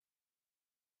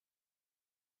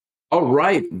All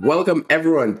right, welcome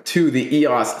everyone to the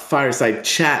EOS Fireside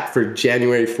Chat for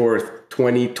January 4th,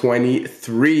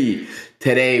 2023.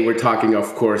 Today we're talking,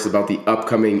 of course, about the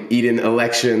upcoming Eden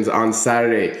elections on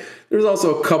Saturday. There's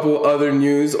also a couple other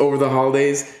news over the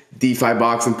holidays. DeFi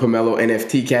Box and Pomelo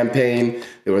NFT campaign.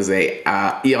 There was a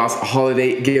EOS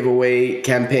holiday giveaway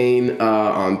campaign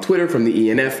on Twitter from the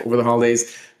ENF over the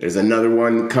holidays. There's another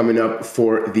one coming up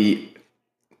for the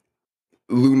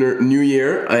Lunar New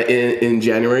Year in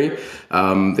January.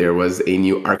 There was a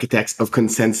new Architects of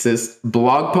Consensus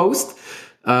blog post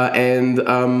and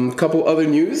a couple other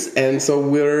news. And so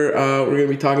we're going to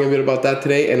be talking a bit about that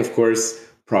today. And of course,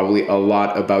 probably a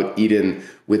lot about Eden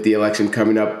with the election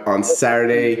coming up on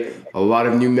Saturday. A lot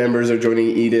of new members are joining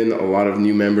Eden. A lot of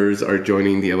new members are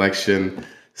joining the election.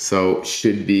 So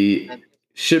should be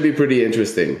pretty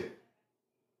interesting.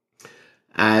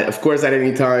 Of course, at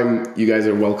any time, you guys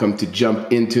are welcome to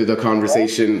jump into the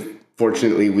conversation.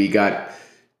 Fortunately, we got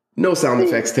no sound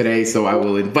effects today, so I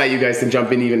will invite you guys to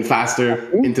jump in even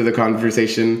faster into the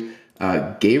conversation.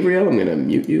 Gabriel, I'm going to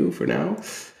mute you for now.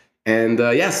 And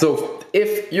so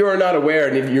if you're not aware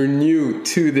and if you're new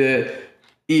to the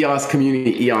EOS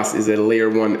community, EOS is a layer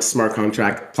 1 smart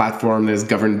contract platform that is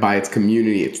governed by its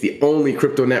community. It's the only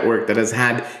crypto network that has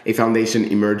had a foundation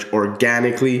emerge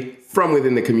organically from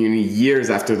within the community years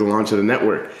after the launch of the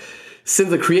network. Since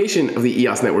the creation of the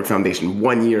EOS Network Foundation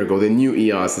 1 year ago, the new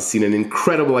EOS has seen an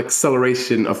incredible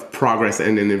acceleration of progress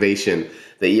and innovation.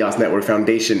 The EOS Network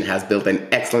Foundation has built an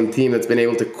excellent team that's been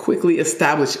able to quickly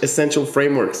establish essential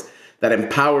frameworks that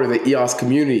empower the EOS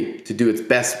community to do its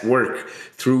best work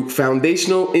through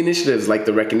foundational initiatives like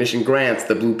the Recognition Grants,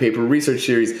 the Blue Paper Research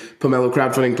Series, Pomelo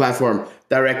Crowdfunding Platform,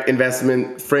 Direct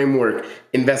Investment Framework,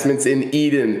 investments in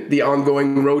Eden, the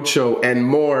ongoing roadshow, and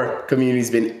more. Community's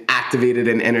been activated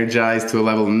and energized to a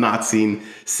level not seen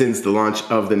since the launch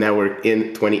of the network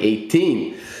in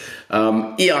 2018.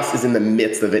 EOS is in the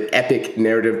midst of an epic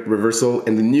narrative reversal,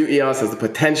 and the new EOS has the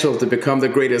potential to become the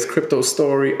greatest crypto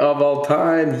story of all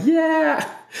time. Yeah!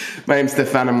 My name's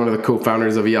Stefan. I'm one of the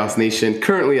co-founders of EOS Nation,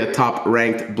 currently a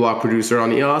top-ranked block producer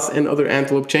on EOS and other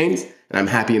Antelope chains, and I'm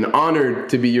happy and honored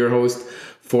to be your host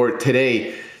for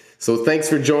today. So thanks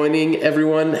for joining,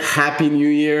 everyone. Happy New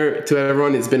Year to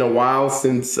everyone. It's been a while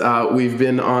since we've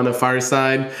been on a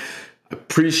fireside.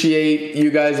 Appreciate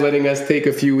you guys letting us take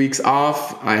a few weeks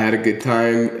off. I had a good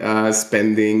time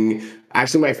spending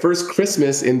actually my first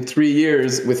Christmas in 3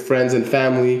 years with friends and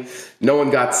family. No one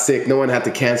got sick. No one had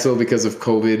to cancel because of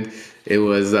COVID. It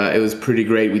was pretty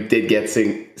great. We did get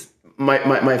sick.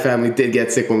 My family did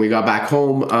get sick when we got back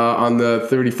home on the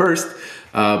 31st.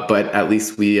 But at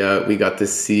least we got to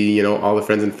see, all the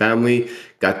friends and family,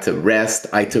 got to rest.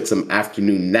 I took some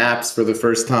afternoon naps for the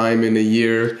first time in a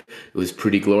year. It was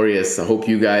pretty glorious. I hope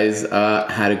you guys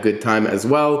had a good time as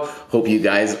well. Hope you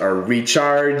guys are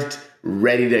recharged,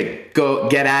 ready to go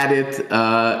get at it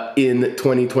in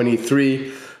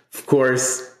 2023. Of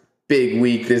course, big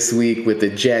week this week with the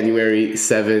January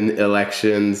 7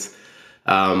 elections.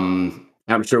 I'm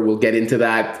sure we'll get into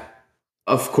that.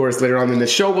 Of course, later on in the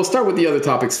show, we'll start with the other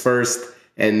topics first,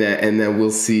 and then we'll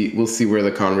see where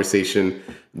the conversation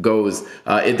goes.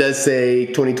 It does say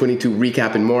 2022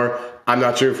 recap and more. I'm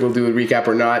not sure if we'll do a recap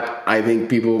or not. I think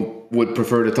people would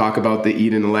prefer to talk about the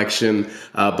Eden election,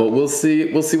 but we'll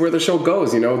see where the show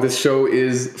goes. This show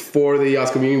is for the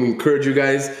EOS community. We encourage you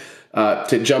guys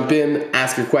to jump in,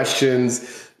 ask your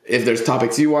questions. If there's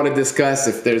topics you want to discuss,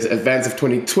 if there's events of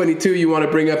 2022 you want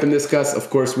to bring up and discuss, of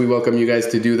course, we welcome you guys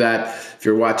to do that. If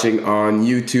you're watching on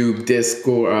YouTube,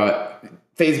 Discord,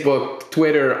 Facebook,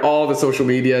 Twitter, all the social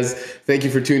medias, thank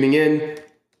you for tuning in.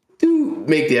 Do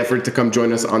make the effort to come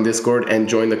join us on Discord and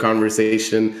join the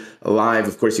conversation live.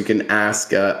 Of course, you can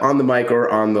ask on the mic or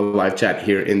on the live chat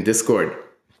here in Discord.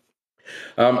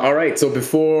 All right, so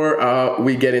before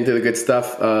we get into the good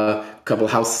stuff, a couple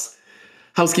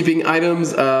housekeeping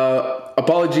items.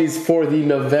 Apologies for the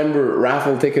November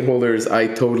raffle ticket holders. I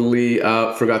totally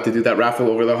forgot to do that raffle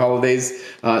over the holidays.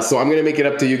 So I'm going to make it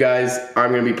up to you guys.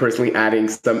 I'm going to be personally adding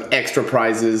some extra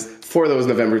prizes for those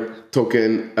November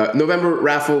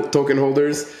raffle token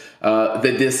holders.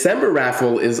 The December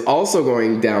raffle is also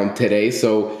going down today.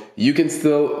 So you can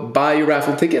still buy your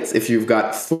raffle tickets if you've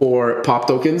got 4 POP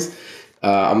tokens.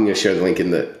 I'm going to share the link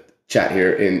in the chat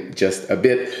here in just a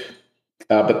bit.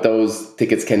 But those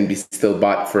tickets can be still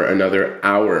bought for another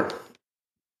hour.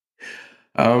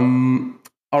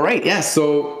 All right, yeah,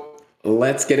 so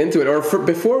let's get into it. Or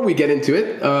before we get into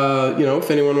it,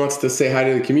 if anyone wants to say hi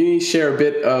to the community, share a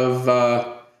bit of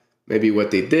maybe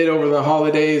what they did over the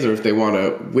holidays, or if they want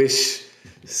to wish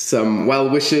some well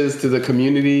wishes to the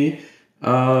community,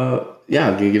 Yeah,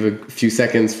 I'm gonna give a few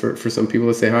seconds for some people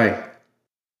to say hi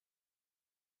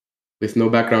with no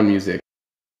background music.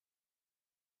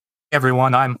 Hey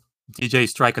everyone, I'm DJ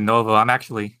Strikanova. I'm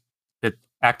actually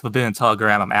active a bit in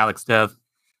Telegram. I'm Alex Dev.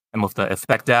 I'm with the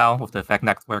Effect DAO, with the Effect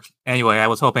Network. Anyway, I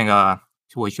was hoping to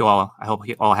wish you all, I hope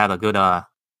you all had a good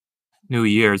New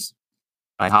Year's,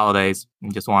 like holidays,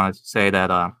 and just wanted to say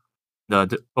that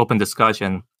the open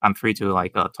discussion, I'm free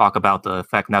to talk about the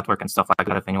Effect Network and stuff like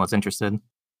that if anyone's interested.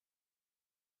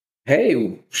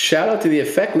 Hey, shout out to the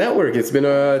Effect Network. It's been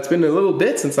a little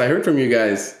bit since I heard from you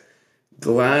guys.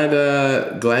 Glad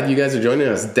you guys are joining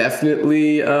us.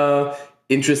 Definitely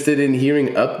interested in hearing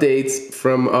updates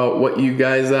from what you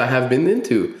guys have been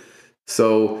into.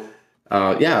 So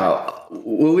yeah,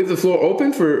 we'll leave the floor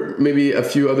open for maybe a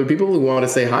few other people who want to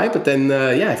say hi. But then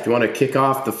yeah, if you want to kick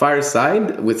off the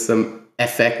fireside with some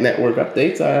Effect Network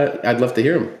updates, I'd love to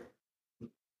hear them.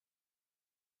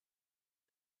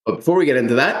 But before we get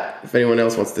into that, if anyone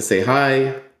else wants to say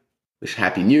hi, wish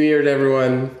Happy New Year to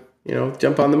everyone,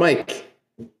 jump on the mic.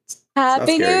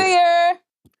 Happy New Year!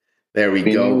 There we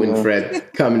go.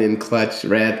 Winfred coming in clutch.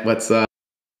 Red, what's up?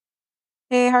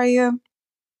 Hey, how are you?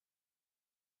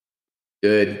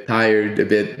 Good. Tired, a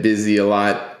bit busy, a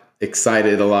lot.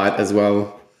 Excited a lot as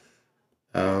well.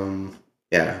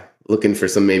 Yeah, looking for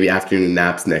some maybe afternoon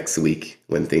naps next week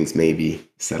when things maybe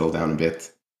settle down a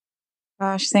bit.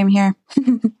 Gosh, same here.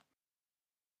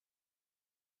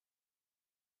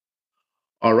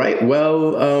 All right.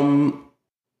 Well,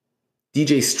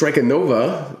 DJ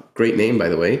Strikanova, great name by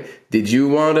the way. Did you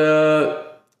want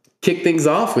to kick things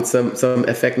off with some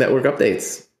Effect Network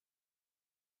updates?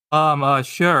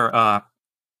 Sure. I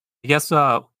guess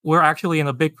we're actually in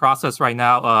a big process right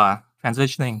now,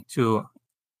 transitioning to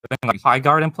like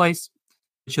HighGuard in place,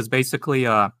 which is basically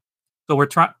so we're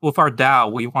trying with our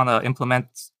DAO, we want to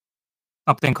implement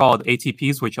something called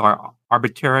ATPs, which are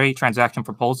arbitrary transaction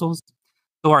proposals.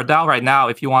 So our DAO right now,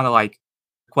 if you want to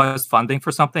request funding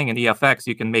for something in EFX,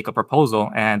 you can make a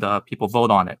proposal and people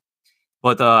vote on it.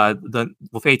 But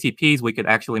with ATPs, we could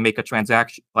actually make a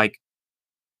transaction,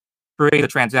 create a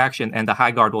transaction, and the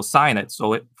HighGuard will sign it.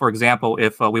 So, for example,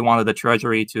 if we wanted the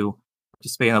treasury to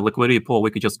participate in a liquidity pool,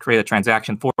 we could just create a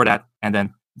transaction for that and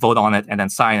then vote on it and then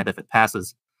sign it if it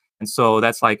passes. And so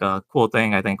that's a cool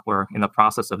thing I think we're in the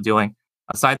process of doing.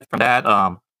 Aside from that,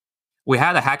 we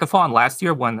had a hackathon last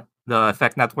year when the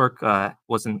Effect Network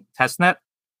was in testnet.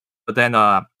 But then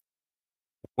once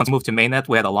we moved to mainnet,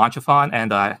 we had a launchathon,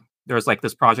 and there was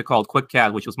this project called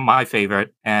QuickCAD, which was my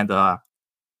favorite, and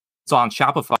it's on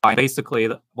Shopify. Basically,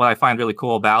 what I find really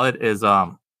cool about it is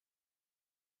on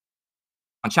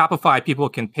Shopify, people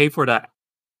can pay for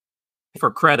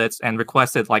credits and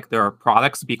requested their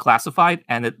products be classified.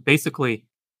 And it basically,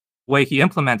 the way he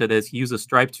implemented is he uses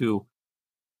Stripe to,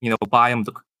 buy him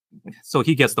so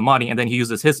he gets the money, and then he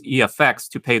uses his EFX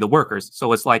to pay the workers.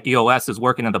 So it's like EOS is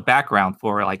working in the background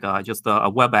for just a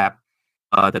web app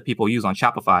that people use on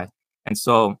Shopify. And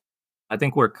so I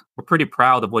think we're pretty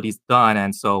proud of what he's done,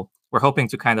 and so we're hoping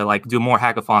to kind of do more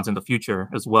hackathons in the future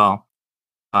as well.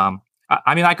 I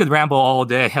mean, I could ramble all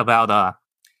day about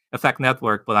Effect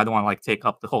Network, but I don't want to take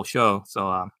up the whole show.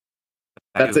 So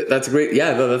that's a great,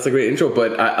 yeah, no, that's a great intro.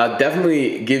 But I'll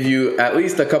definitely give you at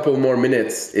least a couple more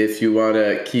minutes if you want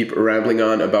to keep rambling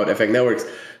on about Effect Networks.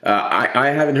 I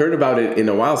haven't heard about it in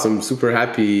a while, so I'm super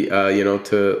happy,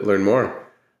 to learn more.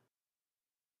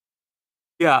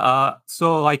 Yeah.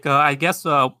 So I guess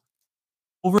over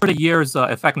the years,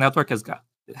 Effect Network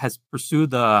has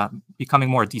pursued becoming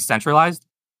more decentralized.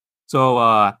 So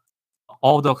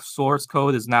all the source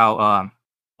code is now up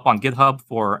on GitHub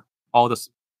for all the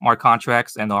smart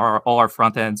contracts and all our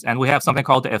front ends. And we have something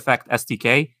called the Effect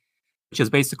SDK, which is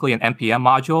basically an NPM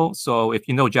module. So if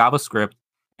you know JavaScript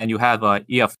and you have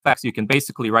EFX, you can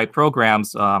basically write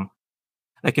programs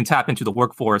that can tap into the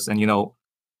workforce and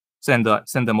send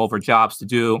them over jobs to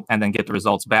do and then get the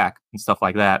results back and stuff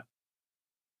like that.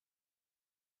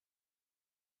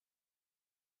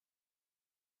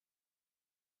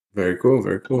 Very cool.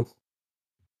 Very cool.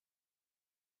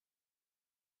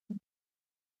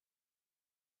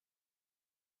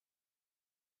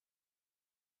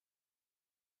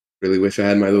 Really wish I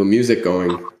had my little music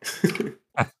going.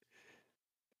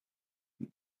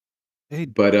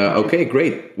 But okay,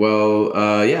 great.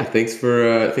 Well, yeah, thanks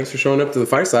for showing up to the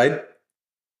fireside.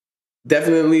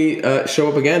 Definitely show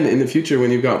up again in the future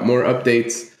when you've got more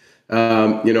updates,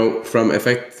 from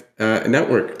Effect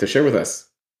Network to share with us.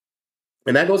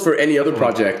 And that goes for any other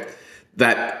project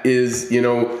that is,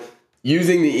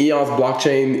 using the EOS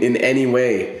blockchain in any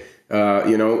way.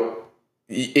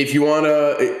 if you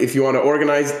wanna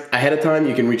organize ahead of time,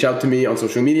 you can reach out to me on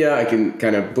social media. I can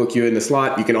kind of book you in the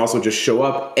slot. You can also just show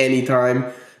up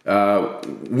anytime.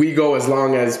 We go as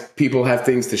long as people have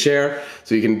things to share.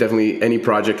 So you can definitely, any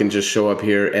project can just show up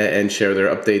here and share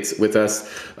their updates with us.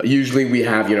 Usually we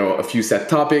have, a few set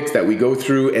topics that we go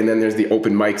through, and then there's the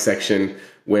open mic section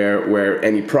where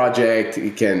any project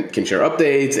can share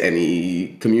updates,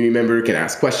 any community member can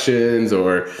ask questions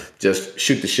or just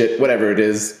shoot the shit, whatever it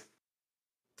is.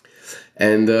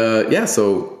 And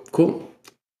so cool.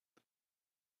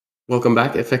 Welcome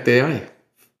back, Effect AI.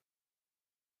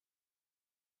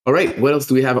 All right, what else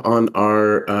do we have on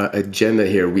our agenda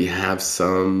here? We have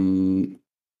some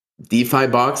DeFi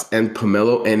Box and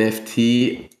Pomelo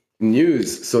NFT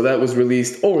news. So that was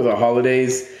released over the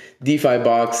holidays. DeFi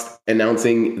Box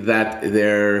announcing that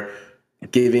they're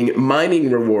giving mining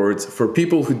rewards for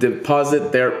people who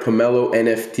deposit their Pomelo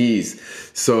NFTs.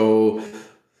 So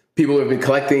people have been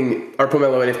collecting our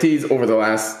Pomelo NFTs over the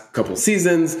last couple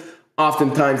seasons.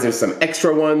 Oftentimes there's some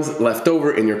extra ones left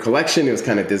over in your collection. It was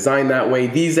kind of designed that way.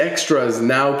 These extras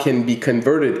now can be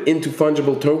converted into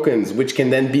fungible tokens, which can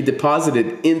then be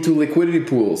deposited into liquidity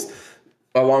pools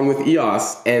along with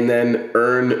EOS, and then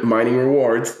earn mining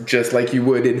rewards just like you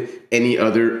would in any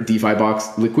other DeFi Box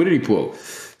liquidity pool.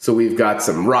 So we've got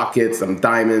some rockets, some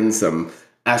diamonds, some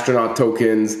astronaut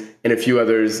tokens, and a few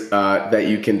others that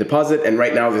you can deposit. And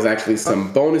right now there's actually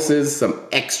some bonuses, some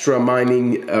extra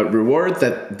mining rewards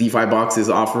that DeFi Box is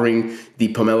offering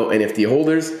the Pomelo NFT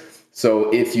holders.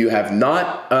 So if you have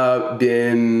not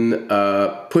been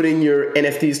putting your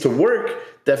NFTs to work,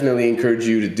 definitely encourage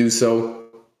you to do so.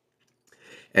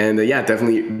 And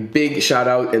definitely big shout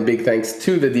out and big thanks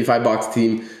to the DeFi Box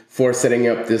team for setting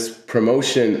up this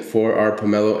promotion for our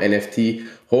Pomelo NFT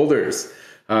holders.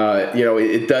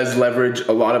 It does leverage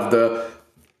a lot of the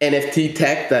NFT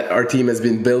tech that our team has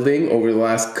been building over the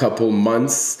last couple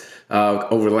months,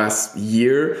 over the last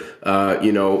year.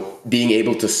 Being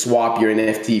able to swap your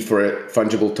NFT for a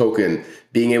fungible token,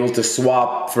 being able to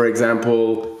swap, for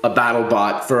example, a battle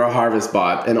bot for a harvest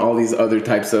bot, and all these other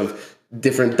types of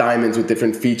different diamonds with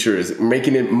different features,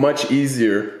 making it much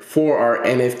easier for our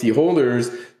NFT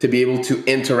holders to be able to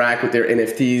interact with their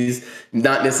NFTs,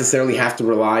 not necessarily have to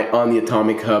rely on the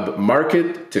Atomic Hub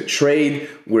market to trade.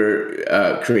 We're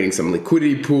creating some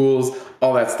liquidity pools,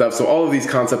 all that stuff. So all of these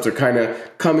concepts are kind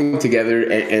of coming together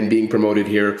and being promoted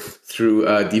here through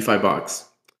DeFi Box,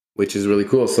 which is really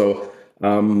cool. So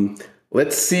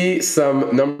let's see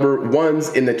some number ones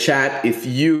in the chat if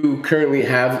you currently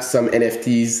have some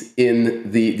NFTs in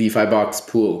the DeFi Box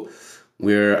pool.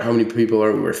 How many people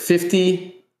are we? We're 50.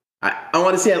 I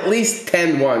want to see at least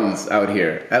 10 ones out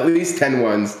here. At least 10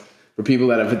 ones for people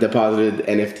that have deposited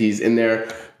NFTs in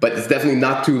there. But it's definitely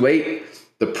not too late.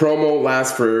 The promo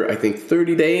lasts for, I think,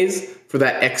 30 days for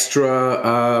that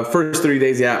extra, first 30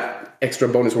 days, extra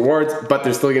bonus rewards. But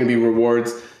there's still going to be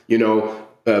rewards,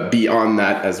 beyond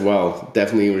that as well.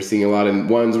 Definitely we're seeing a lot of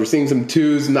ones. We're seeing some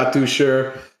twos, not too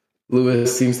sure.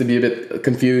 Lewis seems to be a bit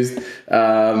confused.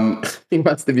 He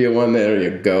wants to be a one. There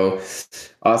you go.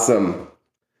 Awesome.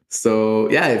 So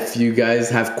if you guys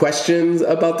have questions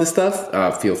about this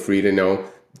stuff, feel free to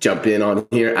jump in on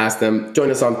here, ask them. Join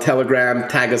us on Telegram,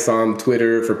 tag us on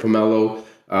Twitter for Pomelo.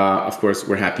 Of course,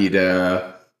 we're happy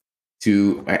to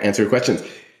answer your questions.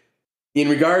 In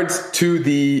regards to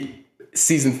the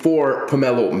Season 4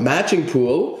 Pomelo matching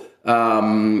pool,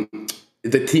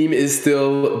 the team is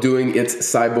still doing its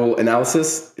SciBull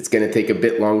analysis. It's going to take a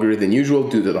bit longer than usual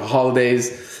due to the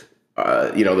holidays.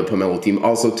 The Pomelo team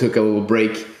also took a little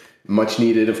break, much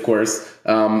needed, of course.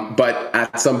 But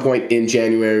at some point in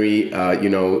January,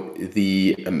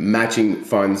 the matching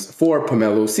funds for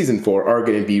Pomelo Season 4 are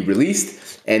going to be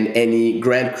released, and any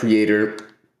grant creator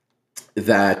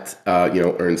that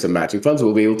earns some matching funds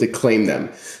will be able to claim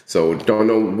them. So don't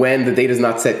know when, the date is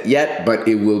not set yet, but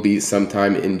it will be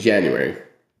sometime in January.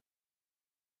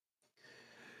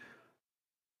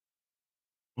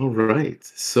 All right,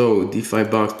 so DeFi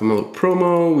Box Pomelo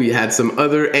promo. We had some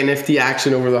other NFT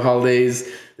action over the holidays,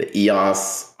 the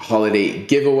EOS holiday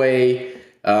giveaway.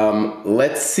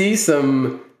 Let's see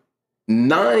some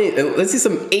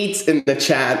 8s in the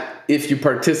chat if you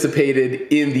participated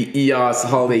in the EOS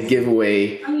holiday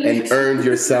giveaway and earned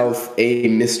yourself a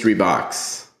mystery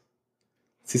box.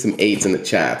 Let's see some 8s in the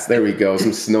chats. There we go.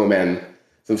 Some snowmen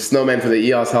for the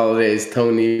EOS holidays.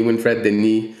 Tony, Winfred,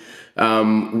 Denis.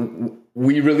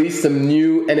 We released some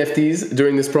new NFTs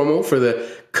during this promo for the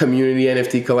community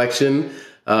NFT collection.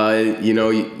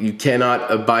 You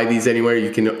cannot buy these anywhere.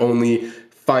 You can only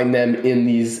find them in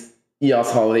these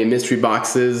EOS holiday mystery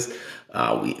boxes.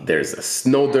 There's a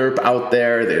Snow Derp out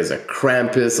there. There's a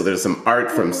Krampus. So there's some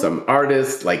art from some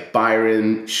artists like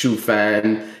Byron,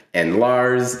 Shufan, and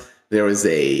Lars. There's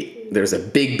a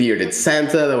big bearded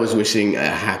Santa that was wishing a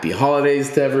happy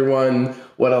holidays to everyone.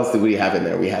 What else did we have in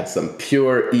there? We had some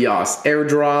pure EOS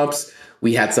airdrops.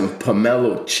 We had some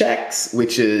Pomelo checks,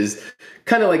 which is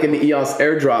kind of like an EOS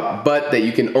airdrop, but that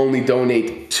you can only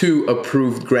donate 2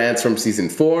 approved grants from season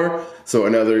 4. So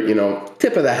another,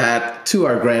 tip of the hat to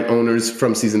our grant owners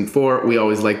from season 4. We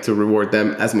always like to reward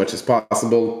them as much as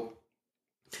possible.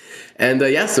 And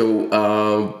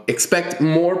so expect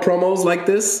more promos like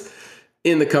this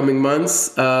in the coming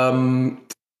months.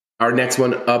 Our next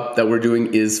one up that we're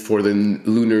doing is for the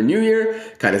Lunar New Year,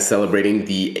 kind of celebrating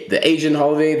the Asian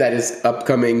holiday that is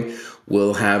upcoming.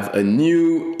 We'll have a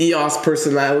new EOS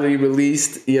personality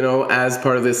released, as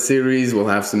part of this series. We'll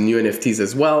have some new NFTs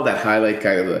as well that highlight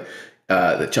kind of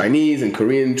the Chinese and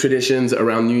Korean traditions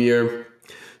around New Year.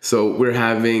 So we're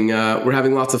having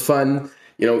lots of fun,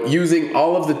 using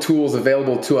all of the tools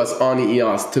available to us on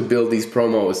EOS to build these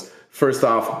promos. First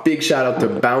off, big shout out to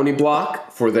Bounty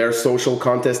Block for their social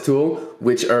contest tool,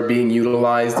 which are being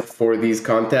utilized for these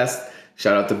contests.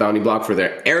 Shout out to Bounty Block for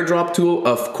their airdrop tool,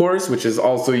 of course, which is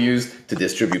also used to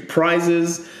distribute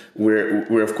prizes.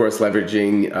 We're of course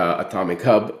leveraging Atomic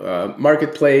Hub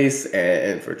Marketplace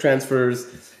and for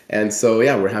transfers. And so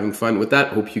we're having fun with that.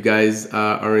 Hope you guys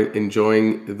are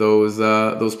enjoying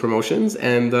those promotions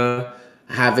and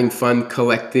having fun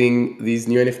collecting these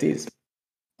new NFTs.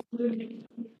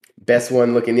 Best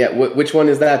one looking yet. Which one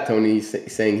is that, Tony?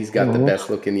 He's saying he's got the best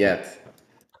looking yet.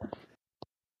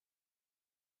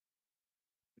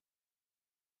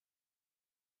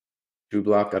 Drew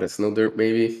Block got a Snow Derp,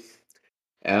 maybe.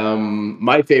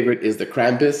 My favorite is the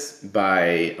Krampus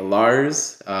by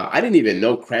Lars. I didn't even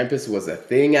know Krampus was a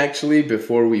thing, actually,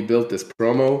 before we built this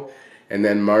promo. And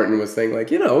then Martin was saying,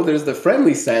 there's the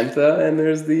friendly Santa and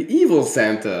there's the evil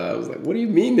Santa. I was like, what do you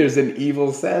mean there's an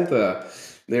evil Santa?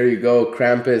 There you go,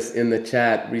 Krampus in the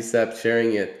chat, Recept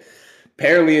sharing it.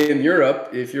 Apparently in Europe,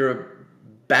 if you're a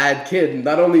bad kid,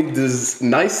 not only does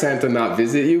nice Santa not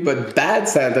visit you, but bad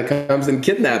Santa comes and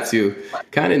kidnaps you.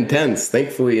 Kind of intense.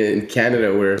 Thankfully in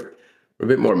Canada, we're a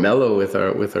bit more mellow with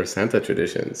our Santa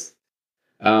traditions.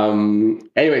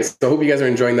 Anyways, so I hope you guys are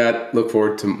enjoying that. Look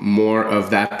forward to more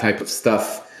of that type of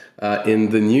stuff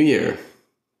in the new year.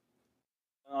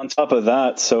 On top of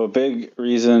that, so a big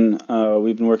reason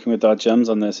we've been working with .gems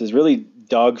on this is really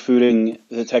dog fooding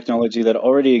the technology that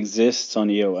already exists on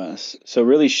EOS. So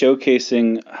really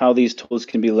showcasing how these tools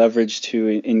can be leveraged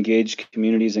to engage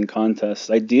communities in contests.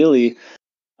 Ideally,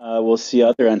 we'll see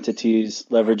other entities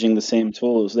leveraging the same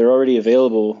tools. They're already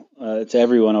available to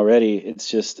everyone already. It's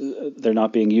just they're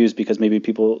not being used because maybe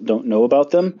people don't know about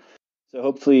them. So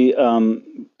hopefully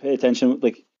pay attention.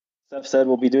 Like Steph said,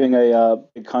 we'll be doing a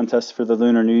big contest for the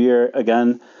Lunar New Year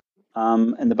again.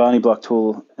 And the Bounty Block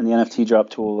tool and the NFT drop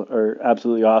tool are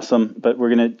absolutely awesome. But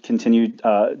we're going to continue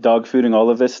dog fooding all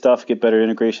of this stuff, get better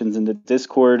integrations into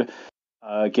Discord,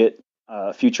 get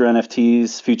future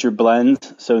NFTs, future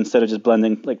blends. So instead of just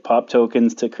blending like pop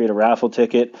tokens to create a raffle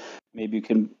ticket, maybe you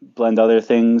can blend other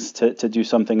things to do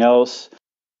something else.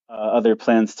 Other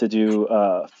plans to do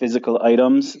physical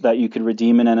items that you could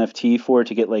redeem an NFT for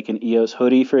to get like an EOS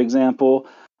hoodie, for example.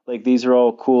 Like these are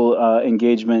all cool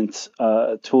engagement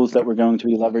tools that we're going to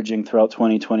be leveraging throughout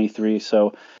 2023.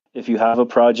 So if you have a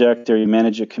project or you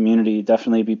manage a community,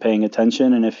 definitely be paying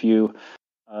attention. And if you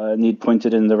need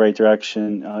pointed in the right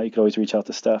direction, you could always reach out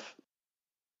to Steph.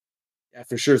 Yeah,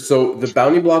 for sure. So the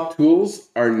Bounty Block tools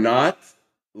are not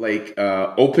like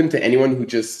open to anyone who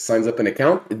just signs up an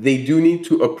account. They do need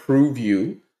to approve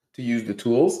you to use the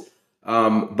tools.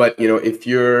 But if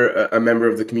you're a member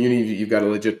of the community, you've got a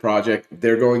legit project,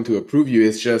 they're going to approve you.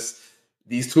 It's just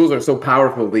these tools are so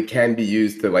powerful, they can be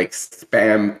used to like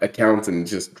spam accounts and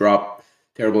just drop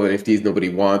terrible NFTs nobody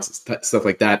wants, stuff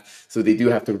like that. So they do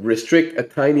have to restrict a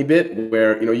tiny bit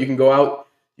where, you can go out,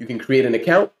 you can create an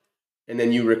account, and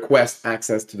then you request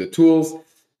access to the tools.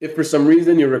 If for some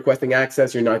reason you're requesting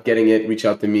access, you're not getting it, reach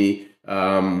out to me,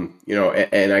 and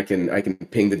I can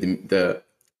ping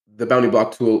the Bounty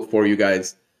Block tool for you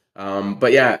guys.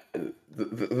 But yeah,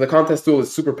 the contest tool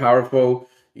is super powerful.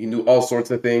 You can do all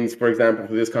sorts of things. For example,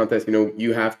 for this contest,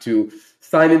 you have to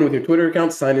sign in with your Twitter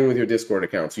account, sign in with your Discord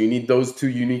account. So you need those 2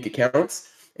 unique accounts.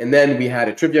 And then we had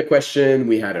a trivia question,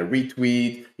 we had a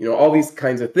retweet, all these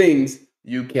kinds of things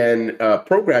you can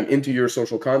program into your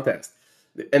social contest.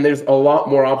 And there's a lot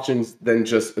more options than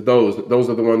just those. Those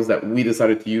are the ones that we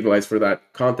decided to utilize for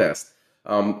that contest.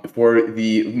 For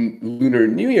the Lunar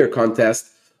New Year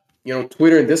contest,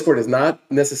 Twitter and Discord is not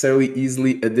necessarily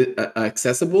easily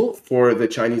accessible for the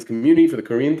Chinese community, for the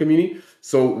Korean community.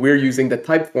 So we're using the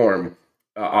Typeform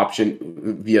option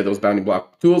via those bounding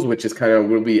block tools, which is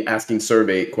we'll be asking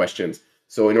survey questions.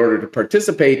 So in order to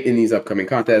participate in these upcoming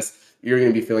contests, you're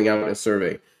going to be filling out a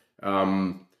survey.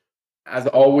 As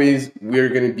always, we're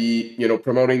going to be,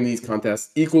 promoting these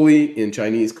contests equally in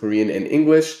Chinese, Korean, and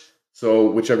English.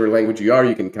 So whichever language you are,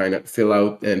 you can kind of fill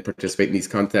out and participate in these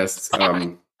contests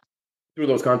through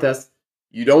those contests.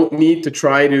 You don't need to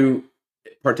try to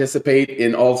participate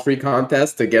in all 3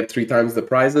 contests to get 3 times the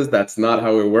prizes. That's not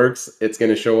how it works. It's going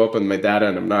to show up on my data,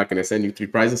 and I'm not going to send you 3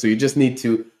 prizes. So you just need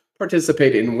to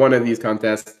participate in one of these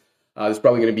contests. There's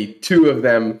probably going to be 2 of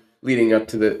them leading up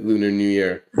to the Lunar New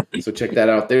Year. So check that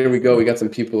out. There we go. We got some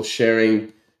people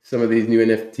sharing some of these new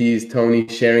NFTs. Tony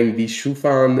sharing the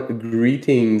Shufan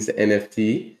Greetings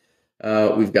NFT.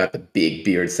 We've got the Big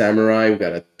Beard Samurai. We've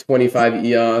got a 25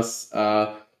 EOS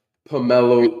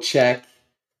Pomelo check.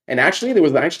 And actually, there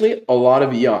was a lot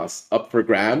of EOS up for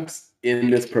grabs in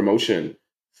this promotion.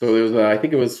 So there was, I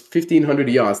think it was 1,500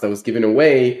 EOS that was given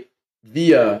away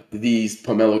via these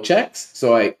Pomelo checks.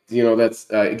 So that's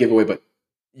a giveaway, but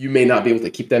you may not be able to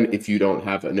keep them if you don't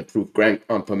have an approved grant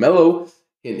on Pomelo.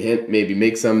 Hint, hint, maybe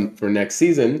make some for next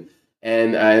season.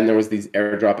 And there was these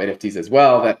airdrop NFTs as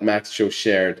well that Max Cho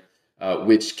shared,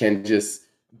 which can just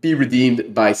be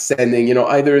redeemed by sending,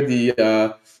 either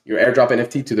your airdrop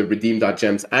NFT to the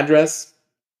redeem.gems address,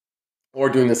 or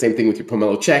doing the same thing with your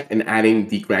Pomelo check and adding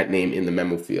the grant name in the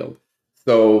memo field.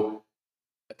 So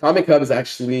Atomic Hub is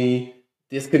actually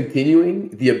discontinuing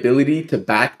the ability to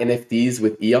back NFTs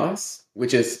with EOS,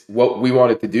 which is what we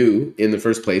wanted to do in the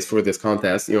first place for this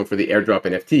contest, for the airdrop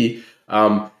NFT.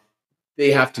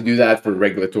 They have to do that for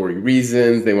regulatory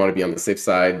reasons. They want to be on the safe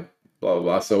side, blah, blah,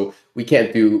 blah. So we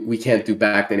can't do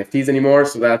backed NFTs anymore.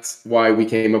 So that's why we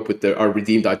came up with our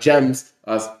redeem.gems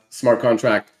smart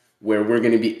contract, where we're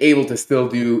going to be able to still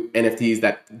do NFTs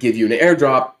that give you an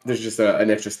airdrop. There's just an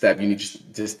extra step. You need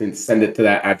just send it to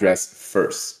that address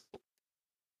first.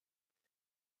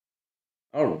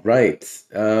 All right.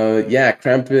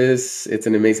 Krampus, it's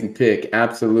an amazing pick.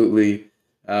 Absolutely.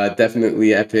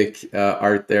 Definitely epic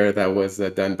art there that was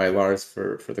done by Lars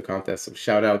for the contest. So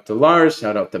shout out to Lars,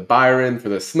 shout out to Byron for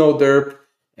the snow derp,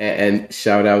 and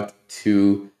shout out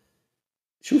to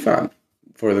Shufan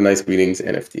for the nice greetings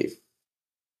NFT.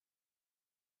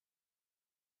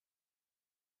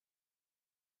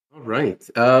 All right.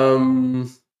 And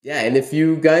if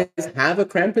you guys have a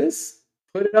Krampus,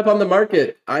 put it up on the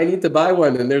market. I need to buy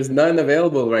one, and there's none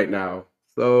available right now.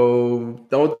 So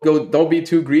don't be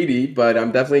too greedy, but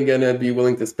I'm definitely gonna be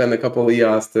willing to spend a couple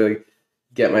EOS to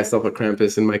get myself a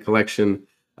Krampus in my collection.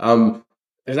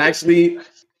 There's actually,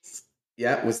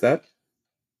 what's that?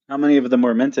 How many of them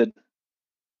were minted?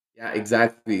 Yeah,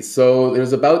 exactly. So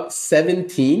there's about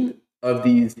 17 of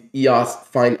these EOS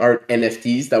fine art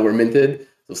NFTs that were minted.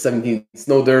 So 17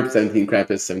 Snow Derp, 17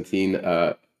 Krampus, 17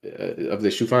 of the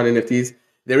Shufan NFTs.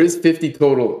 There is 50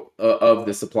 total of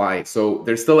the supply. So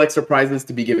there's still extra prizes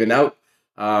to be given out.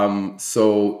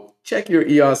 So check your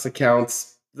EOS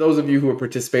accounts. Those of you who have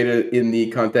participated in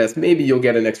the contest, maybe you'll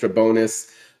get an extra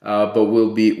bonus, but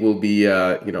we'll be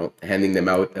handing them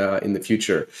out in the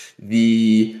future.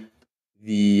 The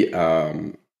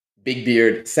Big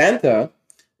Beard Santa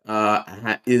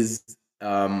is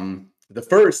the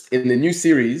first in the new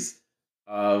series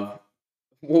of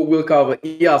what we'll call the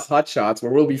EOS Hotshots,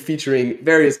 where we'll be featuring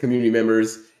various community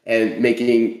members and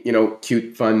making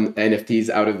cute, fun NFTs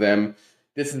out of them.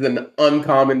 This is an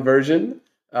uncommon version.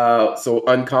 So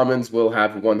uncommons will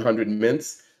have 100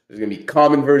 mints. There's going to be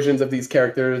common versions of these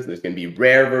characters. There's going to be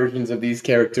rare versions of these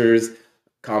characters.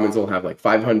 Commons will have like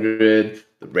 500.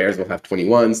 The rares will have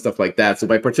 21, stuff like that. So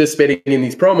by participating in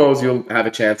these promos, you'll have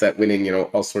a chance at winning,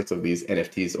 all sorts of these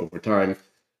NFTs over time,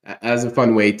 as a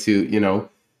fun way to,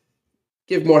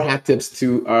 give more hat tips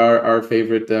to our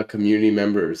favorite community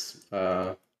members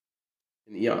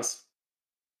in EOS.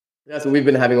 Yeah, so we've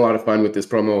been having a lot of fun with this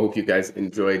promo. I hope you guys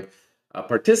enjoyed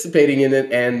participating in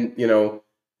it. And,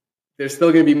 there's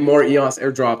still going to be more EOS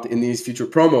airdropped in these future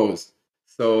promos.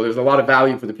 So there's a lot of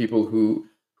value for the people who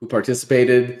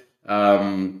participated.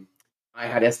 I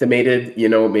had estimated,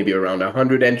 maybe around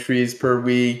 100 entries per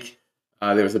week.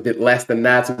 There was a bit less than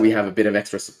that, so we have a bit of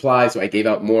extra supply. So I gave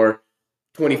out more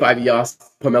 25 EOS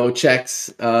Pomelo checks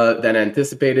than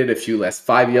anticipated, a few less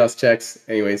 5 EOS checks.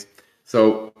 Anyways,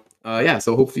 so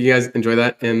so hopefully you guys enjoy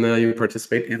that and you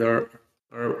participate in our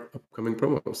upcoming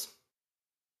promos.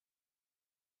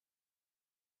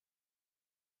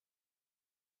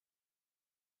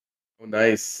 Oh,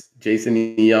 nice. Jason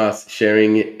EOS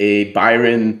sharing a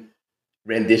Byron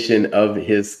rendition of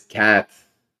his cat.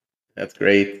 That's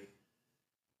great.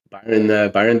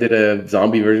 Byron did a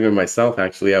zombie version of myself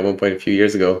actually at one point a few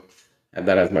years ago. Had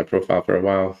that as my profile for a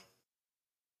while.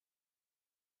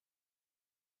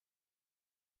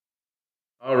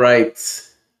 All right.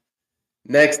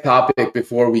 Next topic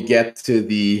before we get to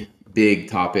the big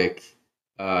topic.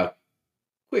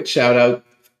 Quick shout out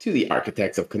to the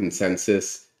Architects of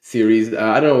Consensus series.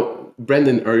 I don't know,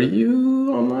 Brendan, are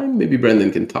you online? Maybe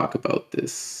Brendan can talk about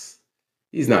this.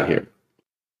 He's not here.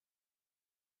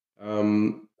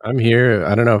 I'm here.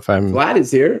 I don't know if I'm. Vlad is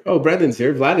here. Oh, Brendan's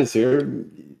here. Vlad is here.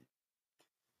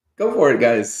 Go for it,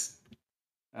 guys.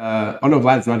 Oh no,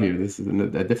 Vlad's not here. This is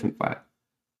a different Vlad.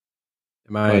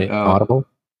 Am I audible?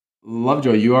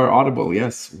 Lovejoy, you are audible.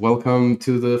 Yes. Welcome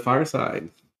to the fireside.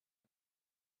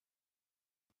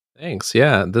 Thanks.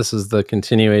 Yeah, this is the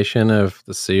continuation of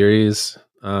the series.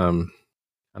 Kind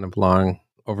of long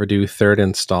overdue third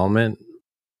installment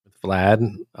with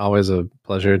Vlad. Always a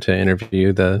pleasure to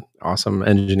interview the awesome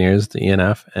engineers, the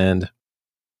ENF, and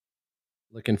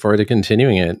looking forward to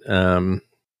continuing it.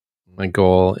 My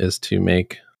goal is to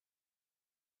make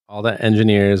all the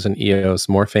engineers and EOS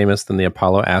more famous than the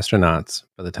Apollo astronauts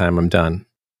by the time I'm done.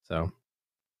 So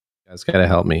you guys got to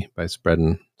help me by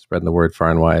spreading the word far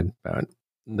and wide about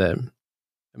the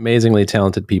amazingly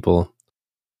talented people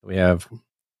that we have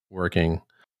working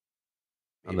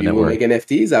on the network. We'll make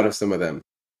NFTs out of some of them.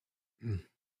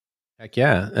 Heck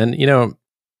yeah. And,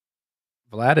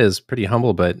 Vlad is pretty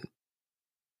humble, but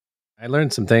I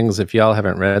learned some things. If y'all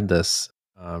haven't read this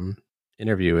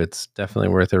interview, it's definitely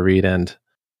worth a read. And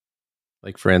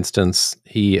like, for instance,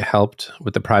 he helped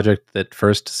with the project that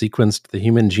first sequenced the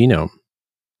human genome.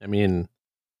 I mean,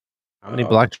 how many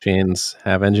blockchains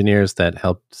have engineers that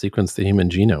helped sequence the human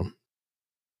genome?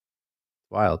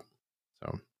 Wild.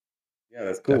 So, yeah,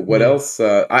 that's cool. What else?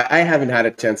 I haven't had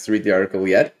a chance to read the article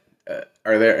yet.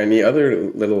 Are there any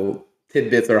other little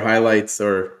tidbits or highlights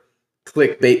or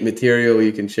clickbait material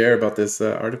you can share about this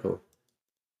article?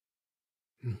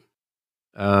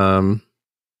 Bring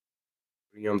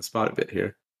you on the spot a bit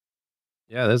here.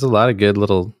 Yeah, there's a lot of good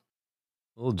little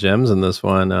gems in this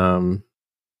one.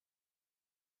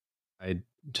 I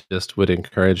just would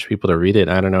encourage people to read it.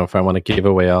 I don't know if I want to give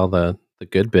away all the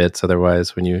good bits.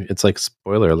 Otherwise, it's like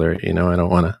spoiler alert. I don't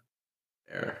want to.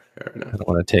 Fair enough. I don't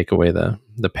want to take away the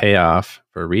payoff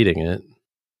for reading it.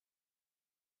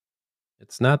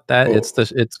 It's not that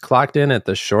it's clocked in at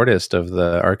the shortest of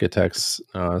the architects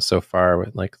so far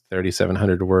with like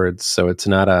 3,700 words. So it's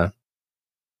not a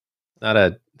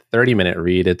 30-minute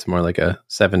read. It's more like a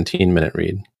 17-minute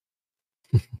read.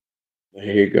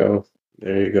 There you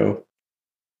go.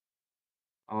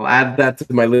 I'll add that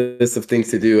to my list of things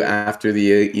to do after the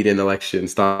Eden election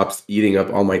stops eating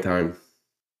up all my time.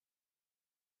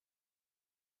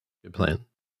 Good plan.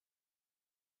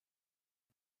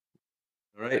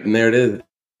 All right, and there it is.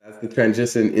 That's the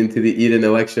transition into the Eden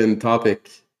election topic.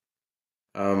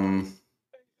 I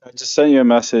just sent you a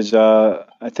message. I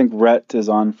think Rhett is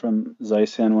on from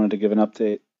Zysan. Wanted to give an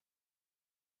update.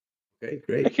 Okay,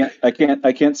 great.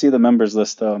 I can't see the members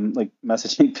list though. I'm like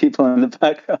messaging people in the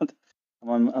background.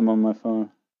 I'm on my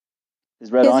phone.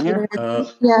 Is Rhett on here?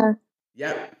 Yeah.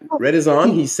 Yeah, Rhett is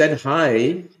on. He said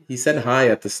hi. He said hi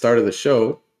at the start of the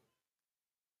show.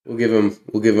 We'll give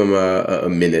him a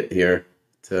minute here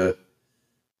to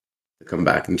come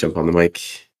back and jump on the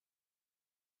mic.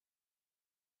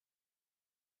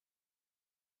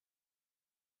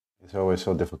 It's always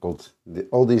so difficult.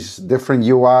 All these different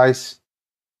UIs.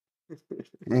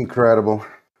 Incredible.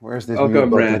 Where's this mute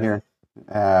button here?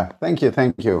 Thank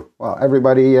you. Well,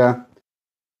 everybody,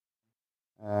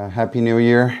 Happy New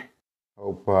Year.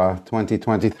 Hope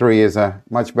 2023 is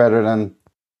much better than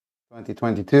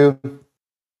 2022.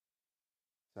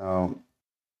 So,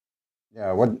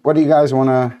 yeah, what do you guys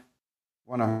wanna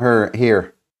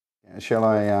hear? Shall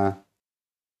I?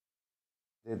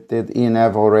 Did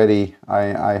ENF already?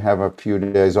 I have a few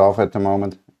days off at the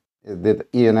moment. Did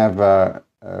ENF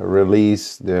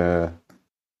release the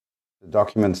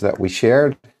documents that we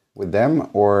shared with them,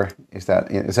 or is that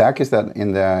Zach? Is that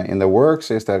in the works?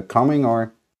 Is that coming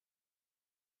or?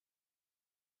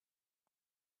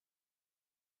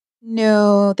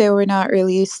 No, they were not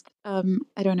released.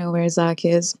 I don't know where Zach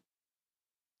is.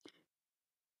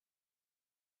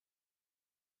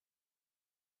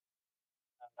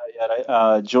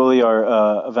 Julie,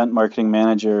 our event marketing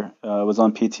manager, was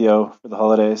on PTO for the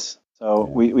holidays. So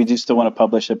we do still want to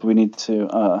publish it, but we need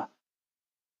to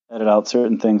edit out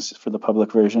certain things for the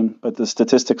public version. But the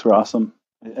statistics were awesome.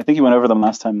 I think you went over them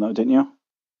last time, though, didn't you?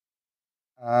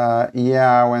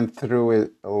 Yeah, I went through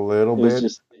it a little bit.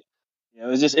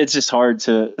 It's just hard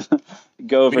to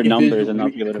go over numbers and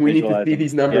not be able to we need to visualize see them.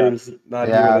 these numbers, not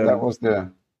hear Yeah,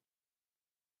 them.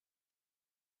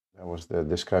 that was the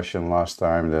discussion last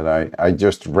time, that I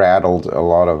just rattled a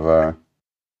lot of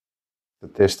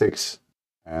statistics,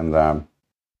 and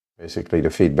basically the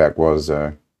feedback was,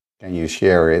 can you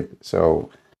share it? So,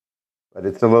 but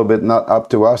it's a little bit not up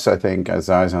to us, I think, as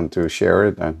Eizon, to share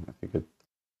it. I think it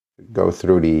could go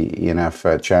through the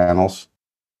ENF channels.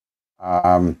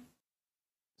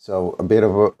 So a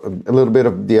little bit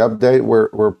of the update.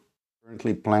 We're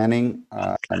currently planning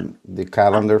the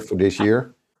calendar for this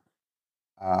year.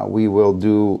 We will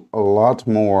do a lot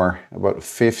more, about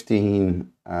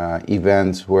 15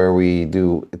 events where we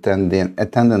do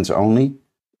attendance only.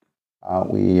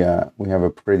 We have a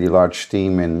pretty large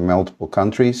team in multiple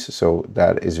countries, so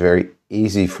that is very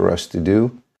easy for us to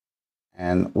do.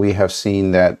 And we have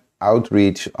seen that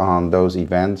outreach on those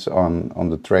events, on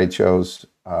the trade shows,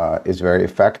 is very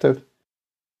effective.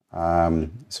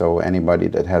 So anybody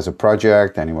that has a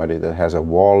project, anybody that has a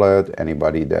wallet,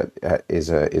 anybody that is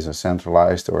a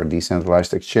centralized or a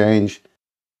decentralized exchange,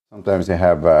 sometimes they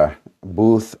have a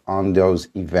booth on those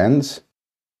events.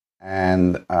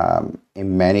 And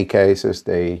in many cases,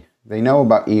 they know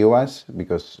about EOS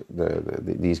because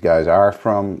these guys are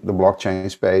from the blockchain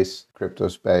space, crypto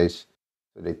space.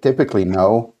 So they typically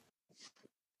know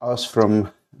us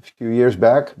from a few years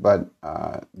back, but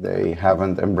they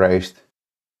haven't embraced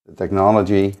the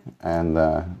technology, and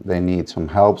they need some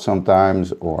help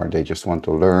sometimes, or they just want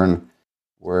to learn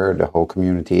where the whole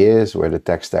community is, where the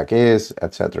tech stack is,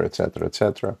 etc., etc.,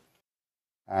 etc.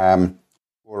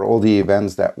 For all the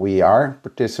events that we are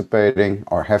participating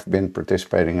or have been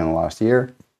participating in the last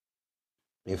year,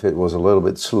 if it was a little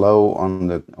bit slow on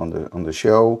the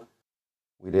show,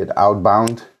 we did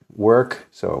outbound work.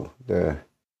 So the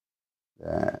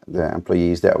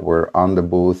employees that were on the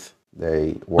booth,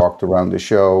 they walked around the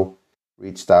show,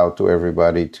 reached out to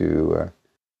everybody to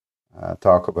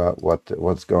talk about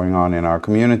what's going on in our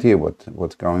community,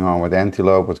 what's going on with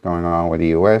Antelope, what's going on with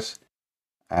EOS.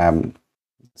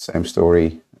 Same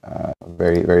story,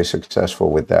 very, very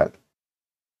successful with that.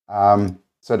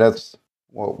 So that's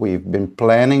what we've been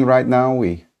planning right now.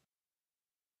 We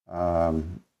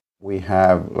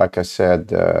have, like I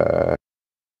said,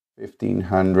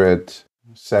 1,500,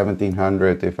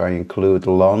 1,700 if I include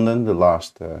London, the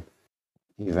last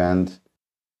event.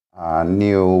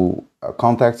 New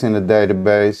contacts in the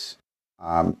database.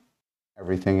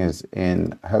 Everything is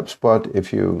in HubSpot.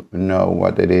 If you know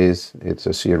what it is, it's a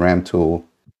CRM tool,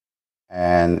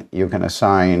 and you can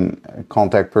assign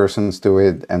contact persons to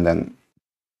it, and then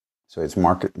so it's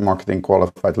marketing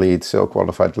qualified lead, sale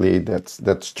qualified lead.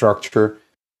 That structure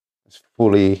is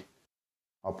fully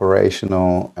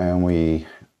operational, and we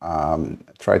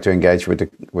try to engage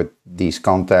with these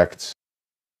contacts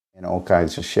in all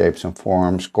kinds of shapes and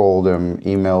forms. Call them,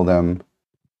 email them,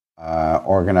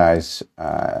 organize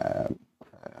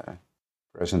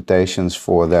presentations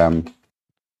for them.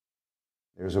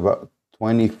 There's about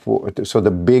 24. So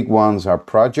the big ones are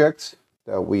projects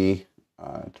that we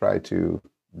try to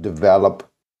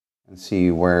develop and see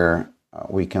where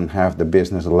we can have the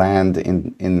business land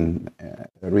in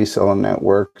reseller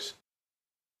networks.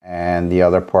 And the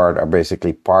other part are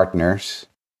basically partners.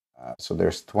 So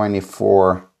there's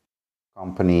 24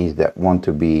 companies that want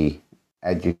to be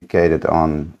educated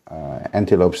on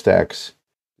Antelope stacks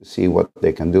to see what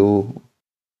they can do.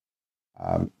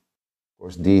 Of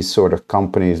course, these sort of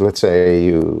companies, let's say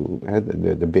you had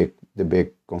the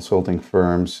big consulting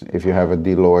firms, if you have a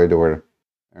Deloitte or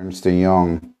Ernst &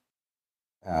 Young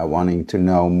wanting to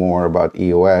know more about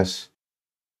EOS,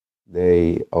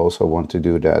 they also want to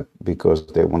do that because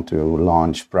they want to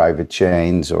launch private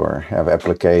chains or have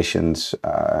applications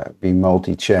be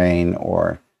multi-chain,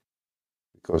 or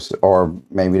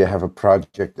maybe they have a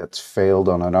project that's failed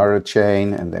on another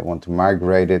chain and they want to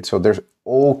migrate it. So there's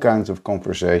all kinds of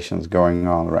conversations going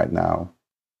on right now.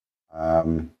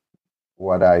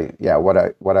 What I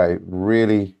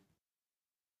really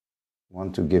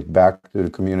want to give back to the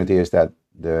community is that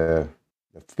the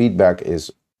feedback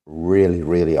is really,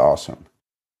 really awesome.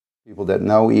 People that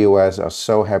know EOS are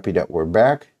so happy that we're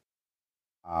back.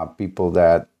 People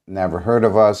that never heard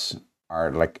of us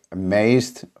are like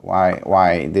amazed.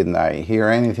 Why didn't I hear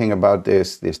anything about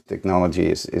this? This technology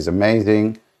is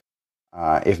amazing.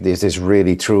 If this is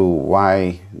really true,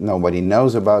 why nobody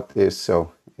knows about this?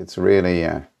 So it's really,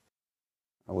 I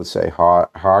would say,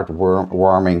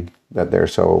 heartwarming that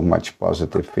there's so much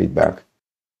positive feedback.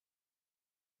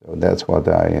 So that's what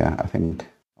I think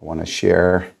I want to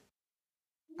share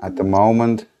at the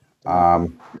moment.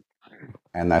 And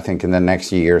I think in the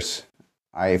next years,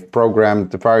 I've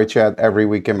programmed the Fire Chat every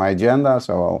week in my agenda,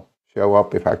 so I'll show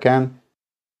up if I can,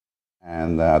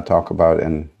 and talk about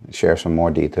and share some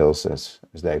more details as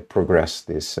they progress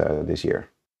this year.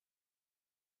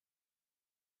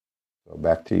 So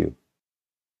back to you.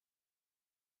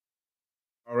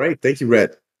 All right, thank you,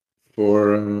 Rhett,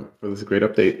 for this great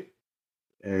update,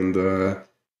 and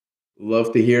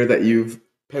love to hear that you've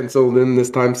penciled in this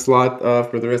time slot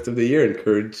for the rest of the year.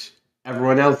 Encourage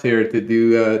everyone else here to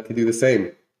do the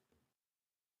same.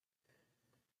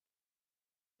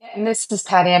 Yeah, and this is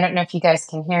Patty. I don't know if you guys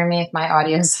can hear me, if my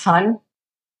audio is on.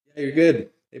 Yeah, you're good.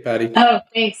 Hey, Patty. Oh,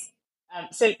 thanks.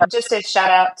 So just a shout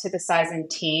out to the Sizen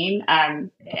team.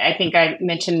 I think I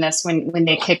mentioned this when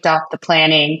they kicked off the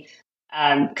planning,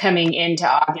 coming into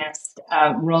August,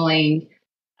 rolling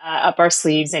up our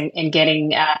sleeves and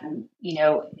getting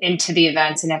into the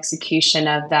events and execution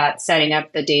of that, setting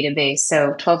up the database. So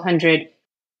 1,200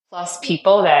 plus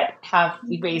people that have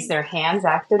raised their hands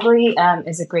actively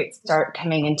is a great start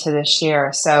coming into this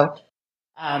year. So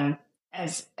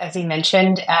as he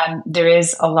mentioned, there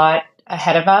is a lot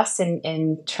ahead of us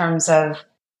in terms of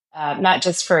not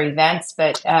just for events,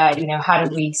 but how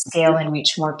do we scale and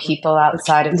reach more people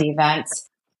outside of the events,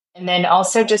 and then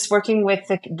also just working with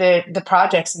the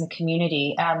projects in the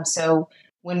community. So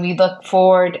when we look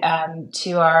forward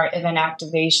to our event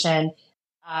activation,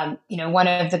 one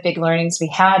of the big learnings we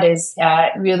had is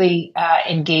really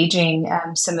engaging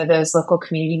some of those local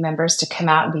community members to come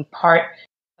out and be part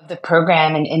of the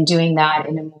program, and doing that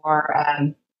in a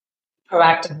more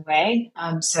proactive way.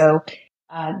 So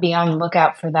be on the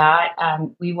lookout for that.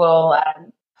 We will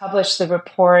publish the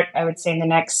report, I would say, in the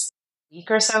next week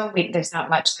or so. There's not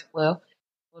much that will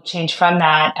change from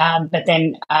that. But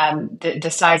then the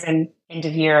size and end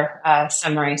of year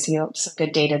summary, so you'll have some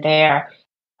good data there.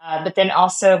 But then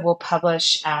also we'll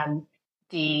publish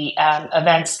the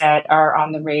events that are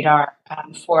on the radar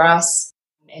for us,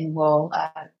 and we'll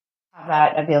have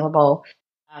that available.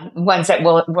 Ones that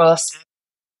we'll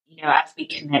as we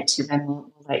commit to them,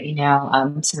 we'll let you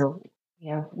know. So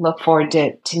look forward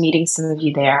to meeting some of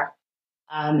you there.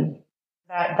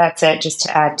 That's it. Just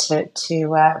to add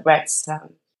to Rhett's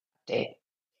update.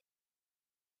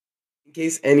 In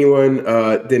case anyone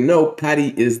didn't know,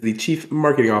 Patty is the Chief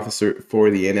Marketing Officer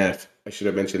for the NF. I should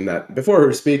have mentioned that before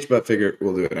her speech, but figure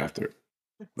we'll do it after.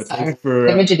 But thanks for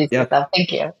Thank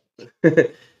you.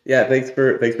 yeah, thanks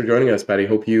for joining us, Patty.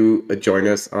 Hope you join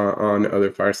us on other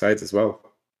firesides as well.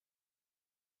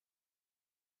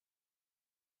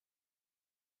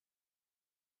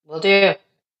 Will do.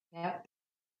 Yeah.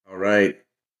 All right.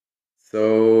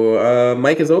 So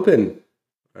mic is open.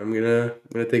 I'm gonna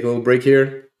take a little break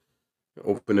here.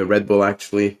 Open a Red Bull,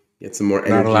 actually. Get some more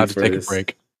energy. Not allowed to for take this. a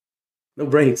break. No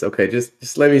breaks. Okay,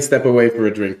 just let me step away for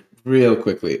a drink real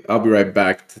quickly. I'll be right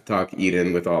back to talk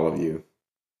Eden with all of you.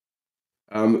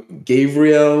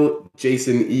 Gabriel,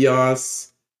 Jason,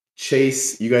 EOS,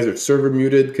 Chase, you guys are server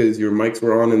muted because your mics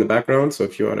were on in the background. So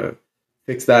if you want to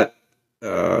fix that,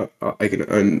 I can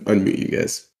unmute you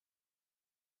guys.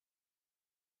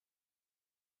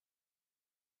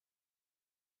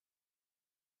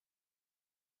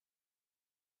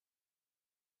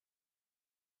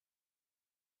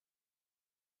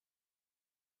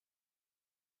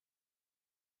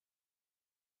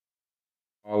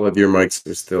 All of your mics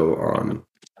are still on.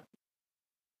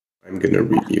 I'm going to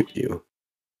remute you.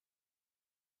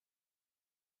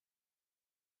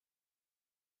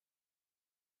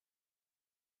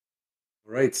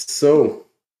 All right, so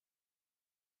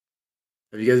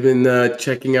have you guys been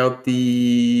checking out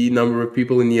the number of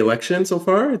people in the election so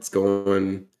far? It's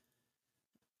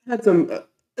had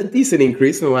a decent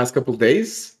increase in the last couple of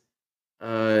days.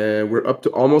 We're up to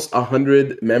almost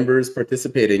 100 members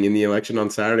participating in the election on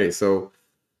Saturday. So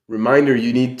reminder,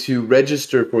 you need to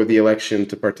register for the election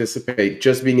to participate.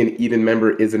 Just being an Eden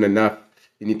member isn't enough.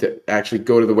 You need to actually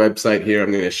go to the website here.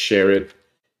 I'm going to share it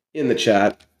in the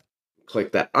chat.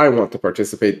 Click that I want to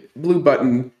participate blue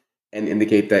button and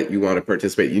indicate that you want to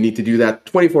participate. You need to do that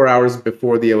 24 hours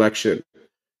before the election.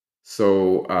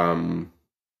 So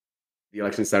the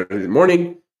election is Saturday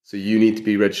morning, so you need to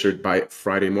be registered by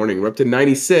Friday morning. We're up to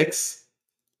 96.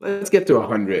 Let's get to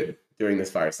 100 during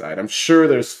this fireside. I'm sure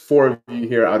there's 4 of you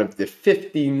here out of the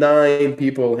 59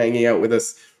 people hanging out with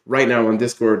us right now on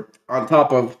Discord, on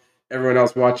top of everyone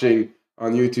else watching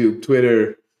on YouTube,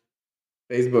 Twitter,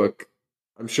 Facebook.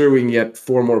 I'm sure we can get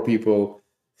 4 more people.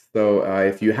 So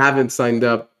if you haven't signed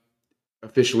up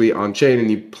officially on chain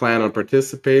and you plan on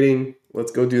participating,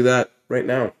 let's go do that right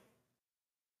now.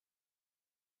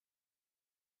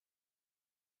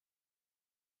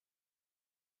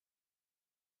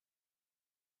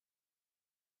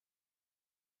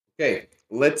 Okay,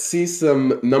 let's see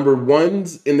some number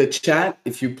ones in the chat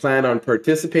if you plan on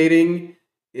participating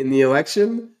in the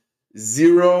election.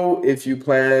 0 if you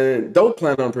don't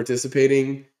plan on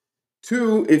participating.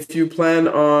 2 if you plan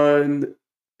on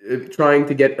trying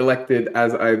to get elected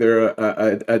as either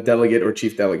a delegate or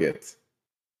chief delegate.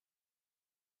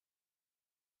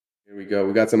 Here we go.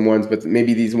 We got some ones, but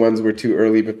maybe these ones were too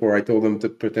early before I told them to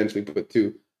potentially put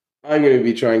 2. I'm going to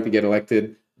be trying to get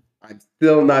elected. I'm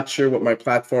still not sure what my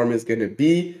platform is going to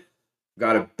be.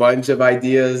 Got a bunch of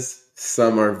ideas.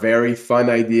 Some are very fun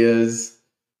ideas.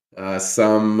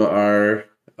 Some are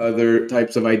other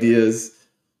types of ideas.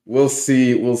 We'll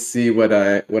see. We'll see what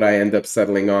I end up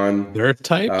settling on. Their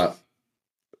types?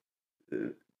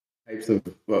 Types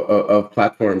of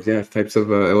platforms. Yeah, types of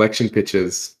election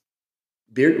pitches.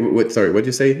 Sorry, what'd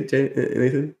you say,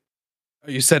 Nathan?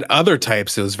 You said other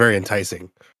types. It was very enticing.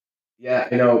 Yeah,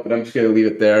 I know, but I'm just gonna leave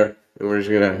it there,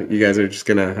 and you guys are just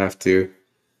gonna have to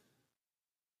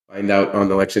find out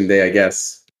on election day, I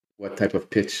guess, what type of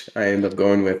pitch I end up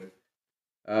going with.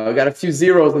 I got a few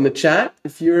zeros in the chat.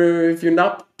 If you're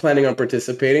not planning on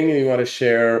participating and you want to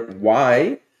share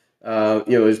why,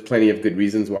 there's plenty of good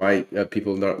reasons why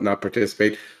people not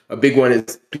participate. A big one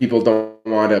is people don't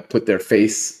want to put their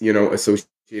face,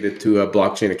 associated to a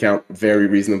blockchain account. Very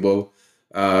reasonable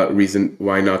reason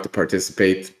why not to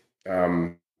participate.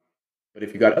 But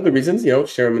if you got other reasons,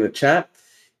 share them in the chat.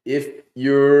 If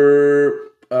you're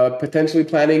potentially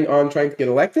planning on trying to get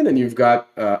elected and you've got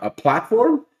a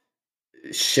platform,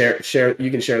 share.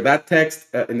 You can share that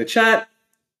text in the chat.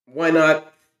 Why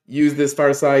not use this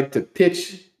fireside to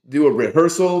pitch? Do a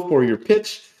rehearsal for your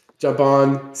pitch. Jump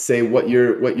on, say what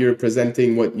you're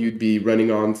presenting, what you'd be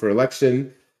running on for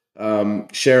election.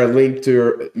 Share a link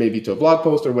to maybe to a blog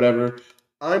post or whatever.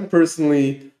 I'm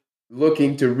personally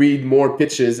looking to read more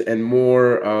pitches and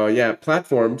more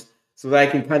platforms so that I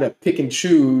can kind of pick and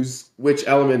choose which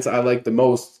elements I like the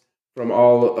most from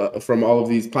all of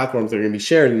these platforms that are going to be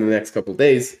shared in the next couple of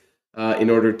days in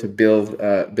order to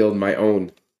build my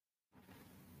own.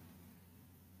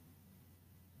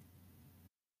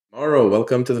 Mauro,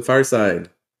 welcome to the fireside.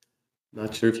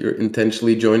 Not sure if you're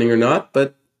intentionally joining or not,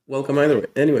 but welcome either way.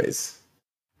 Anyways.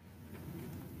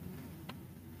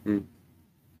 I'm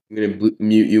going to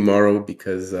mute you, Mauro,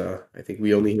 because I think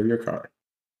we only hear your car.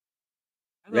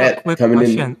 A quick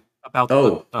question about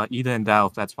Eden and DAO,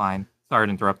 if that's fine. Sorry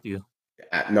to interrupt you.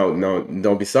 No,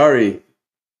 don't be sorry.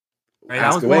 Right,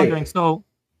 I was wondering, so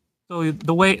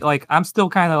the way, I'm still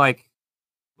kind of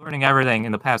learning everything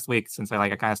in the past week since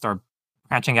I kind of started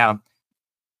branching out,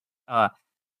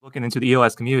 looking into the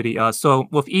EOS community. So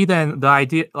with Eden, the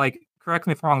idea, correct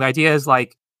me if I'm wrong, the idea is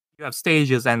you have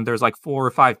stages and there's 4 or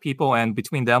 5 people, and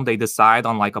between them they decide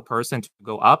on a person to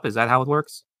go up. Is that how it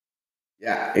works?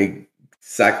 Yeah,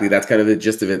 exactly. That's kind of the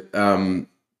gist of it.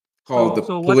 Called the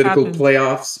political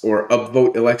playoffs or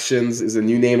upvote elections is a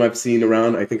new name I've seen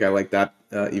around. I think I like that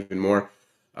even more.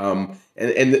 And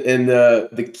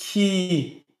the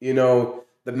key,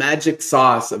 the magic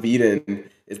sauce of Eden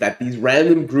is that these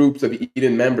random groups of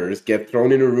Eden members get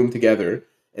thrown in a room together,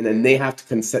 and then they have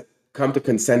to come to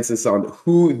consensus on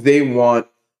who they want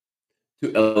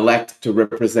to elect to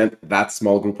represent that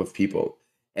small group of people.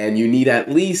 And you need at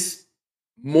least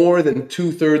more than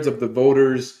 2/3 of the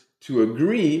voters to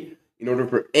agree in order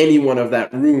for anyone of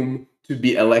that room to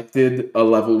be elected a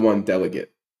level 1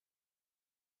 delegate.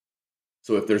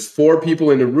 So if there's 4 people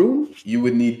in a room, you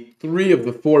would need 3 of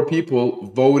the 4 people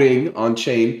voting on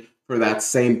chain for that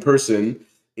same person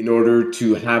in order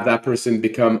to have that person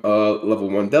become a level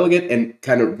 1 delegate and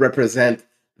kind of represent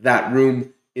that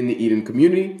room in the Eden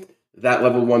community. That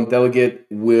level 1 delegate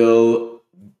will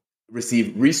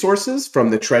receive resources from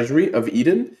the treasury of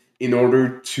Eden in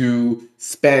order to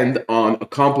spend on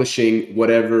accomplishing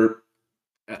whatever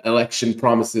election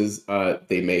promises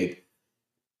they made.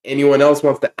 Anyone else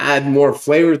wants to add more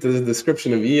flavor to the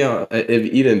description of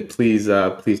Eden, please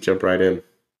jump right in.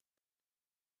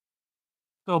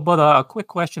 So, but a quick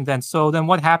question then. So then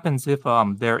what happens if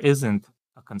there isn't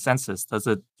a consensus?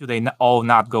 Do they all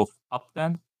not go up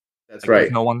then? That's right.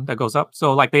 There's no one that goes up.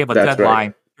 So they have a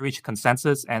deadline to reach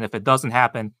consensus, and if it doesn't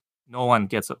happen, no one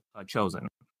gets chosen.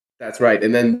 That's right.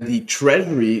 And then the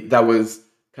treasury that was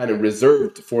kind of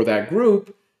reserved for that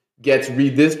group gets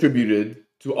redistributed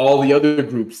to all the other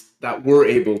groups that were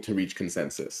able to reach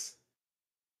consensus.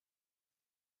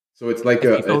 So it's like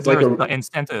the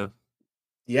incentive.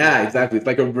 Yeah, exactly. It's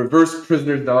like a reverse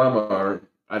prisoner's dilemma, or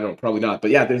I don't know, probably not. But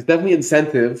yeah, there's definitely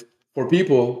incentive for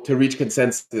people to reach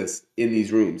consensus in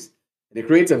these rooms. And it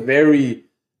creates a very,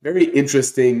 very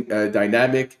interesting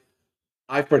dynamic.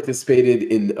 I've participated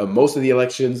in most of the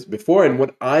elections before, and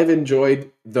what I've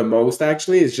enjoyed the most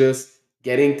actually is just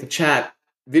getting to chat,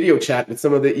 video chat with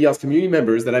some of the EOS community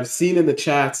members that I've seen in the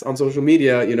chats on social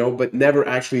media, but never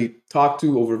actually talked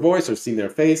to over voice or seen their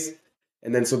face.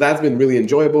 And then so that's been really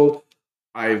enjoyable.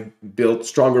 I've built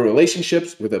stronger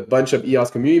relationships with a bunch of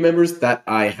EOS community members that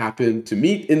I happen to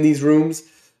meet in these rooms.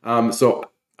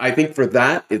 So I think for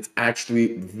that, it's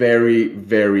actually very,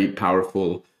 very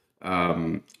powerful.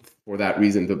 For that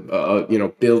reason,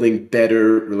 building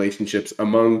better relationships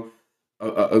among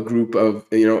a group of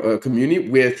a community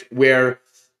where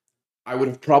I would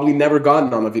have probably never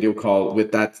gotten on a video call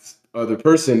with that other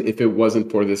person if it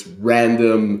wasn't for this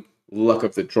random luck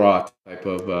of the draw type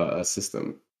of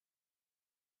system.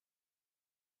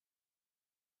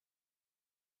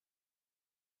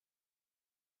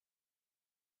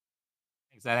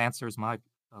 That answers my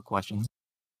question.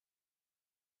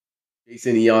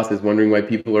 Jason EOS is wondering why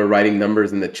people are writing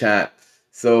numbers in the chat.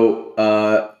 So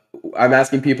I'm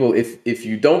asking people if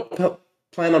you don't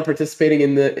plan on participating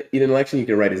in the Eden election, you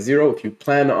can write a 0. If you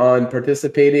plan on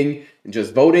participating and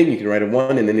just voting, you can write a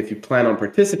 1. And then if you plan on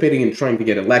participating and trying to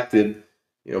get elected,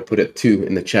 put a 2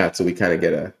 in the chat so we kind of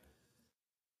get an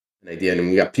idea. And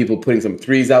we got people putting some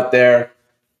 3s out there.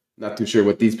 Not too sure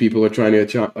what these people are trying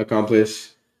to accomplish,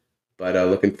 but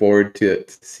looking forward to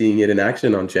seeing it in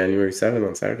action on January 7th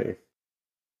on Saturday.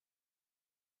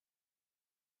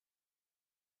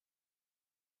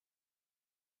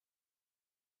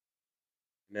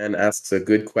 Man asks a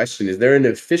good question. Is there an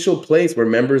official place where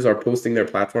members are posting their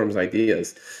platform's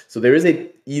ideas? So there is a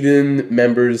Eden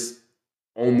members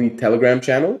only Telegram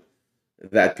channel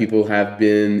that people have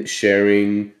been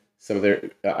sharing some of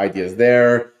their ideas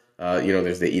there.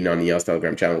 There's the Eden on EOS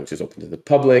Telegram channel, which is open to the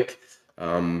public.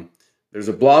 There's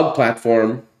a blog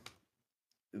platform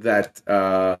that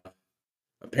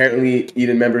apparently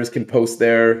Eden members can post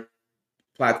their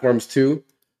platforms to.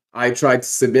 I tried to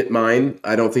submit mine.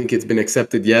 I don't think it's been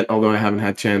accepted yet, although I haven't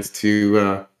had a chance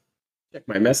to check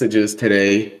my messages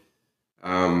today.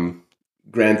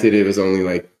 Granted, it was only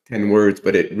like 10 words,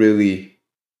 but it really,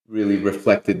 really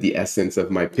reflected the essence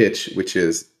of my pitch, which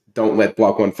is don't let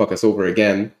Block One fuck us over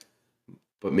again.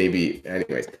 But maybe,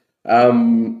 anyways.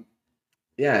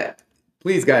 Yeah,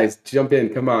 please, guys, jump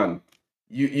in. Come on.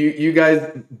 You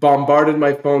guys bombarded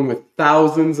my phone with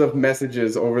thousands of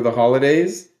messages over the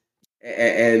holidays.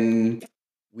 And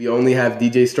we only have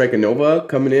DJ Strikanova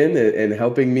coming in and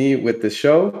helping me with the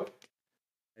show.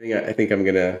 I think I'm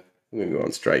gonna go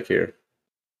on strike here.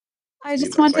 I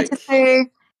just wanted to say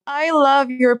I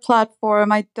love your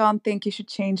platform. I don't think you should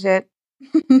change it.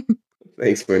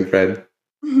 Thanks, Winfred.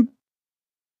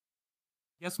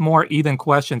 Yes, more Eden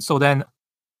questions. So then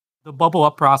the bubble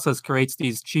up process creates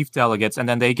these chief delegates, and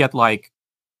then they get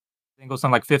I think it goes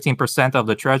on 15% of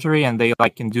the treasury, and they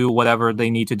can do whatever they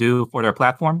need to do for their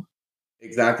platform.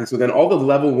 Exactly. So then all the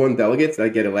level 1 delegates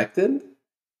that get elected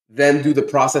then do the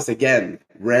process again,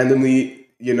 randomly,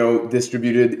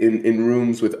 distributed in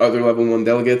rooms with other level 1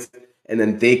 delegates, and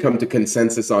then they come to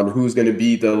consensus on who's going to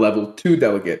be the level 2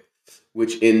 delegate,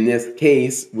 which in this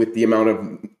case, with the amount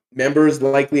of members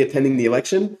likely attending the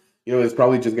election, there's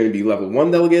probably just going to be level 1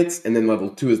 delegates, and then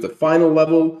level 2 is the final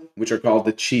level, which are called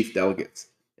the chief delegates.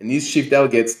 And these chief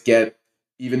delegates get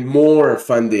even more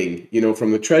funding, from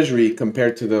the treasury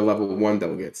compared to the level 1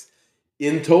 delegates.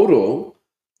 In total,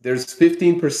 there's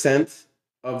 15%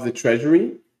 of the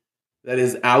treasury that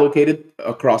is allocated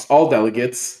across all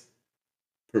delegates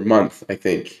per month, I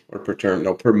think, or per term.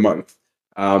 No, per month.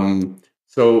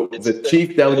 So the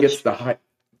chief delegates, the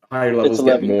higher levels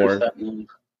get more.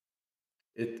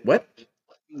 What?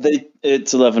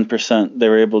 It's 11%. They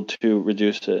were able to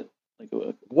reduce it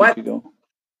a week ago.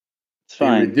 It's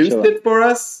fine. They reduced it for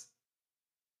us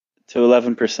to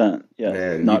 11%. Yeah,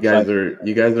 man,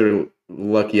 you guys are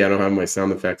lucky. I don't have my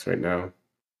sound effects right now.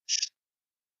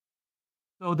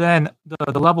 So then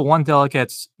the level 1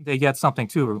 delegates, they get something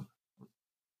too.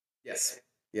 Yes.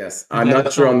 I'm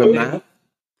not sure on the math.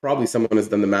 Probably someone has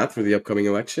done the math for the upcoming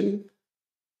election.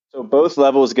 So both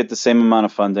levels get the same amount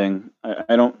of funding.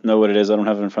 I don't know what it is. I don't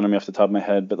have it in front of me off the top of my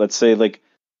head. But let's say the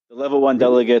level 1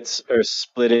 delegates are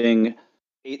splitting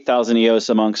 8,000 EOS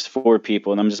amongst 4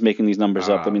 people. And I'm just making these numbers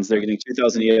up. That means they're getting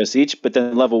 2,000 EOS each. But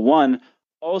then level 1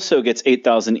 also gets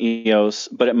 8,000 EOS,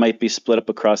 but it might be split up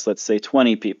across, let's say,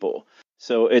 20 people.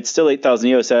 So it's still 8,000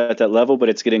 EOS at that level, but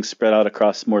it's getting spread out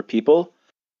across more people.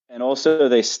 And also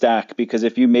they stack, because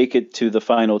if you make it to the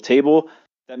final table,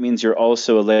 that means you're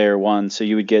also a layer 1. So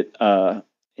you would get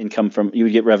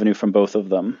revenue from both of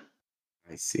them.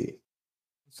 I see.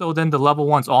 So then the level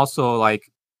 1s also,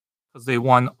 because they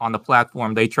won on the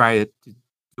platform, they try to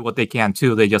do what they can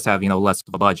too. They just have less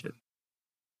of a budget.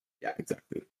 Yeah,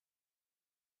 exactly.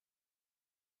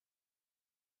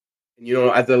 And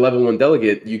as a level 1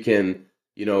 delegate, you can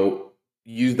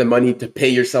use the money to pay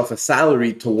yourself a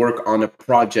salary to work on a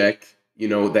project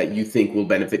that you think will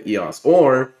benefit EOS,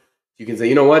 or you can say,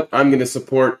 you know what, I'm going to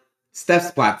support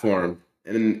Steph's platform,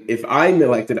 and if I'm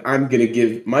elected, I'm going to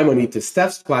give my money to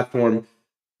Steph's platform,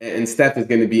 and Steph is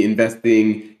going to be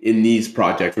investing in these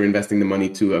projects or investing the money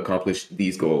to accomplish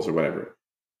these goals or whatever.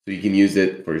 So you can use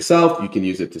it for yourself. You can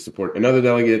use it to support another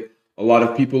delegate. A lot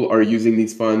of people are using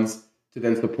these funds to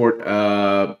then support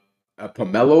a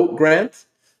Pomelo grant.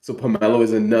 So Pomelo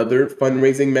is another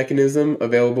fundraising mechanism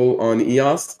available on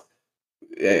EOS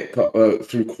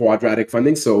through quadratic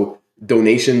funding. So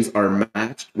donations are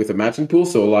matched with a matching pool.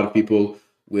 So a lot of people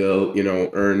will,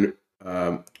 earn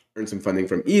some funding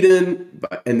from Eden,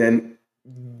 and then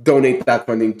donate that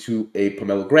funding to a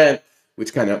Pomelo grant,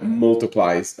 which kind of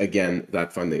multiplies again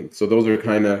that funding. So those are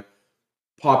kind of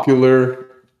popular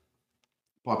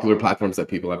platforms that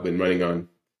people have been running on.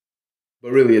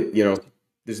 But really,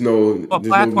 there's no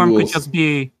platform no could rules. just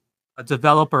be a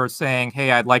developer saying,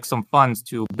 "Hey, I'd like some funds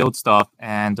to build stuff,"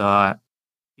 and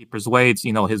he persuades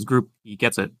his group, he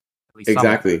gets it. At least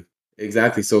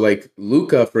Exactly. So like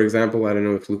Luca, for example, I don't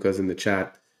know if Luca's in the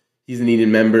chat. He's an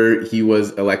Eden member. He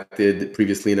was elected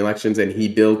previously in elections, and he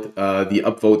built the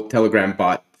Upvote Telegram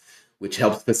bot, which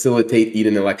helps facilitate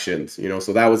Eden elections.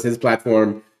 So that was his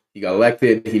platform. He got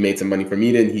elected. He made some money from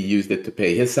Eden. He used it to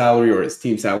pay his salary or his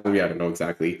team's salary. I don't know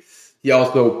exactly. He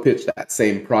also pitched that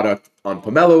same product on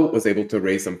Pomelo, was able to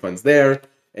raise some funds there,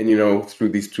 and through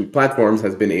these two platforms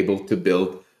has been able to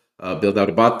build out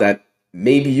a bot that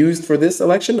may be used for this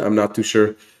election. I'm not too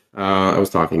sure. I was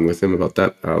talking with him about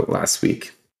that last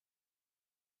week.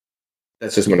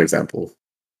 That's just one example.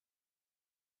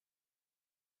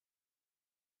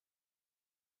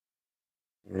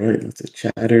 All right, lots of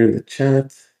chatter in the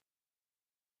chat.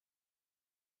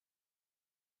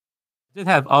 I did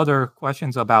have other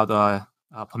questions about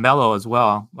Pomelo as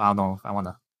well. I don't know if I want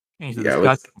to change the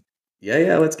discussion.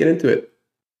 Let's get into it.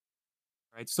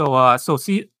 Right. So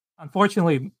see,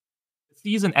 unfortunately, the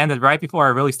season ended right before I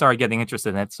really started getting interested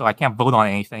in it, so I can't vote on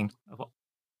anything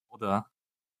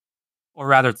or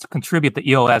rather to contribute the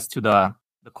EOS to the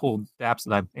cool dApps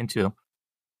that I'm into.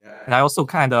 Yeah. And I also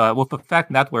kind of, with Effect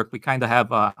Network, we kind of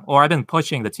have, or I've been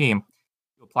pushing the team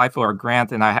to apply for a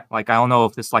grant, and I don't know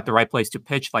if this is like the right place to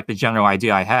pitch like the general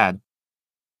idea I had.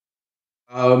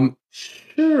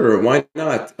 Sure, why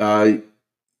not?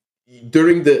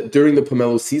 During the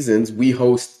Pomelo seasons, we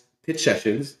host pitch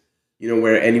sessions,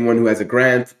 where anyone who has a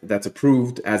grant that's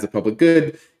approved as a public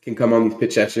good can come on these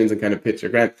pitch sessions and kind of pitch a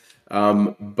grant.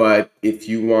 But if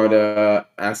you want to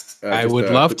ask, I would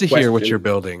love to hear what you're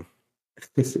building.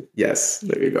 Yes,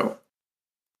 there you go.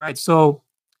 Right. So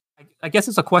I guess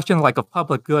it's a question like a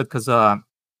public good, because I'm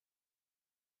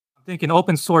thinking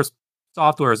open source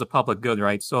software is a public good,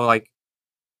 right? So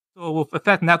with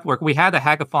Effect Network, we had a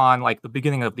hackathon like the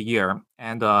beginning of the year,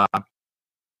 and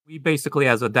we basically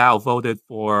as a DAO voted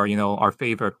for our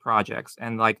favorite projects.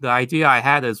 And like the idea I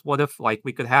had is, what if like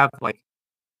we could have like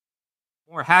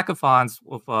more hackathons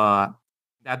with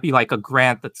that'd be like a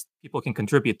grant that people can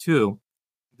contribute to.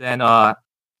 Then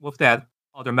with that,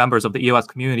 other members of the EOS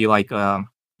community like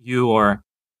you or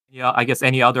I guess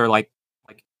any other like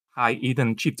high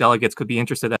Eden chief delegates could be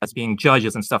interested as being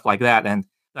judges and stuff like that. And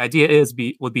the idea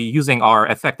would be using our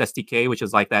Effect SDK, which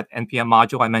is like that NPM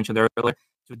module I mentioned earlier,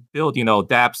 to build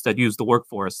dApps that use the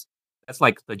workforce. That's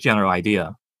like the general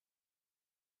idea.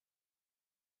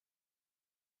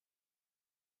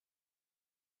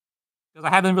 Because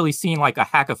I haven't really seen like a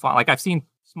hackathon. Like I've seen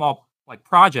small like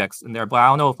projects in there, but I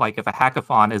don't know if a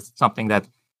hackathon is something that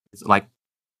is like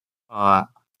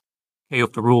okay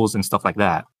with the rules and stuff like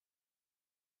that.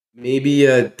 Maybe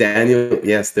Daniel.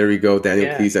 Yes, there we go.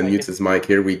 Daniel, please unmute his mic.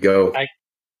 Here we go. I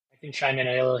can chime in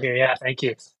a little here. Yeah, thank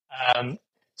you.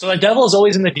 So the devil is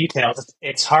always in the details.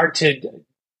 It's hard to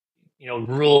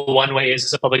rule one way is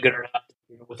this a public good or not.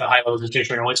 With a high level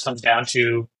distribution, it always comes down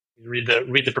to read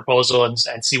the proposal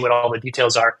and see what all the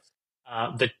details are.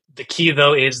 The key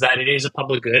though is that it is a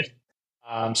public good.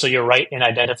 So you're right in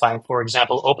identifying, for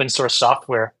example, open source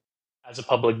software as a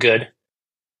public good.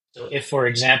 So if, for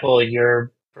example,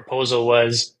 your proposal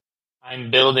was, I'm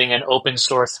building an open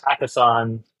source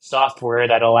hackathon software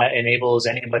that enables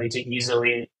anybody to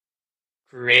easily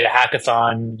create a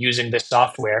hackathon using this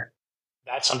software,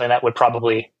 that's something that would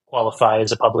probably qualify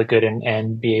as a public good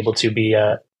and be able to be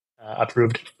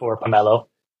approved for Pomelo.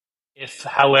 If,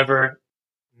 however,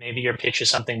 maybe your pitch is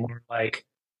something more like,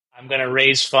 I'm going to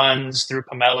raise funds through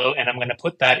Pomelo and I'm going to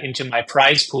put that into my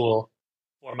prize pool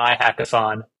for my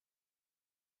hackathon,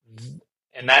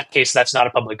 in that case, that's not a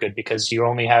public good because you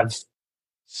only have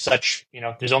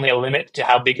there's only a limit to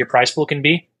how big your prize pool can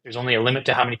be. There's only a limit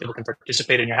to how many people can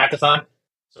participate in your hackathon.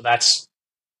 So that's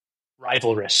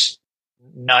rivalrous.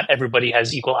 Not everybody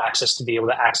has equal access to be able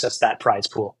to access that prize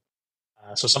pool.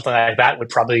 So something like that would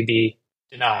probably be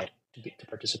denied to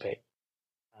participate.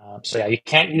 So yeah, you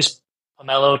can't use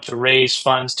Pomelo to raise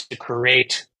funds to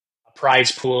create a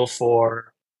prize pool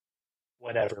for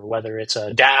whatever, whether it's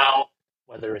a DAO,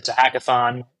 whether it's a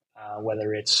hackathon,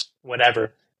 whether it's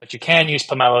whatever. But you can use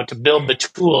Pomelo to build the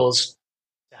tools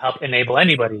to help enable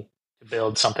anybody to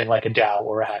build something like a DAO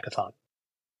or a hackathon.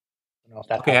 I don't know if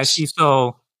that Okay, helps. I see.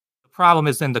 So the problem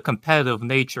is in the competitive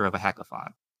nature of a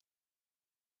hackathon.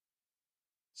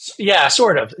 Yeah,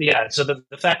 sort of. Yeah. So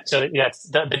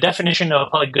the definition of a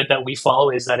public good that we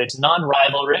follow is that it's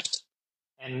non-rivalrous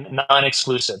and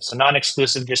non-exclusive. So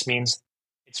non-exclusive just means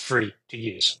it's free to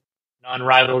use.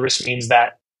 Non-rivalrous means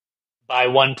that by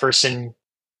one person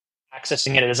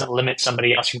accessing it, it doesn't limit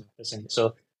somebody else from accessing it.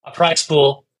 So a prize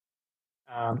pool,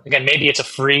 again, maybe it's a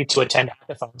free to attend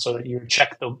hackathon, so that you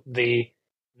check the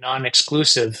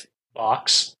non-exclusive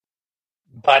box.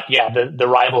 But yeah, the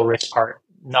rivalrous part,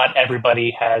 not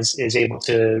everybody is able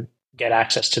to get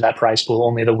access to that prize pool.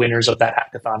 Only the winners of that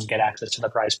hackathon get access to the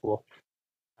prize pool.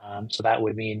 So that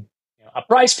would mean a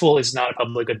prize pool is not a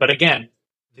public good. But again,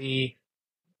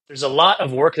 there's a lot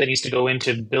of work that needs to go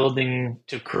into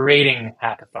creating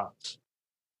hackathons.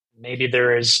 Maybe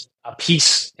there is a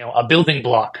piece, a building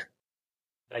block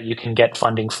that you can get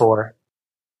funding for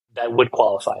that would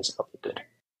qualify as a public good.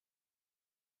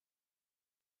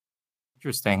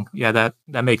 Interesting. Yeah,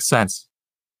 that makes sense.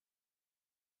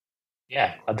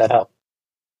 Yeah, glad that helped.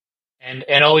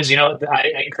 And always,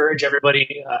 I encourage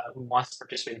everybody who wants to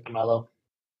participate in Pomelo,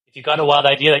 if you've got a wild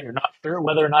idea that you're not sure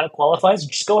whether or not it qualifies,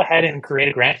 just go ahead and create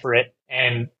a grant for it.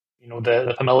 And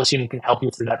the Pomelo team can help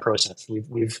you through that process.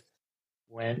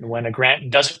 When a grant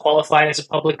doesn't qualify as a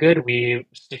public good, we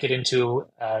stick it into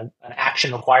an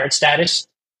action required status.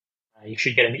 You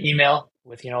should get an email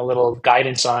with a little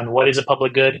guidance on what is a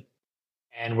public good,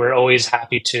 and we're always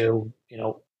happy to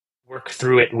work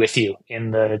through it with you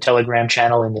in the Telegram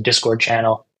channel, in the Discord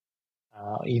channel,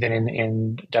 even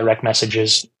in direct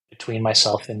messages between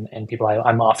myself and people.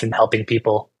 I'm often helping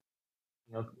people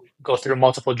go through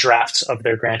multiple drafts of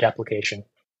their grant application.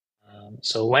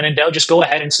 So when in doubt, just go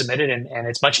ahead and submit it, and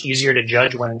it's much easier to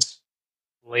judge when it's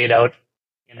laid out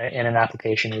in an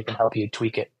application. We can help you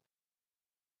tweak it.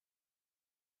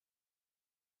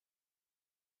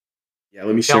 Yeah,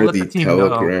 let me share the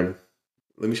Telegram.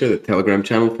 Let me share the Telegram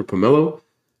channel for Pomelo.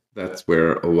 That's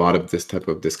where a lot of this type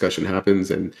of discussion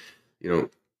happens, and you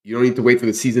don't need to wait for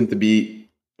the season to be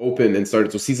open and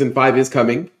started. So season 5 is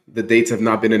coming. The dates have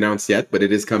not been announced yet, but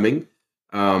it is coming.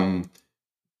 But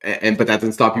that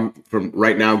doesn't stop you from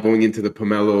right now going into the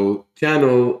Pomelo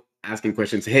channel, asking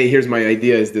questions. Hey, here's my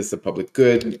idea. Is this a public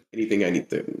good? Anything I need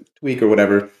to tweak or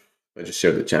whatever? I just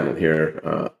share the channel here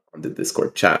on the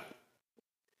Discord chat.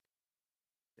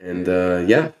 And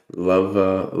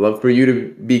love for you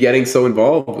to be getting so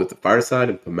involved with the Fireside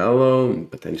and Pomelo and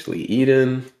potentially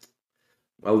Eden.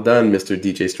 Well done, Mr.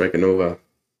 DJ Strikanova.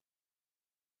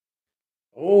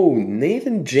 Oh,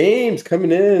 Nathan James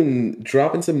coming in,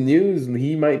 dropping some news.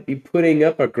 He might be putting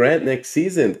up a grant next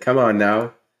season. Come on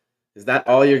now. Is that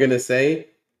all you're going to say?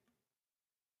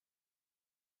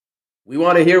 We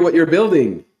want to hear what you're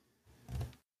building.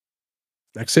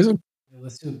 Next season?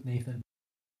 Let's do it, Nathan.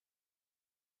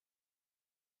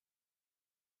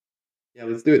 Yeah,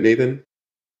 let's do it, Nathan.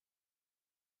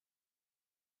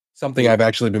 Something I've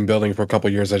actually been building for a couple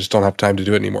of years. I just don't have time to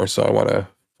do it anymore, so I want to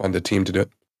fund a team to do it.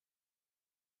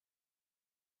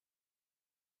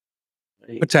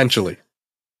 Potentially.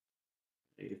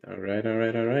 All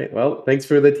right. Well, thanks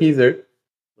for the teaser.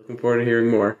 Looking forward to hearing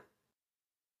more.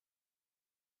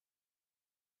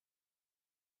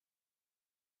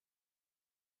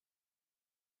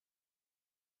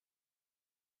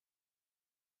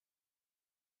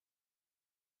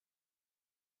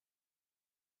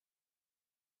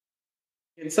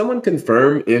 Can someone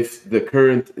confirm if the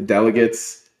current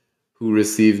delegates who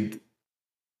received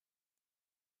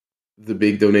the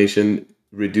big donation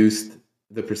reduced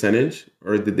the percentage,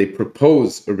 or did they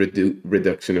propose a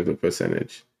reduction of the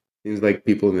percentage? Seems like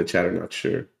people in the chat are not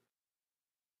sure.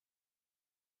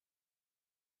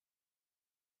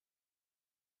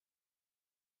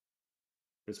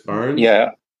 Chris Barnes?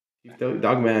 Yeah.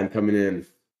 Dogman coming in.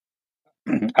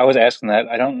 I was asking that.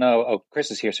 I don't know. Oh, Chris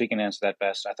is here, so he can answer that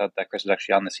best. I thought that Chris was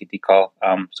actually on the CD call.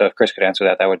 So if Chris could answer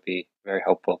that, that would be very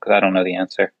helpful, because I don't know the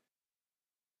answer.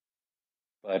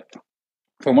 But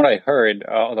From what I heard,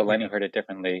 although Lenny heard it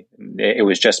differently, it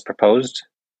was just proposed.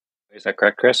 Is that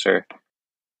correct, Chris? Or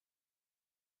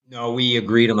no, we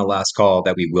agreed on the last call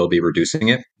that we will be reducing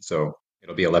it, so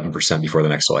it'll be 11% before the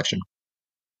next election.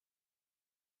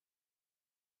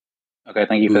 Okay,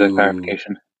 thank you for the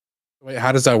clarification. Wait,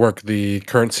 how does that work? The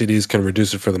current CDs can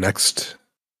reduce it for the next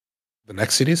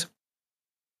CDs?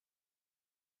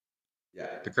 Yeah,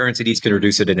 the current CDs can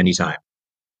reduce it at any time.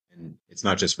 And it's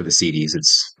not just for the CDs,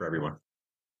 it's for everyone.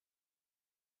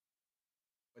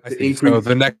 So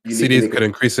the next CDs could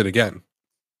increase it again.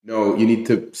 No, you need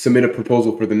to submit a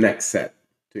proposal for the next set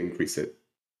to increase it.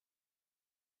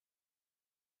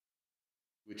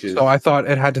 So I thought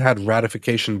it had to have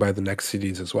ratification by the next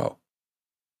CDs as well.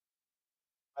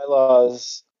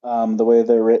 Bylaws, the way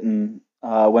they're written,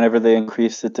 whenever they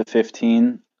increase it to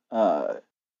 15,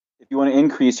 if you want to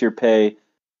increase your pay,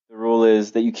 the rule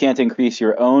is that you can't increase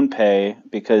your own pay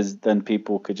because then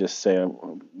people could just say, I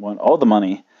want all the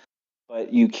money.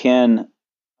 But you can,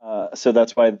 so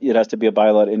that's why it has to be a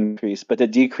bylaw increase. But to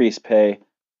decrease pay,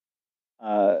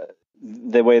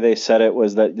 the way they said it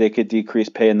was that they could decrease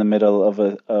pay in the middle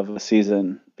of a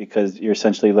season because you're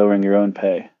essentially lowering your own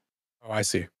pay. Oh, I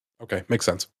see. Okay, makes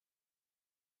sense.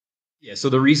 Yeah, so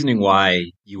the reasoning why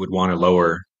you would want to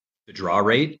lower the draw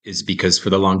rate is because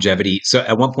for the longevity. So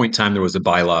at one point in time, there was a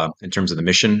bylaw in terms of the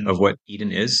mission of what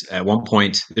Eden is. At one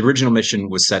point, the original mission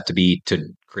was set to be to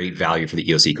create value for the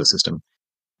EOS ecosystem.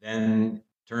 Then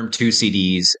term 2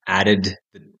 CDs added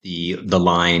the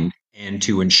line and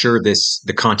to ensure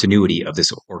the continuity of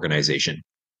this organization.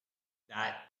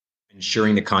 That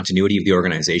ensuring the continuity of the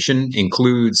organization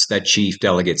includes that chief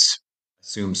delegates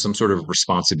assume some sort of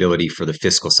responsibility for the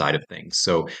fiscal side of things.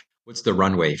 So what's the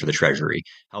runway for the Treasury?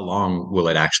 How long will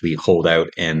it actually hold out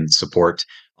and support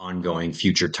ongoing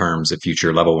future terms of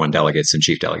future level 1 delegates and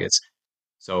chief delegates?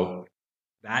 So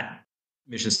that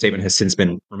mission statement has since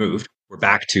been removed. We're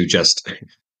back to just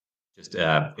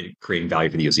creating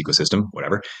value for the EOS ecosystem,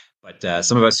 whatever. But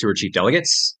some of us who are chief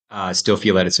delegates still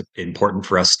feel that it's important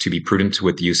for us to be prudent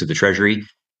with the use of the Treasury.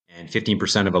 And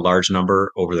 15% of a large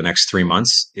number over the next 3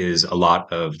 months is a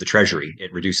lot of the Treasury.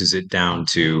 It reduces it down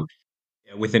to,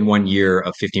 within 1 year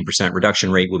of 15%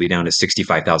 reduction rate, will be down to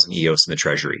 65,000 EOS in the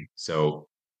Treasury. So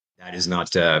that is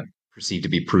not perceived to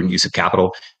be prudent use of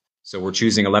capital. So we're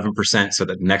choosing 11% so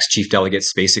that the next chief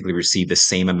delegates basically receive the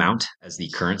same amount as the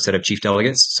current set of chief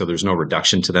delegates. So there's no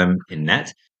reduction to them in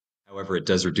net. However, it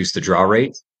does reduce the draw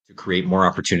rate to create more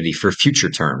opportunity for future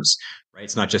terms, right?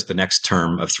 It's not just the next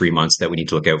term of 3 months that we need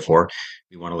to look out for.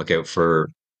 We want to look out for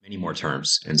many more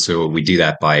terms. And so we do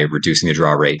that by reducing the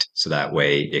draw rate so that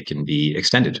way it can be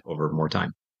extended over more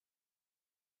time.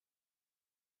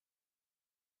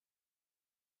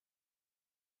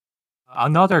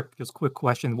 Another just quick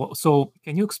question. So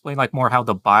can you explain like more how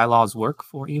the bylaws work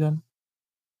for Eden?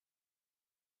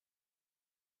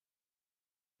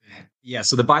 Yeah,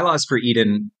 so the bylaws for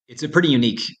Eden, it's a pretty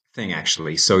unique thing,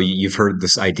 actually. So you've heard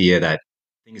this idea that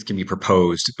things can be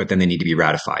proposed, but then they need to be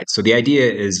ratified. So the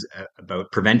idea is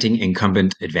about preventing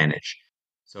incumbent advantage.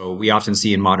 So we often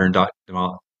see in modern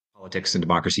politics and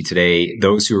democracy today,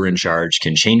 those who are in charge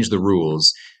can change the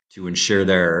rules to ensure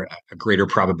there a greater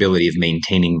probability of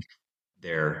maintaining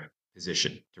their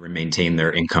position, to maintain their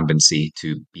incumbency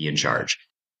to be in charge.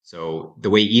 So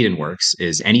the way Eden works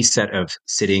is any set of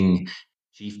sitting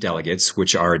chief delegates,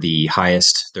 which are the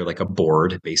highest, they're like a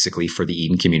board basically for the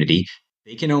Eden community,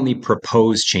 they can only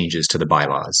propose changes to the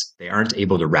bylaws. They aren't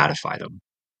able to ratify them.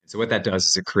 So what that does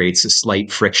is it creates a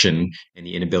slight friction in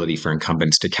the inability for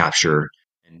incumbents to capture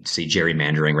and say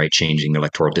gerrymandering, right? Changing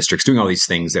electoral districts, doing all these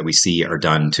things that we see are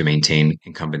done to maintain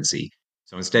incumbency.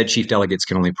 So instead, chief delegates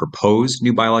can only propose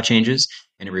new bylaw changes,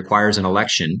 and it requires an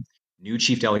election. New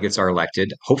chief delegates are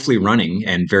elected, hopefully running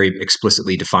and very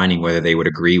explicitly defining whether they would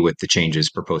agree with the changes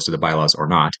proposed to the bylaws or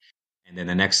not. And then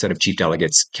the next set of chief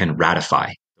delegates can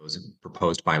ratify those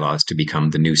proposed bylaws to become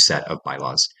the new set of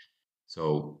bylaws.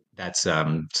 So that's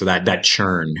that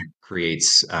churn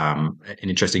creates an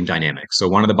interesting dynamic. So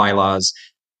one of the bylaws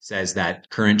says that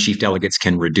current chief delegates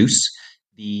can reduce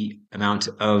the amount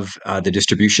of the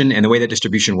distribution. And the way that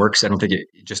distribution works, I don't think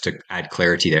just to add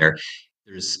clarity there,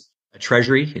 there's a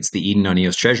treasury. It's the Eden on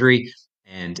EOS treasury.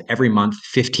 And every month,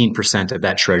 15% of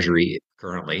that treasury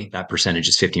currently, that percentage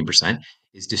is 15%,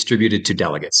 is distributed to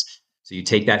delegates. So you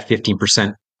take that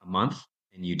 15% a month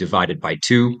and you divide it by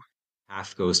 2.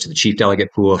 Half goes to the chief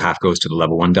delegate pool, half goes to the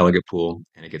level 1 delegate pool,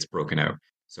 and it gets broken out.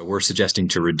 So we're suggesting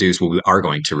to reduce, we are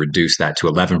going to reduce that to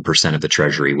 11% of the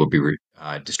treasury will be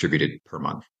distributed per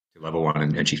month to level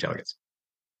 1 and chief delegates.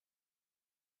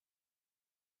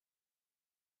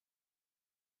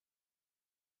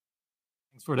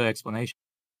 Thanks for the explanation.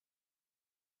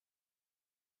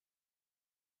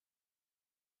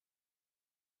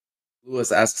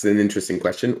 Lewis asks an interesting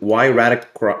question. Why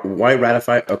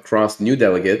ratify across new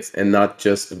delegates and not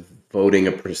just voting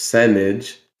a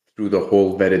percentage through the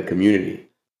whole vetted community?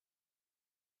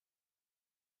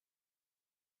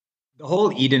 The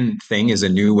whole Eden thing is a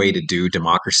new way to do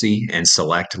democracy and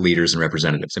select leaders and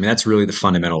representatives. I mean, that's really the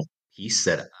fundamental piece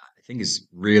that I think is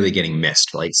really getting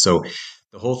missed, right? So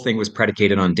the whole thing was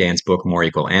predicated on Dan's book, More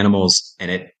Equal Animals,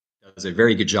 and it does a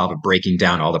very good job of breaking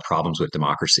down all the problems with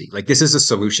democracy. Like, this is a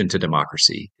solution to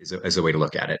democracy, is a way to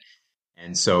look at it.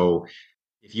 And so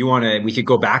if you want to, we could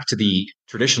go back to the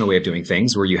traditional way of doing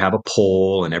things where you have a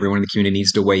poll and everyone in the community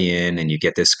needs to weigh in and you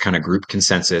get this kind of group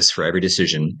consensus for every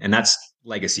decision. And that's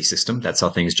legacy system. That's how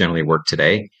things generally work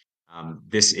today.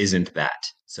 This isn't that.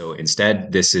 So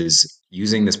instead, this is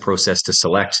using this process to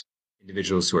select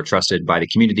individuals who are trusted by the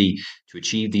community to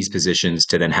achieve these positions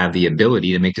to then have the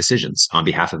ability to make decisions on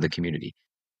behalf of the community.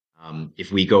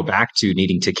 If we go back to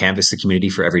needing to canvass the community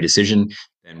for every decision,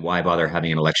 then why bother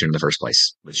having an election in the first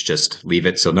place? Let's just leave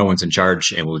it so no one's in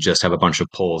charge, and we'll just have a bunch of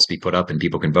polls be put up and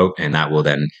people can vote, and that will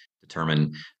then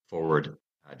determine forward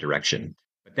direction.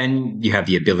 But then you have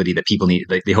the ability that people need,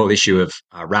 like the whole issue of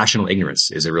rational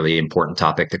ignorance is a really important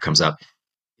topic that comes up.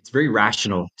 It's very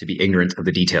rational to be ignorant of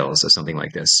the details of something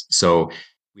like this. So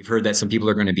we've heard that some people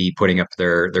are going to be putting up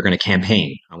they're going to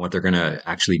campaign on what they're going to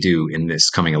actually do in this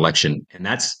coming election. And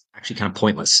that's actually kind of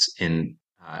pointless in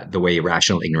the way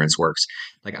rational ignorance works.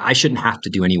 Like, I shouldn't have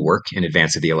to do any work in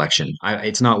advance of the election.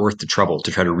 It's not worth the trouble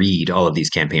to try to read all of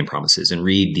these campaign promises and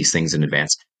read these things in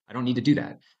advance. I don't need to do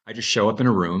that. I just show up in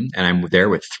a room and I'm there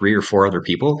with 3 or 4 other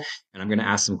people, and I'm going to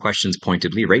ask some questions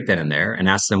pointedly right then and there and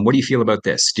ask them, what do you feel about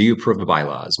this? Do you approve the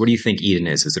bylaws? What do you think Eden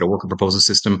is? Is it a worker proposal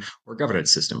system or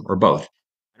governance system or both?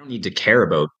 I don't need to care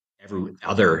about every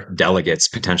other delegate's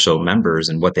potential members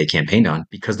and what they campaigned on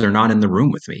because they're not in the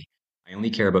room with me. I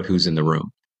only care about who's in the room.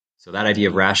 So that idea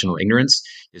of rational ignorance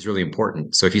is really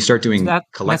important. So if you start Is doing that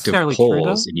collective necessarily true, though?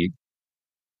 polls and you,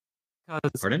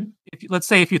 Because pardon? let's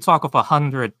say if you talk of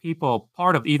 100 people,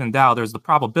 part of Eden DAO, there's the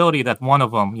probability that one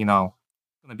of them, going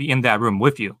to be in that room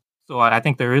with you. So I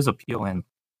think there is appeal in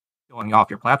going off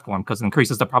your platform because it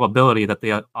increases the probability that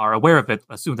they are aware of it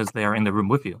as soon as they are in the room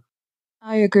with you.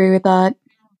 I agree with that.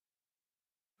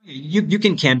 You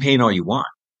can campaign all you want,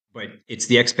 but it's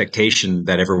the expectation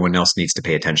that everyone else needs to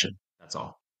pay attention. That's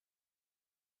all.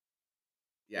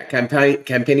 Yeah,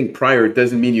 campaigning prior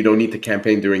doesn't mean you don't need to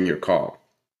campaign during your call.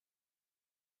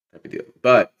 Type of deal.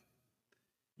 But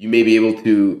you may be able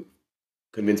to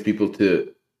convince people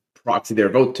to proxy their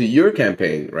vote to your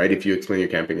campaign, right? If you explain your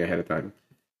campaign ahead of time.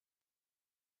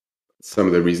 Some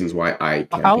of the reasons why I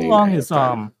campaign. How long ahead is of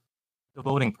time. the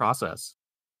voting process?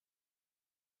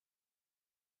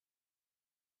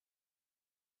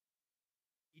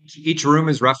 Each room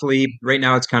is roughly right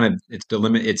now. It's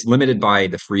limited by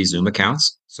the free Zoom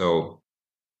accounts. So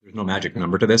there's no magic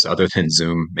number to this other than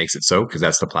Zoom makes it so, because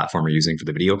that's the platform we're using for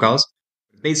the video calls.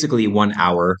 Basically 1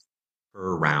 hour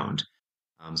per round.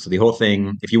 So the whole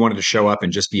thing, if you wanted to show up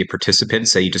and just be a participant,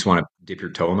 say you just want to dip your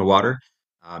toe in the water,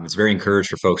 it's very encouraged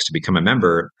for folks to become a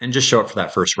member and just show up for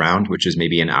that first round, which is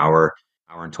maybe an hour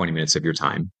and 20 minutes of your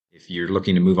time. If you're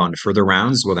looking to move on to further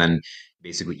rounds, well, then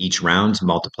basically each round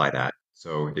multiply that.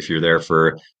 So if you're there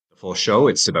for the full show,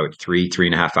 it's about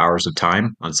 3.5 hours of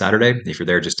time on Saturday. If you're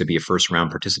there just to be a first round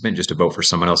participant, just to vote for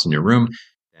someone else in your room,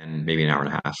 then maybe an hour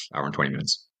and a half, hour and 20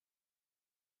 minutes.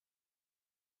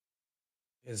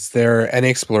 Is there any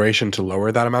exploration to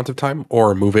lower that amount of time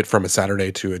or move it from a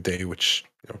Saturday to a day which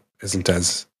isn't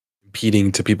as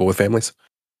impeding to people with families?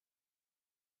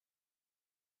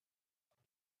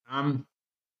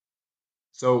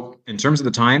 So in terms of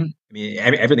the time, I mean,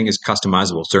 everything is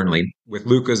customizable, certainly. With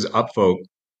Luca's upvote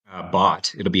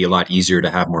bot, it'll be a lot easier to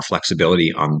have more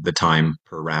flexibility on the time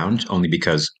per round, only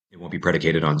because it won't be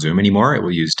predicated on Zoom anymore. It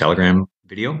will use Telegram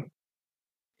video.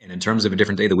 And in terms of a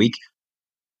different day of the week,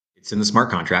 it's in the smart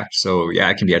contract. So yeah,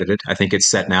 it can be edited. I think it's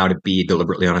set now to be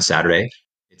deliberately on a Saturday.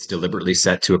 It's deliberately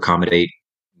set to accommodate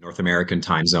North American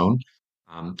time zone.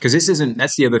 Because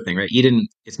that's the other thing, right?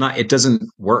 It doesn't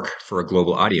work for a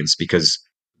global audience because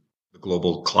the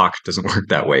global clock doesn't work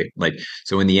that way.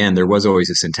 So in the end, there was always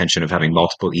this intention of having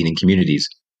multiple Eden communities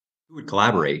who would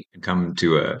collaborate and come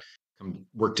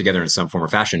work together in some form or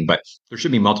fashion. But there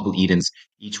should be multiple Edens,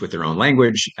 each with their own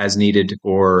language as needed,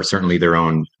 or certainly their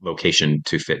own location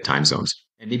to fit time zones,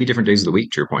 and maybe different days of the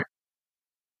week, to your point.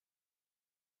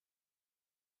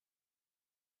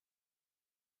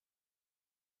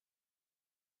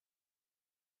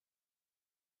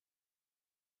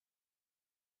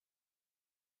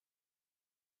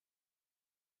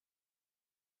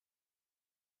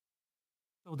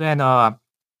 So then, for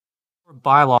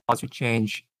bylaws, you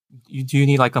change do you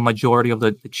need like a majority of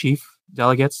the chief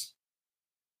delegates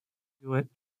to do it?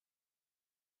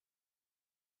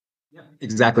 Yeah,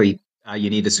 exactly. You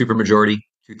need a supermajority,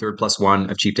 2/3 plus one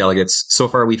of chief delegates. So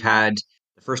far, we've had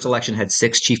the first election had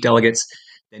 6 chief delegates.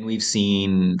 Then we've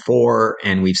seen 4,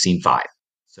 and we've seen 5.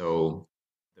 So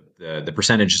the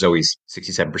percentage is always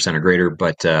 67% or greater,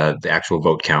 but the actual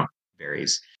vote count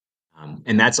varies.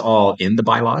 And that's all in the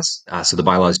bylaws. So the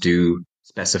bylaws do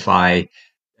specify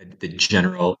the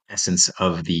general essence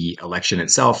of the election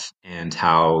itself and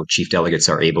how chief delegates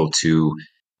are able to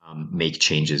make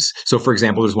changes. So, for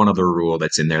example, there's one other rule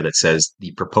that's in there that says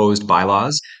the proposed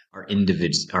bylaws are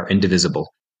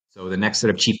indivisible. So the next set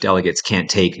of chief delegates can't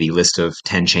take the list of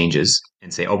 10 changes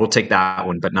and say, oh, we'll take that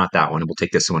one, but not that one. And we'll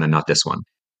take this one and not this one.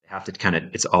 They have to kind of,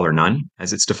 it's all or none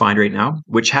as it's defined right now,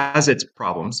 which has its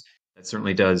problems. That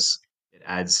certainly does. It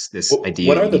adds this idea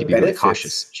What are you the need to be really benefits?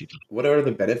 cautious. What are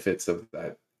the benefits of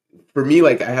that? For me,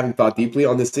 like, I haven't thought deeply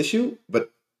on this issue,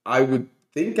 but I would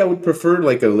think I would prefer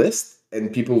like a list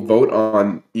and people vote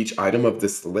on each item of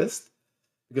this list.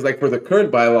 Because like for the current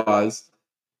bylaws,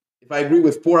 if I agree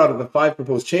with 4 out of the 5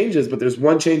 proposed changes, but there's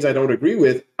one change I don't agree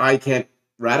with, I can't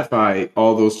ratify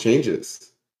all those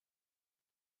changes.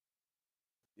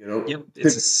 You know? Yep,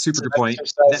 it's a super good point.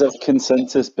 Exercise of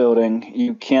consensus building.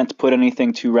 You can't put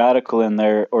anything too radical in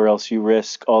there, or else you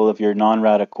risk all of your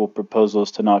non-radical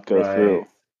proposals to not go through.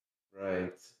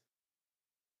 Right.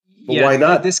 But Yeah, why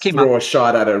not this came throw up. a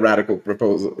shot at a radical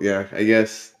proposal? Yeah, I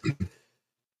guess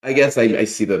I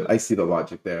see the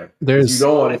logic there. 'Cause you There's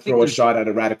don't want I to think throw a there's shot at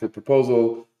a radical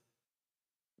proposal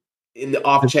in the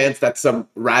off chance that some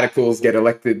radicals get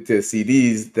elected to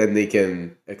CDs, then they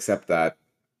can accept that.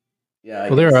 Yeah,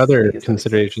 well, there are I other guess that makes sense.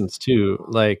 considerations too,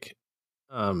 like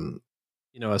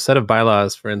a set of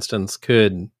bylaws, for instance,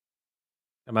 could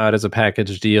come out as a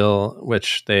package deal,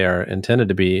 which they are intended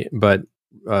to be, but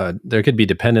there could be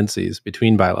dependencies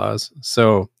between bylaws.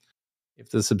 So if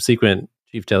the subsequent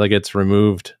chief delegates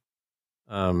removed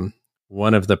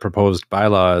one of the proposed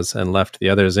bylaws and left the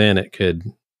others in, it could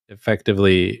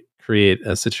effectively create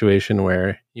a situation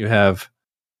where you have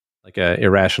like a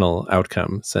irrational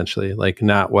outcome, essentially, like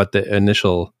not what the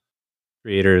initial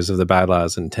creators of the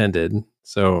bylaws intended.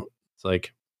 So it's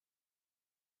like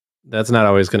that's not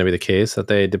always going to be the case that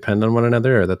they depend on one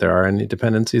another or that there are any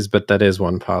dependencies, but that is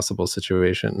one possible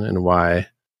situation and why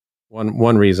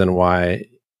one reason why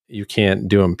you can't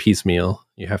do them piecemeal.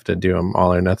 You have to do them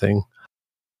all or nothing.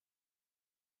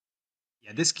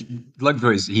 Yeah, this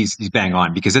Lovejoy he's bang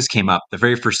on because this came up the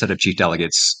very first set of chief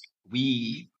delegates.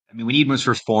 When Eden was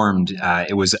first formed,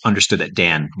 it was understood that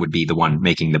Dan would be the one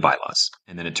making the bylaws,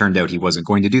 and then it turned out he wasn't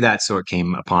going to do that. So it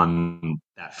came upon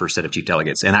that first set of chief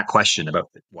delegates, and that question about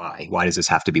why does this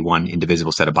have to be one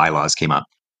indivisible set of bylaws came up.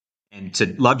 And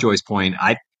to Lovejoy's point,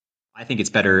 I think it's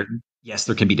better. Yes,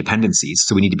 there can be dependencies,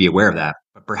 so we need to be aware of that.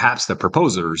 But perhaps the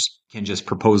proposers can just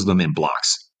propose them in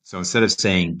blocks. So instead of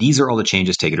saying, these are all the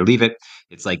changes, take it or leave it,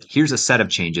 it's like, here's a set of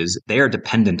changes. They are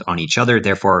dependent on each other.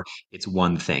 Therefore, it's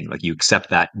one thing. Like you accept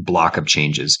that block of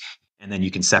changes. And then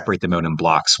you can separate them out in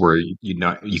blocks where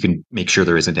you can make sure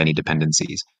there isn't any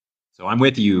dependencies. So I'm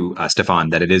with you, Stefan,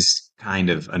 that it is kind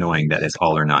of annoying that it's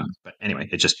all or none. But anyway,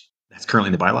 that's currently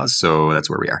in the bylaws. So that's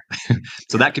where we are.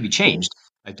 So that could be changed.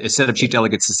 A set of chief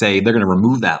delegates to say they're going to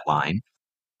remove that line,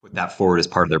 put that forward as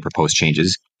part of their proposed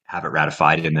changes, have it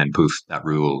ratified, and then poof, that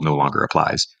rule no longer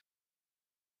applies.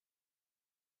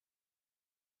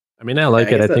 I mean, I like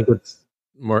it. I think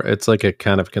it's like a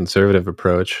kind of conservative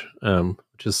approach,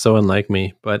 which is so unlike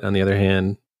me. But on the other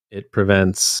hand, it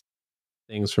prevents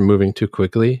things from moving too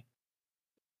quickly.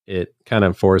 It kind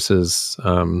of forces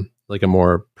like a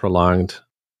more prolonged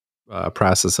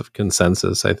process of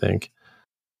consensus, I think.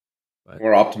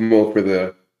 More optimal for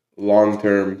the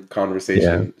long-term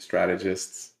conversation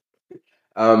strategists.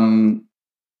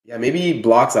 Yeah, maybe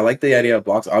blocks. I like the idea of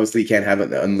blocks. Obviously, you can't have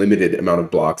an unlimited amount of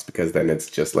blocks because then it's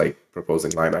just like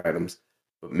proposing line items.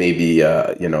 But maybe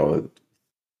 2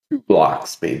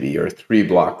 blocks, maybe, or 3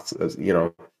 blocks. I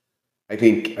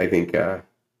think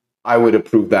I would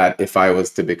approve that if I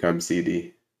was to become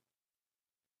CD.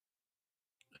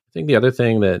 I think the other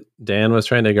thing that Dan was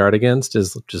trying to guard against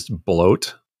is just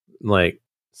bloat. Like,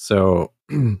 so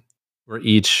where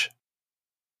each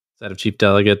set of chief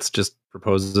delegates just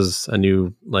proposes a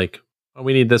new, like, oh,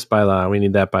 we need this bylaw, we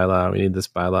need that bylaw, we need this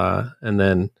bylaw. And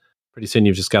then pretty soon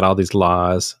you've just got all these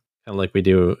laws, kind of like we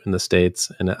do in the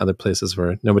States and other places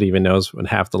where nobody even knows what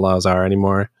half the laws are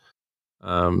anymore.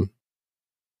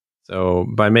 So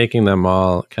by making them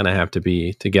all kind of have to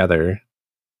be together,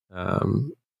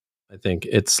 I think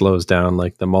it slows down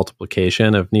like the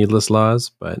multiplication of needless laws,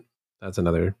 but that's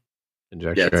another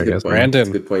conjecture, Yeah, it's a I good guess. point. Brandon. It's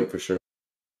a good point for sure.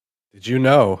 Did you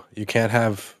know you can't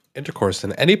have intercourse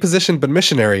in any position but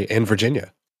missionary in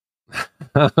Virginia?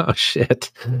 Oh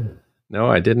shit! No,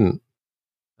 I didn't.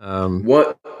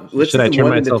 What? Let's Should see I some turn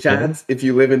one in the myself in? chats if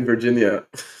you live in Virginia.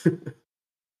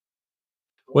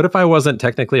 What if I wasn't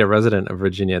technically a resident of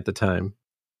Virginia at the time?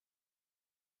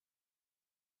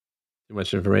 Too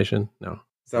much information? No.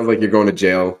 Sounds like you're going to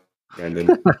jail,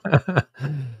 Brandon.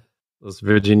 Those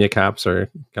Virginia cops are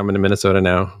coming to Minnesota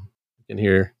now. You can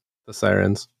hear the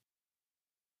sirens.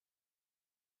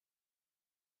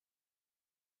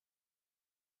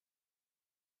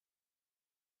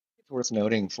 It's worth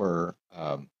noting for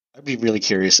I'd be really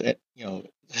curious,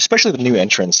 especially the new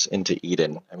entrants into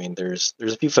Eden. I mean, there's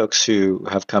a few folks who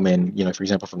have come in, for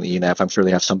example, from the ENF. I'm sure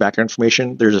they have some background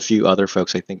information. There's a few other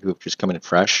folks I think who have just come in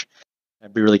fresh.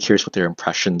 I'd be really curious what their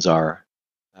impressions are,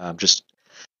 just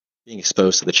being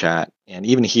exposed to the chat, and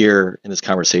even here in this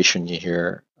conversation, you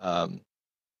hear, and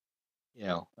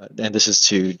this is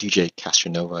to DJ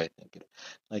Castronova, I think.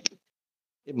 Like,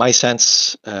 my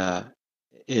sense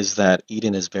is that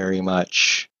Eden is very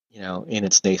much, in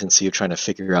its nascency of trying to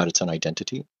figure out its own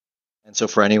identity. And so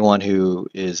for anyone who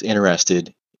is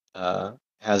interested,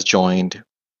 has joined,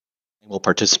 and will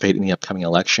participate in the upcoming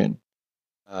election,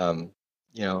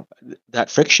 that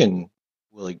friction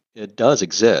it does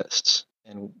exist.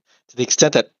 And to the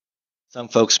extent that some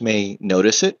folks may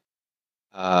notice it,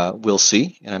 we'll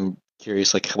see. And I'm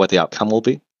curious what the outcome will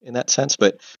be in that sense.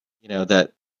 But,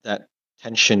 that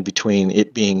tension between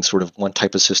it being sort of one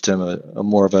type of system, a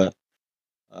more of a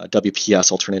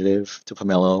WPS alternative to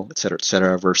Pomelo, et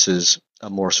cetera, versus a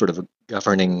more sort of a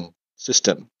governing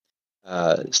system,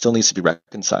 still needs to be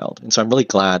reconciled. And so I'm really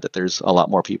glad that there's a lot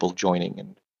more people joining,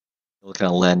 and it'll kind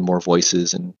of lend more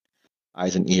voices and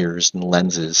eyes and ears and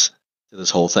lenses to this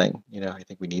whole thing. I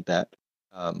think we need that.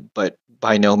 But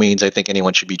by no means I think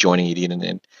anyone should be joining Eden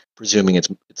and presuming it's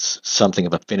something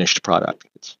of a finished product.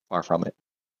 It's far from it.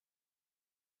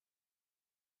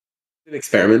 An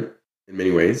experiment in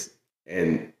many ways,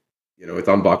 and it's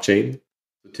on blockchain.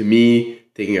 So to me,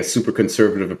 taking a super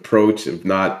conservative approach of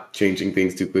not changing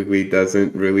things too quickly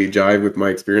doesn't really jive with my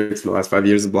experience in the last 5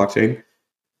 years of blockchain.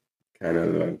 Kind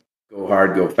of go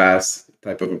hard, go fast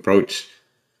type of approach.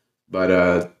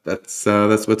 But that's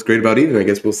what's great about Eden. I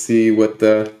guess we'll see what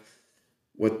the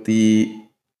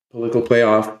political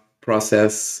playoff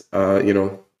process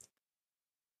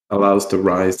allows to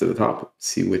rise to the top.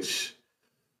 See which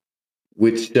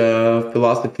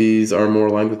philosophies are more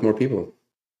aligned with more people.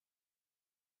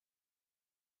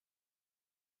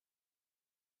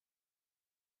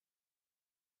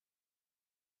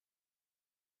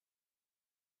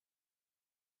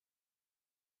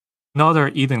 Another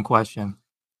Eden question.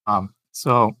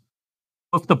 So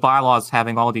with the bylaws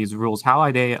having all these rules, how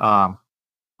are they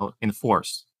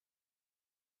enforced?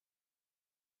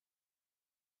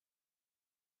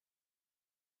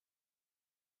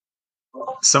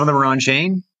 Some of them are on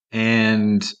chain,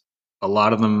 and a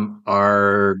lot of them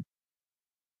are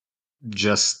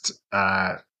just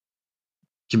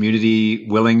community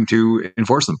willing to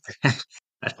enforce them. I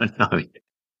don't know.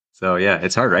 So yeah,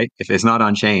 it's hard, right? If it's not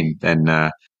on chain,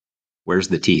 then where's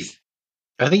the teeth?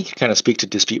 I think you kind of speak to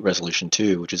dispute resolution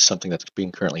too, which is something that's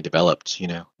being currently developed.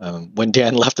 When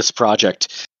Dan left this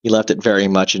project, he left it very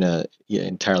much in a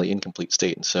entirely incomplete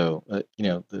state, and so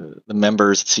the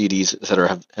members, CDs, et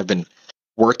cetera, have been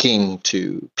working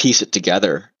to piece it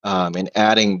together and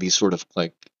adding these sort of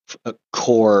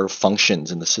core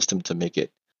functions in the system to make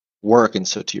it work. And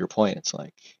so, to your point, it's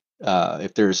like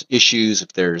if there's issues,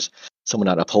 if there's someone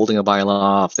not upholding a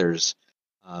bylaw, if there's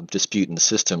dispute in the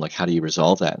system, how do you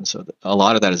resolve that? And so a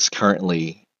lot of that is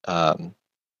currently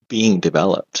being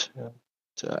developed.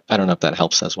 So I don't know if that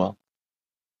helps as well.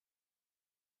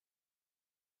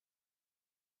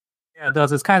 Yeah, it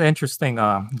does. It's kind of interesting.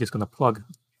 I'm just going to plug.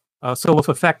 So with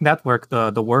Effect Network,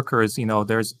 the workers,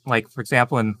 there's for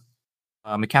example, in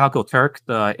Mechanical Turk,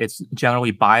 it's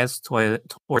generally biased toward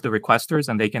the requesters,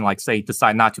 and they can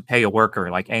decide not to pay a worker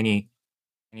any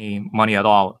money at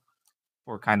all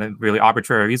for kind of really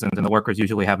arbitrary reasons, and the workers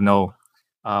usually have no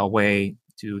way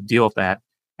to deal with that.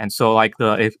 And so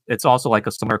it's also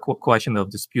a similar question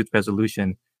of dispute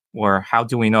resolution, or how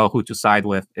do we know who to side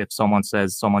with if someone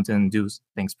says someone didn't do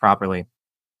things properly?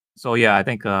 So yeah, I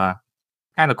think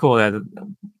kind of cool that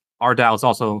RDAO is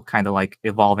also kind of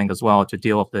evolving as well to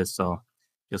deal with this. So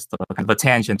just kind of a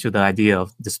tangent to the idea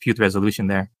of dispute resolution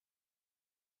there.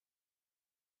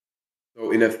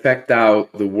 So in effect, now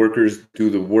the workers do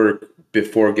the work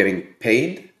before getting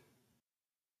paid?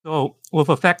 So with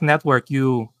Effect Network,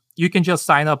 you can just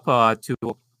sign up to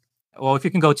Well, if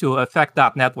you can go to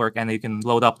effect.network and you can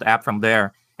load up the app from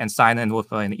there and sign in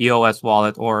with an EOS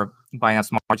wallet or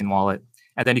Binance Margin wallet,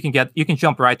 and then you can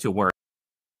jump right to work.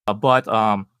 But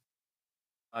the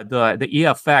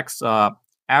EFX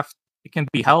after it can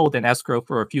be held in escrow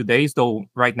for a few days, though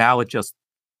right now it just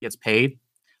gets paid.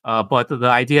 But the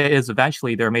idea is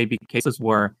eventually there may be cases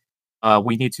where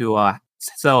we need to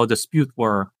settle a dispute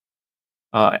where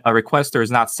a requester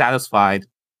is not satisfied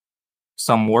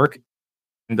some work,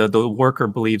 and the worker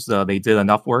believes they did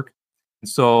enough work. And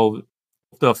so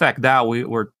to affect that,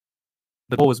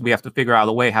 the goal is we have to figure out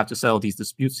a way how to settle these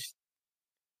disputes,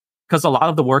 because a lot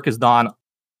of the work is done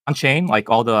on chain, like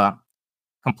all the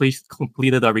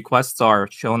completed requests are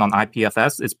shown on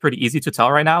IPFS. It's pretty easy to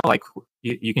tell right now. Like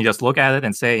you can just look at it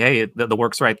and say, hey, the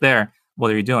work's right there.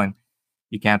 What are you doing?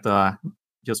 You can't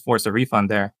just force a refund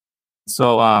there.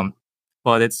 So,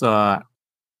 but it's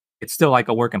still like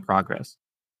a work in progress.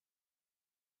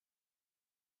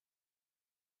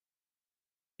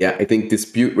 Yeah, I think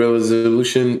dispute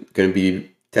resolution going to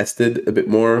be tested a bit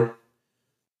more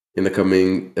in the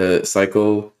coming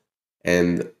cycle.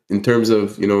 And in terms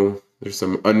of, there's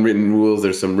some unwritten rules,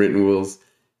 there's some written rules.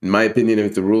 In my opinion,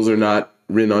 if the rules are not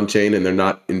written on chain and they're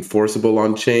not enforceable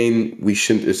on chain, we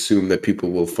shouldn't assume that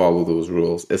people will follow those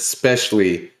rules,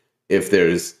 especially if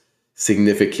there's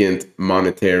significant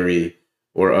monetary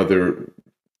or other,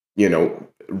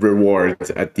 rewards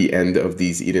at the end of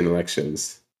these Eden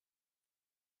elections.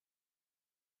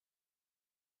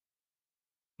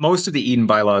 Most of the Eden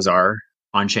bylaws are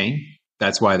on chain.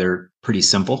 That's why they're pretty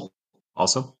simple.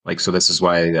 Also, so this is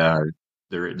why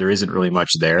there isn't really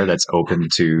much there that's open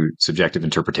to subjective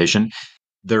interpretation.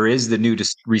 There is the new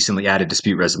recently added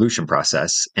dispute resolution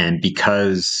process, and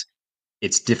because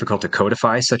it's difficult to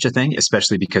codify such a thing,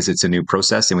 especially because it's a new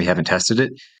process and we haven't tested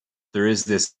it, there is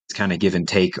this kind of give and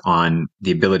take on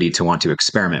the ability to want to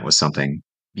experiment with something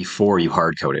before you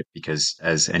hard code it, because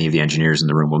as any of the engineers in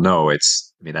the room will know,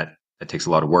 that takes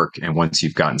a lot of work. And once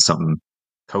you've gotten something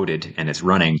coded and it's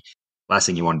running, last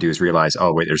thing you want to do is realize,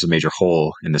 oh, wait, there's a major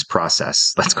hole in this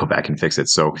process. Let's go back and fix it.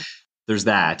 So there's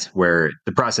that where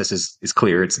the process is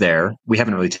clear. It's there. We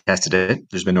haven't really tested it.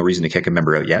 There's been no reason to kick a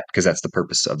member out yet, because that's the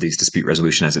purpose of these dispute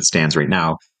resolution as it stands right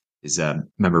now, is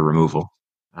member removal.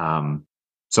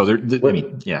 So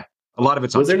a lot of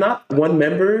it's. Was there not one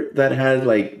member that had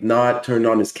not turned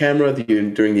on his camera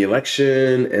during the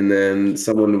election, and then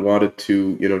someone wanted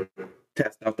to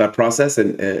test out that process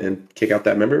and kick out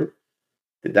that member?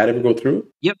 Did that ever go through?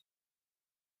 Yep.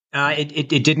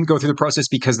 It didn't go through the process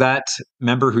because that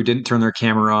member who didn't turn their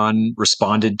camera on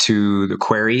responded to the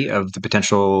query of the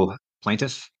potential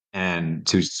plaintiff, and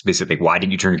to basically, why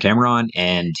didn't you turn your camera on?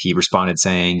 And he responded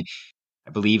saying, I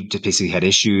believe just basically had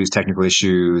technical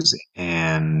issues,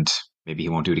 and maybe he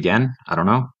won't do it again. I don't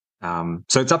know.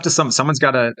 So it's up to someone's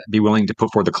got to be willing to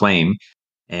put forward the claim.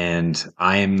 And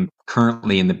I'm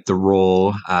currently in the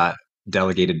role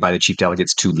delegated by the chief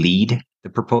delegates to lead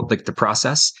the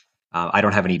process. I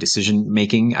don't have any decision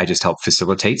making. I just help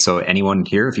facilitate. So anyone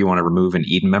here, if you want to remove an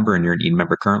Eden member and you're an Eden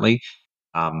member currently,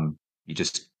 you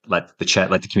just let the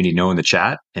community know in the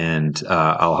chat, and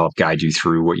I'll help guide you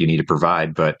through what you need to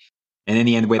provide. And in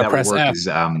the end, the way that would work is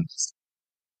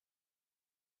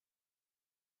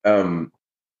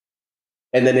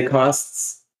and then it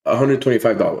costs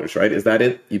 $125, right? Is that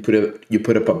it? You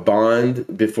put up a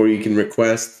bond before you can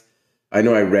request. I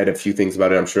know I read a few things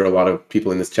about it. I'm sure a lot of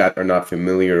people in this chat are not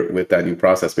familiar with that new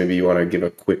process. Maybe you want to give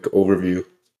a quick overview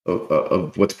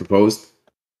of what's proposed.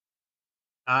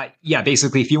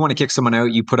 Basically, if you want to kick someone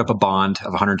out, you put up a bond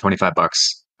of $125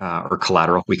 or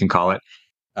collateral, we can call it,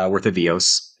 worth of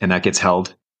EOS, and that gets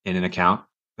held in an account.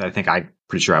 I'm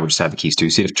pretty sure I would just have the keys to.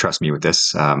 So you have to trust me with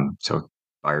this. So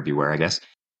buyer beware, I guess.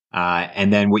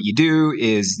 And then what you do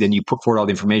is then you put forward all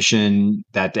the information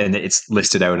and it's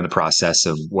listed out in the process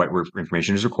of what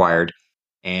information is required.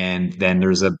 And then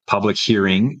there's a public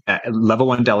hearing. Level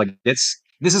 1 delegates.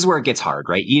 This is where it gets hard,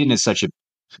 right? Eden is such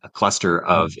a cluster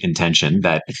of intention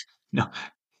that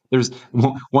there's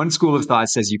one school of thought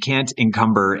says you can't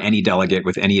encumber any delegate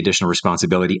with any additional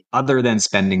responsibility other than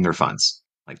spending their funds.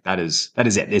 That is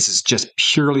it. This is just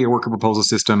purely a worker proposal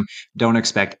system. Don't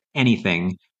expect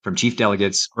anything from chief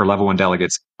delegates or level 1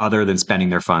 delegates other than spending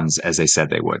their funds as they said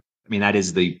they would. That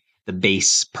is the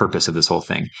base purpose of this whole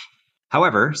thing.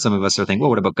 However, some of us are thinking, well,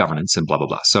 what about governance and blah, blah,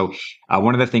 blah. So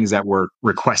one of the things that we're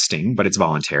requesting, but it's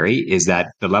voluntary, is that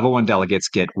the level 1 delegates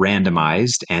get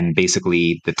randomized, and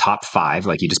basically the top 5,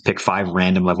 you just pick 5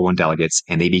 random level 1 delegates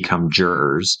and they become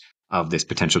jurors of this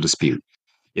potential dispute.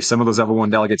 If some of those level 1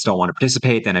 delegates don't want to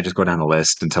participate, then I just go down the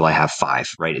list until I have 5,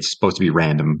 right? It's supposed to be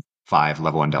random 5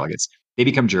 level 1 delegates. They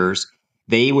become jurors.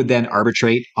 They would then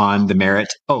arbitrate on the merit.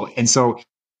 Oh, and so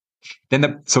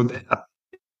then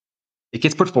it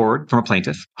gets put forward from a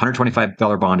plaintiff.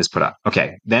 $125 bond is put up.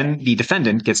 Okay. Then the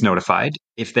defendant gets notified.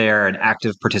 If they're an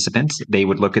active participant, they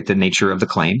would look at the nature of the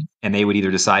claim and they would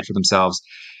either decide for themselves,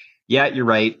 yeah, you're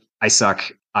right, I suck.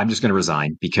 I'm just going to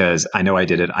resign because I know I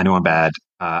did it. I know I'm bad.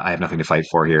 I have nothing to fight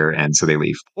for here. And so they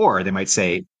leave. Or they might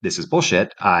say, this is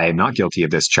bullshit. I'm not guilty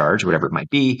of this charge, whatever it might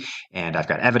be. And I've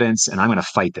got evidence and I'm going to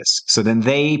fight this. So then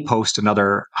they post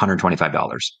another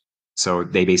 $125. So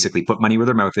they basically put money where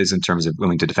their mouth is in terms of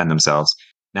willing to defend themselves.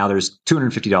 Now there's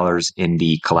 $250 in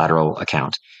the collateral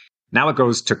account. Now it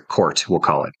goes to court, we'll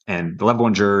call it. And the level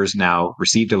one jurors now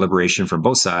receive deliberation from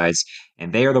both sides.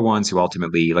 And they are the ones who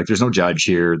ultimately, like, there's no judge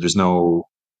here. There's no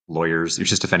lawyers. You're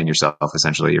just defending yourself,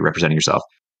 essentially. You're representing yourself.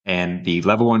 And the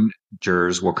level one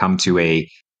jurors will come to a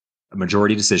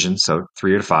majority decision, so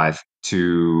 3 out of 5,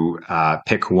 to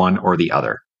pick one or the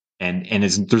other. And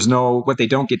there's no, what they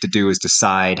don't get to do is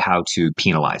decide how to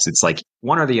penalize. It's like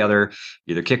one or the other,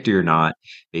 either kicked or you're not,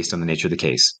 based on the nature of the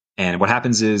case. And what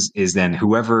happens is then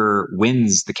whoever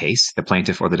wins the case, the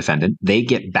plaintiff or the defendant, they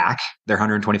get back their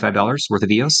 $125 worth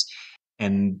of EOS,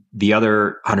 and the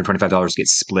other $125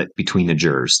 gets split between the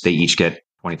jurors. They each get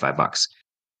 $25.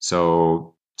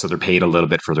 So they're paid a little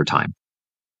bit for their time.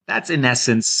 That's in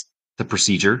essence the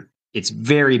procedure. It's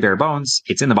very bare bones.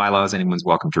 It's in the bylaws. Anyone's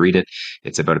welcome to read it.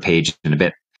 It's about a page and a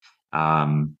bit.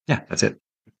 Yeah, that's it.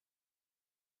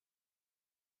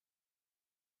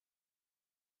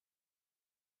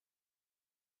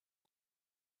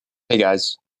 Hey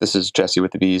guys, this is Jesse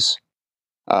with the Bees.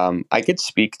 I could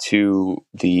speak to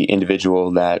the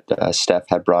individual that Steph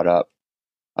had brought up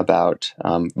about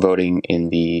voting in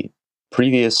the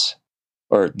previous,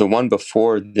 or the one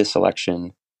before this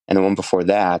election and the one before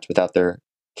that without their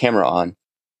camera on.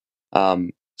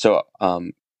 So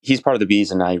he's part of the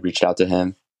Bees, and I reached out to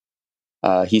him.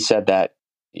 He said that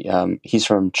he's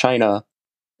from China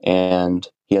and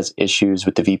he has issues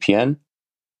with the VPN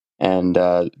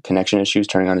and connection issues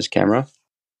turning on his camera.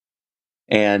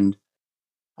 And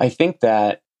I think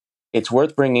that it's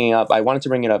worth bringing up. I wanted to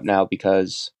bring it up now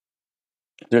because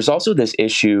there's also this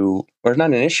issue, or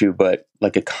not an issue, but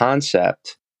like a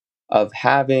concept of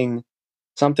having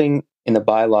something in the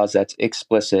bylaws that's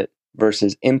explicit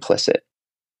versus implicit.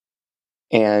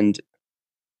 And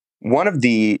one of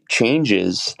the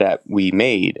changes that we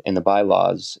made in the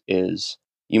bylaws is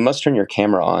you must turn your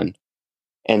camera on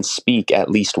and speak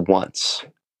at least once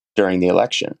during the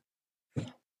election.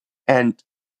 And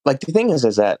like the thing is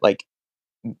that like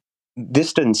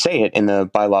this didn't say it in the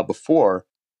bylaw before.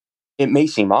 It may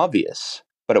seem obvious,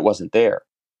 but it wasn't there.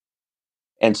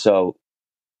 And so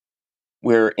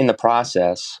we're in the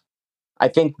process. I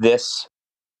think this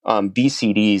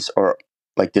BCDs, or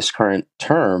like this current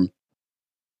term,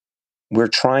 we're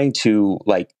trying to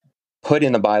like put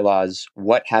in the bylaws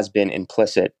what has been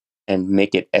implicit and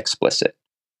make it explicit.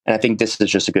 And I think this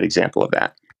is just a good example of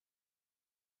that.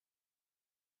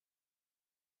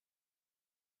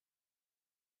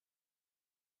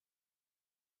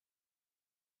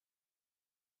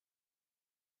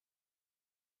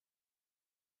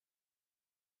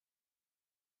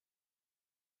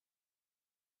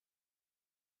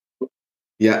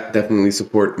 Yeah, definitely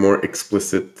support more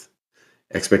explicit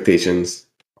expectations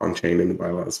on chain in the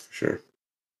bylaws for sure.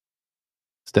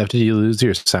 Steph, did you lose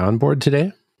your soundboard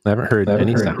today? I haven't heard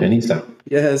any sound.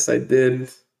 Yes, I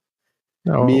did.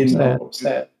 No, Me and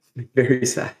sad. Very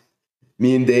sad.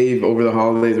 Me and Dave over the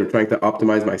holidays were trying to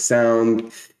optimize my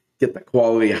sound, get the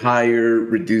quality higher,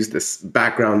 reduce the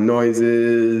background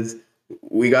noises.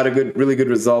 We got a really good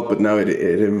result, but now it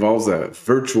involves a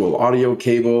virtual audio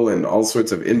cable and all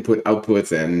sorts of input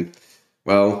outputs. And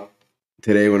well,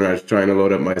 today when I was trying to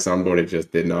load up my soundboard, it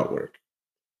just did not work.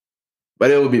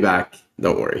 But it will be back.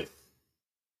 Don't worry.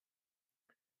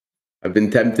 I've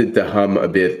been tempted to hum a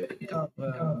bit.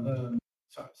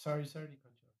 Sorry.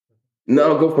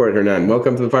 No, go for it, Hernan.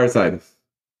 Welcome to the fireside.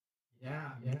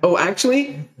 Yeah. Oh,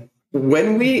 actually,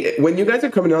 when you guys are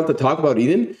coming on to talk about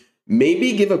Eden,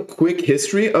 maybe give a quick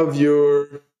history of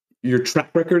your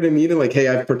track record in Eden. Like, hey,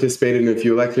 I've participated in a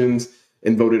few elections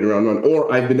and voted in round 1,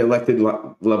 or I've been elected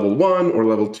level 1 or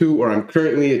level 2, or I'm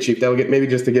currently a chief delegate. Maybe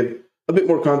just to give a bit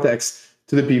more context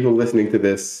to the people listening to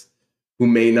this who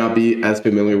may not be as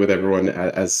familiar with everyone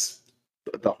as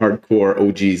the hardcore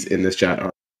OGs in this chat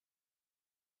are.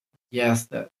 Yes,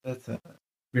 that's a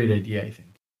great idea, I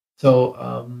think. So,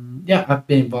 I've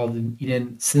been involved in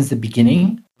Eden since the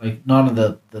beginning, like not on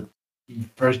the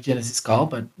first Genesis call,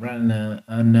 but ran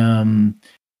on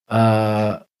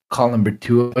call number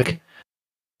 2.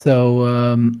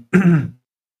 So,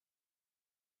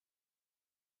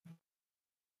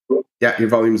 Yeah, your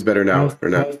volume's better now, or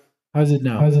not? How's it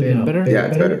now? Better? Yeah,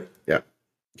 it's better. Yeah,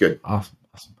 good. Awesome.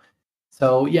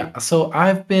 So yeah, so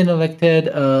I've been elected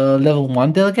level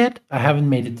 1 delegate. I haven't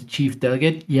made it to chief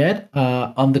delegate yet.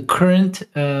 On the current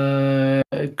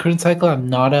cycle, I'm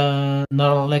not an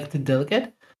elected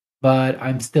delegate, but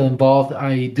I'm still involved.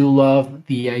 I do love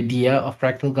the idea of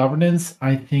fractal governance.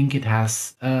 I think it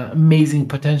has amazing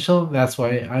potential. That's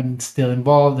why I'm still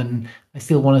involved, and I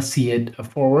still want to see it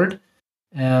forward.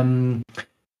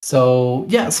 So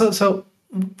yeah, so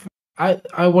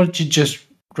I want to just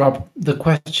drop the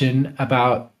question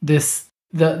about this,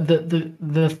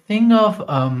 the thing of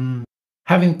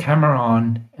having camera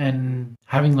on and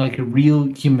having like a real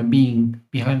human being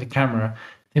behind the camera.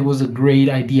 There was a great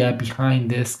idea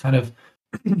behind this kind of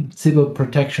civil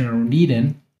protection around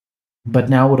Eden, but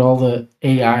now with all the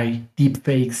AI deep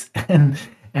fakes and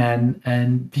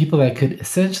people that could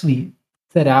essentially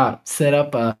set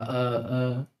up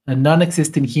a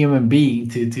non-existent human being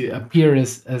to appear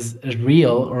as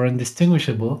real or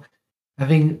indistinguishable, I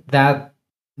think that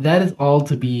is all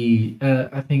to be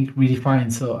I think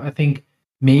redefined. So I think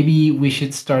maybe we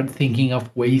should start thinking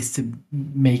of ways to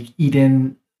make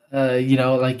Eden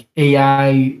like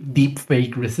AI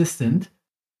deepfake resistant.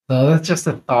 So that's just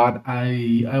a thought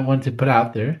I want to put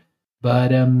out there.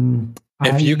 But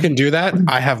if you can do that,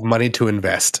 I have money to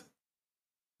invest.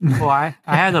 Well, I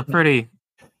had a pretty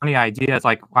funny idea. It's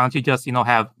like, why don't you just,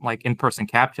 have like in-person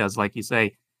captchas, like you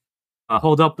say,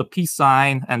 hold up the peace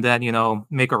sign and then,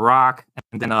 make a rock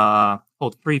and then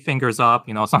hold 3 fingers up,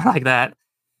 something like that.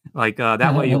 Like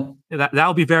that way that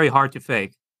would be very hard to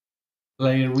fake.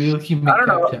 Like a real human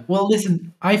captcha. Well,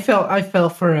 listen, I fell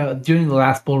for during the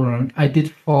last bull run. I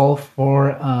did fall for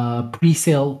a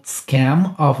pre-sale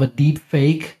scam of a deep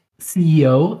fake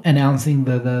CEO announcing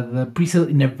the pre-sale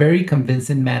in a very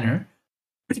convincing manner.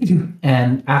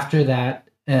 And after that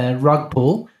rug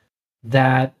pull,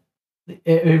 that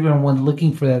everyone was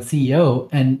looking for that CEO,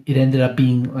 and it ended up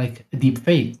being like a deep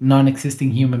fake, non-existing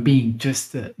human being,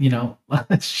 just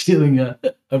stealing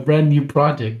a brand new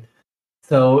project.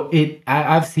 So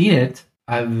I've seen it.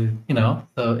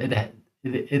 So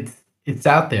it's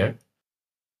out there.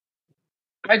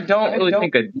 I don't really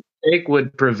think a fake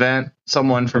would prevent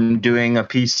someone from doing a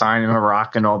peace sign and a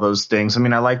rock and all those things. I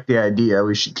mean, I like the idea.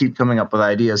 We should keep coming up with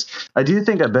ideas. I do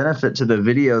think a benefit to the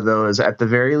video, though, is at the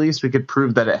very least we could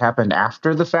prove that it happened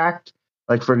after the fact.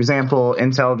 Like, for example,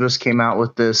 Intel just came out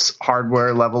with this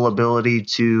hardware level ability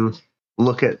to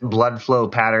look at blood flow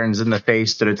patterns in the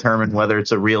face to determine whether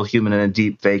it's a real human in a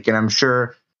deep fake. And I'm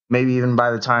sure maybe even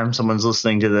by the time someone's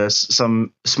listening to this,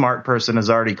 some smart person has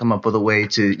already come up with a way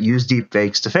to use deep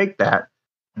fakes to fake that.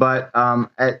 But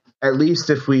at least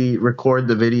if we record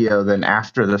the video, then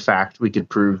after the fact, we could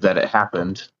prove that it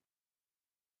happened.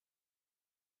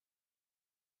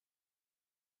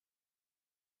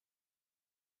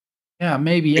 Yeah,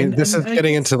 maybe. And this is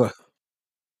getting into the...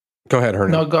 Go ahead,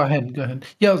 Hernan. No, go ahead.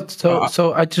 Yeah,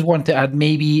 so I just want to add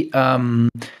maybe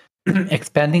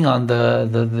expanding on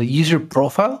the user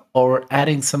profile, or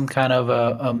adding some kind of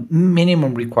a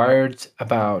minimum required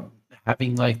about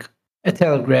having like a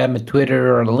Telegram, a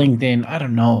Twitter, or a LinkedIn. I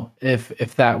don't know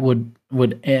if that would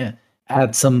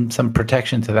add some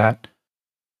protection to that.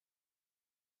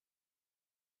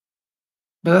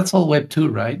 But that's all Web 2,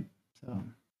 right? So.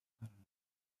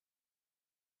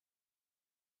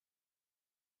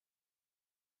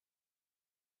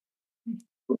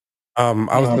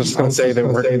 I was just going to say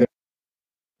that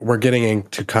we're getting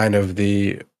into kind of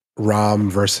the ROM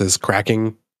versus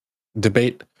cracking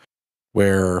debate,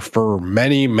 where for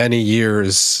many, many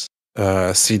years,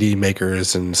 CD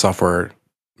makers and software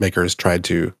makers tried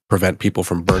to prevent people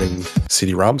from burning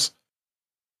CD-ROMs.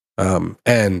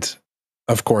 And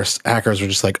of course, hackers were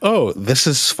just like, oh, this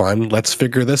is fun. Let's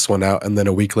figure this one out. And then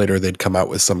a week later, they'd come out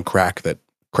with some crack that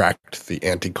cracked the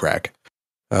anti-crack.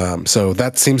 So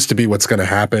that seems to be what's going to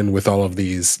happen with all of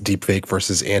these deepfake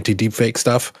versus anti-deepfake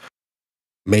stuff.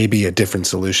 Maybe a different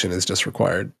solution is just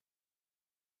required.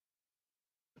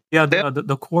 Yeah,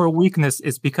 the core weakness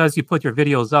is because you put your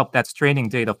videos up, that's training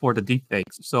data for the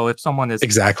deepfakes. So if someone has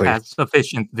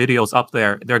sufficient videos up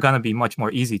there, they're going to be much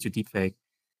more easy to deepfake.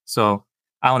 So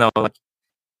I don't know.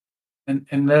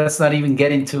 And let's not even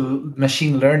get into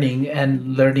machine learning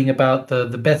and learning about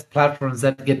the best platforms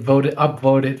that get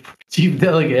upvoted for chief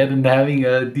delegate, and having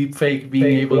a deepfake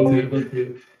being able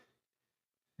to.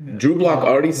 Drew Block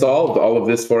already solved all of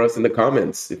this for us in the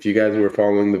comments, if you guys were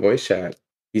following the voice chat.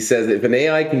 He says if an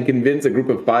AI can convince a group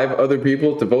of 5 other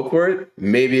people to vote for it,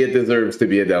 maybe it deserves to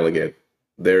be a delegate.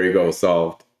 There you go,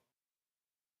 solved.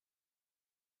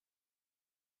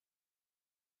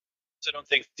 I don't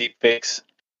think deepfakes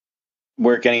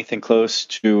work anything close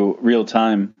to real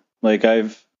time. Like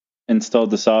I've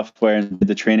installed the software and did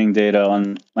the training data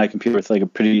on my computer with like a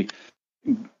pretty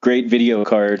great video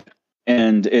card,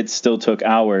 and it still took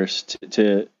hours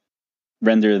to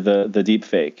render the deep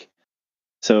fake.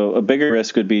 So a bigger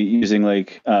risk would be using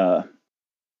like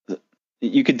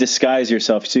you could disguise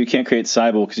yourself, so you can't create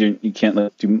Cybele because you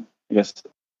can't do. I guess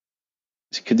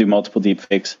you could do multiple deep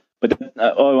fakes, but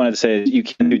all I wanted to say is you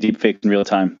can't do deep fakes in real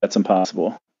time. That's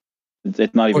impossible.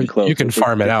 It's not even close. You can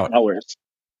farm it out. Hours.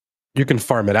 You can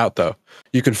farm it out, though.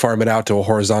 You can farm it out to a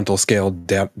horizontal scale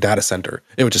data center.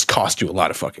 It would just cost you a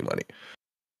lot of fucking money.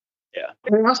 Yeah.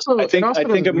 I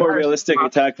think a more realistic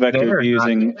attack vector would be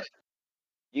using.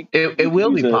 It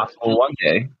will be possible one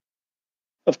day.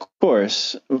 Of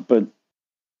course, but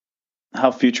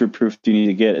how future-proof do you need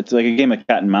to get? It's like a game of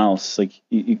cat and mouse. Like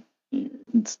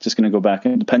it's just going to go back,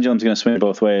 and the pendulum's going to swing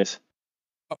both ways.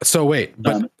 So wait,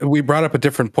 but we brought up a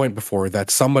different point before,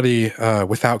 that somebody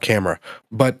without camera,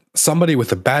 but somebody with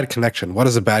a bad connection. What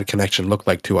does a bad connection look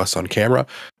like to us on camera?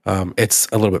 It's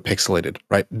a little bit pixelated,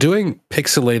 right? Doing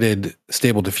pixelated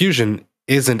stable diffusion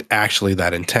isn't actually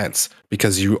that intense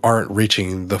because you aren't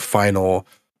reaching the final,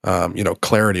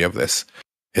 clarity of this.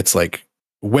 It's like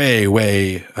way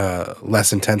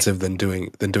less intensive than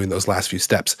doing those last few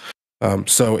steps.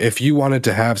 So if you wanted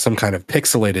to have some kind of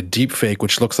pixelated deep fake,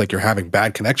 which looks like you're having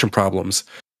bad connection problems,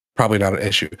 probably not an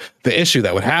issue. The issue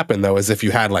that would happen, though, is if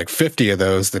you had like 50 of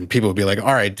those, then people would be like,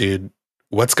 all right, dude,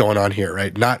 what's going on here,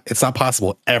 right? It's not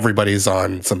possible everybody's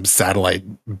on some satellite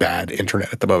bad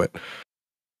internet at the moment.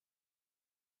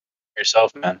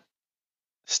 Yourself, man.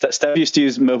 Steph used to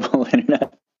use mobile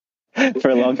internet for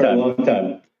a long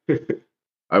time.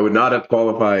 I would not have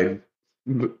qualified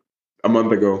a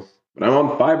month ago. But I'm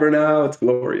on fiber now. It's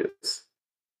glorious.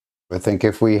 I think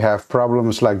if we have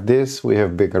problems like this, we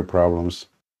have bigger problems.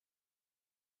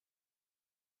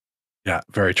 Yeah,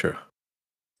 very true.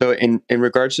 So in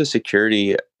regards to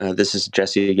security, this is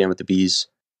Jesse again with the bees.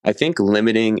 I think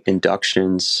limiting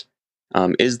inductions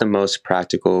is the most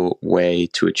practical way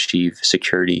to achieve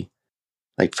security.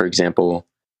 Like, for example,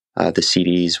 the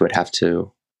CDs would have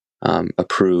to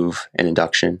approve an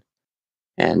induction.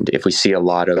 And if we see a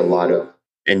lot of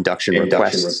induction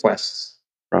requests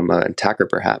from an attacker,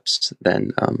 perhaps,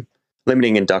 then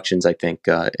limiting inductions, I think,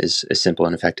 is simple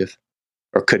and effective,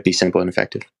 or could be simple and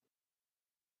effective.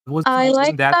 I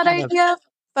like that idea,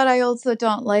 but I also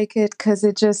don't like it because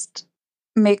it just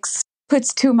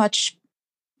puts too much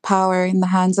power in the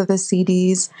hands of the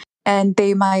CDs, and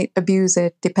they might abuse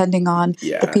it depending on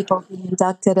the people being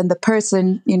inducted and the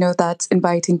person, that's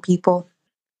inviting people.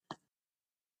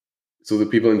 So the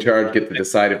people in charge get to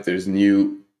decide if there's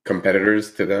new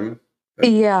competitors to them?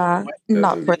 Yeah,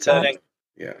 not for that.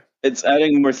 It's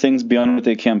adding more things beyond what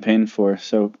they campaign for.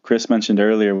 So Chris mentioned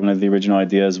earlier, one of the original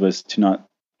ideas was to not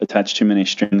attach too many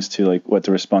strings to like what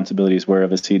the responsibilities were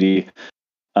of a CD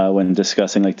when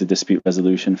discussing like the dispute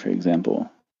resolution, for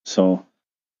example. So,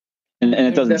 and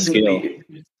it doesn't scale.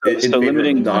 So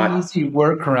limiting easy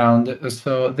workaround.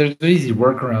 So there's an easy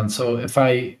workaround. So if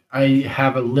I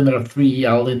have a limit of 3,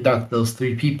 I'll induct those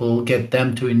 3 people, get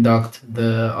them to induct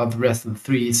the rest of the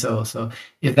 3. So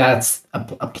if that's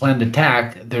a planned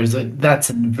attack,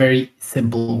 that's a very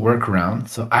simple workaround.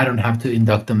 So I don't have to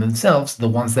induct them themselves. The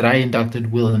ones that I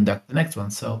inducted will induct the next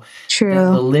one. So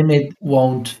the limit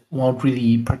won't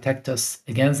really protect us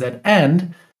against that.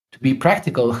 And to be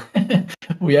practical,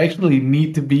 we actually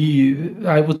need to be,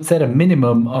 I would set a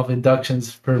minimum of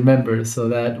inductions per member so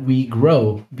that we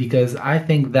grow, because I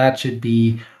think that should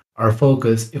be our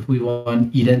focus if we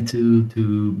want Eden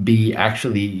to be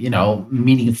actually,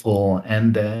 meaningful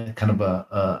and kind of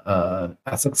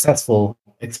a successful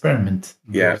experiment.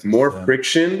 Yeah, more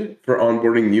friction for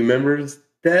onboarding new members.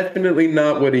 Definitely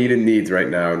not what Eden needs right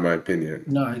now, in my opinion.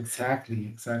 No,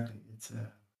 exactly. It's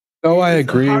I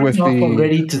agree with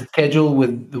already to schedule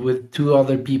with 2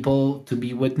 other people to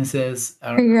be witnesses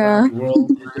around the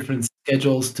world, different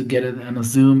schedules to get it on a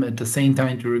Zoom at the same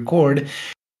time to record,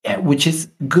 which is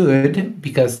good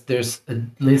because there's at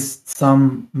least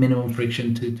some minimum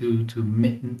friction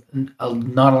to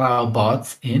not allow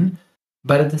bots in.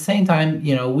 But at the same time,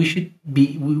 we should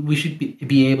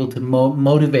be able to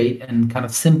motivate and kind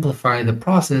of simplify the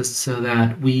process so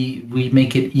that we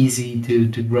make it easy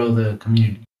to grow the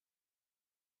community.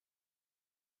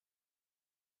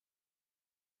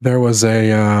 There was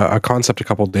a concept a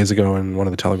couple of days ago in one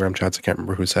of the Telegram chats. I can't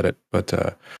remember who said it, but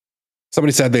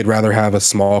somebody said they'd rather have a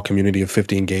small community of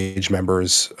 50 engaged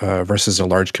members versus a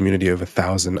large community of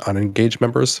 1,000 unengaged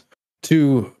members.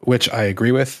 To which I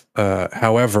agree with.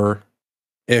 However,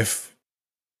 if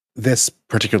this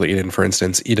particular Eden, for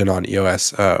instance, Eden on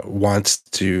EOS wants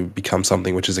to become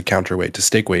something which is a counterweight to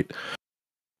stake weight,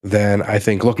 then I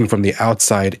think looking from the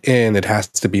outside in, it has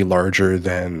to be larger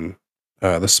than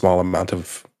the small amount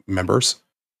of members,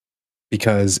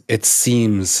 because it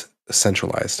seems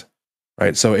centralized,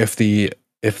 right? So if the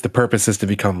purpose is to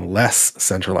become less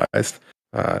centralized,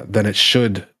 then it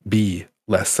should be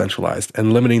less centralized,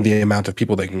 and limiting the amount of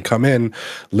people that can come in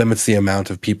limits the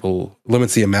amount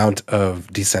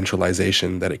of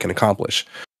decentralization that it can accomplish.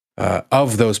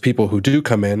 Of those people who do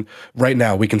come in, right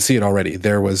now we can see it already.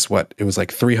 There was it was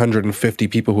like 350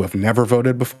 people who have never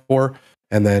voted before,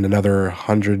 and then another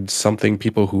 100-something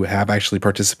people who have actually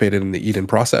participated in the Eden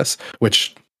process,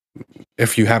 which,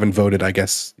 if you haven't voted, I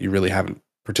guess you really haven't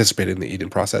participated in the Eden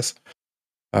process.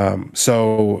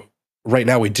 So right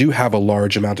now we do have a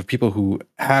large amount of people who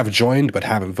have joined but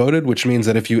haven't voted, which means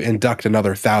that if you induct another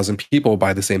 1,000 people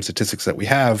by the same statistics that we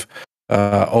have,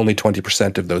 only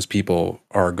 20% of those people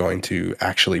are going to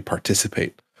actually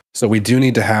participate. So we do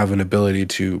need to have an ability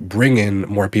to bring in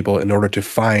more people in order to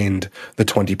find the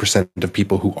 20% of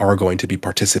people who are going to be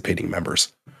participating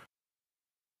members.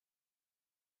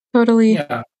 Totally.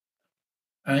 Yeah,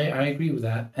 I agree with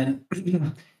that. And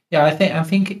yeah, I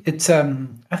think it's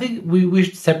I think we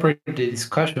should separate the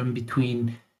discussion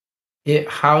between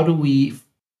how do we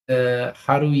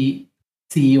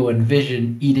see or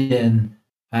envision Eden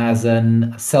as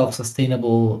a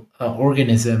self-sustainable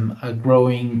organism, a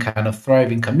growing kind of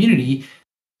thriving community,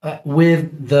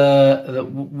 with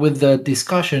the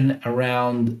discussion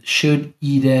around should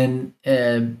Eden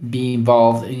be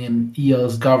involved in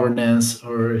EOS governance,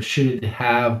 or should it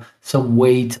have some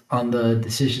weight on the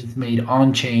decisions made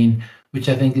on chain, which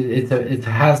I think it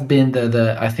has been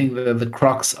the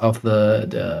crux of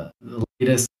the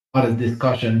latest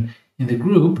discussion in the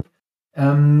group.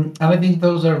 And I think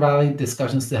those are valid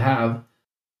discussions to have.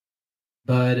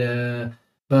 But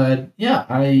yeah,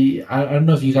 I don't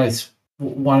know if you guys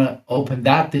want to open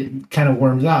that. It kind of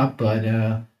warms up, but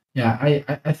yeah,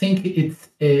 I think it's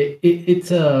I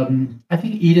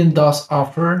think Eden does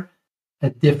offer a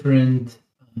different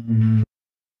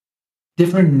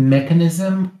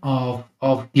mechanism of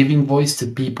giving voice to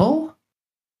people.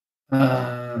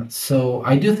 So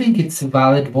I do think it's a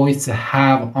valid voice to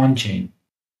have on chain.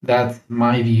 That's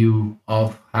my view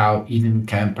of how Eden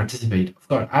can participate. Of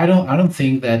course, I don't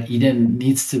think that Eden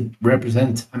needs to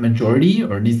represent a majority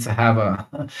or needs to have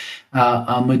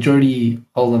a majority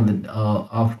all on the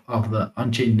of the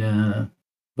on-chain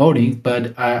voting.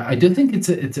 But I do think it's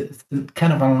a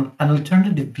kind of an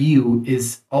alternative view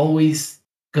is always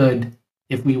good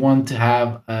if we want to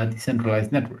have a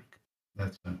decentralized network.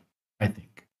 That's what I think.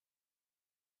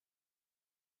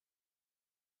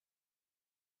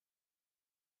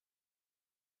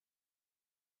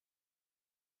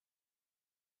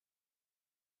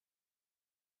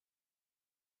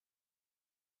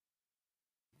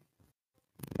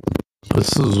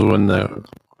 This is when the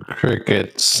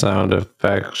cricket sound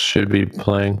effects should be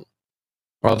playing.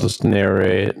 I'll just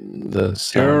narrate the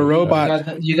sound. You're a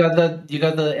robot. You got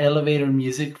the elevator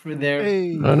music for there.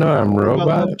 Hey, Oh no, I'm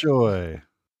Robot. Lovejoy.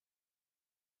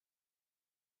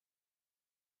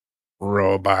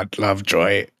 Robot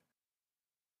Lovejoy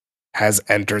has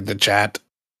entered the chat.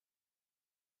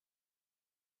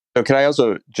 So can I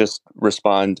also just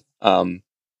respond?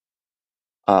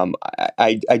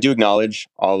 I do acknowledge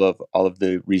all of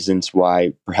the reasons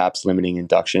why perhaps limiting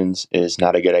inductions is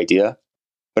not a good idea,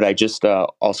 but I just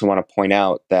also want to point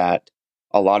out that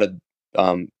a lot of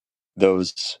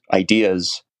those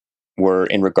ideas were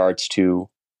in regards to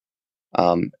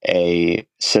a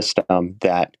system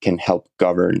that can help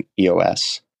govern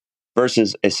EOS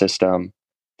versus a system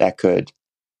that could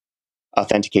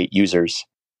authenticate users.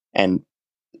 And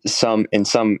in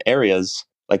some areas,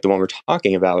 like the one we're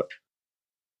talking about,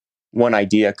 one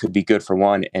idea could be good for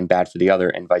one and bad for the other,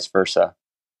 and vice versa.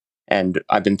 And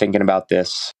I've been thinking about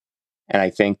this, and I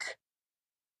think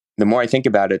the more I think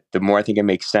about it, the more I think it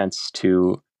makes sense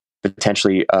to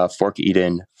potentially fork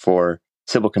Eden for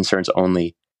civil concerns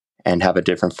only and have a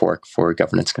different fork for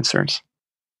governance concerns.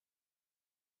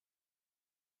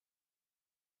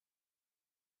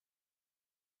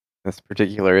 In this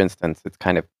particular instance, it's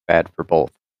kind of bad for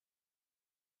both.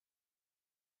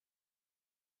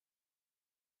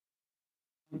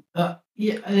 I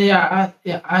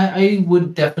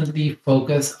would definitely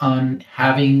focus on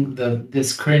having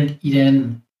this current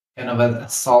Eden kind of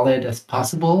as solid as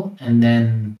possible, and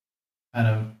then kind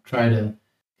of try to,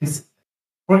 because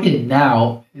working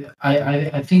now,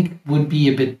 I think would be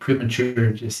a bit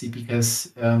premature, Jesse,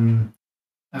 because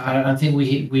I think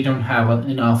we don't have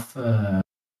enough.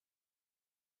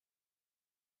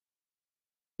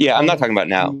 Yeah, I'm not talking about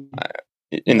now.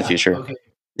 In the future. Okay.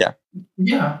 Yeah.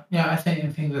 Yeah. I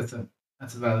think that's a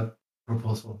valid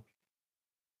proposal.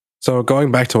 So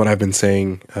going back to what I've been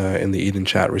saying in the Eden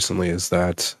chat recently is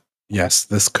that yes,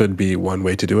 this could be one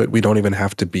way to do it. We don't even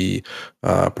have to be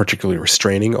particularly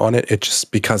restraining on it. It's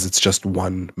just because it's just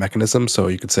one mechanism. So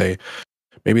you could say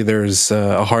maybe there's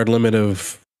a hard limit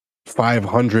of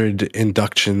 500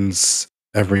 inductions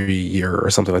every year or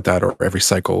something like that, or every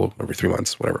cycle, every 3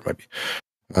 months, whatever it might be.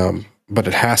 But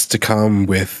it has to come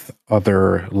with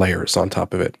other layers on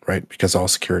top of it, right? Because all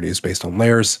security is based on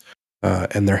layers,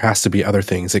 and there has to be other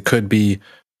things. It could be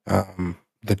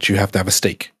that you have to have a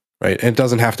stake, right? And it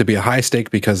doesn't have to be a high stake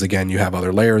because, again, you have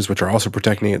other layers which are also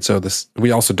protecting it. So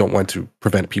we also don't want to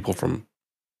prevent people from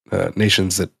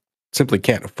nations that simply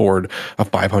can't afford a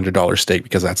 $500 stake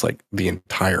because that's like the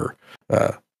entire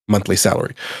monthly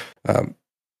salary.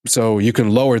 So you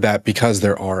can lower that because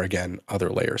there are, again, other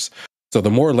layers. So the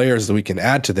more layers that we can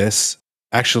add to this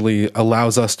actually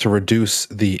allows us to reduce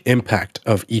the impact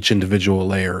of each individual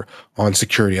layer on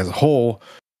security as a whole,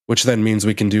 which then means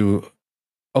we can do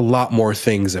a lot more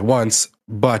things at once.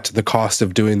 But the cost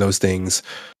of doing those things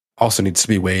also needs to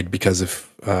be weighed because if,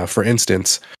 for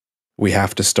instance, we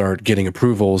have to start getting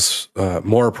approvals,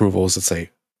 more approvals, let's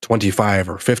say 25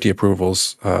 or 50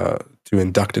 approvals to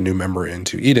induct a new member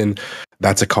into Eden,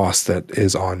 that's a cost that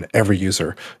is on every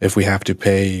user. If we have to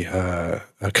pay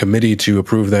a committee to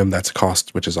approve them, that's a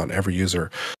cost which is on every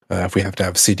user. If we have to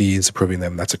have CDs approving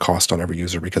them, that's a cost on every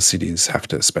user because CDs have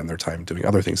to spend their time doing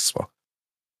other things as well.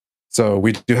 So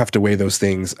we do have to weigh those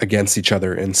things against each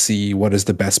other and see what is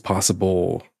the best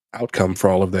possible outcome for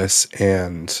all of this,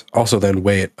 and also then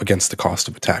weigh it against the cost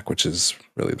of attack, which is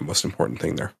really the most important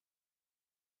thing there.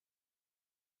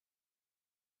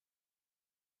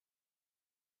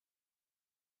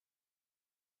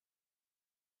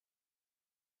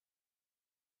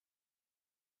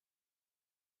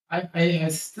 I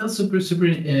still super.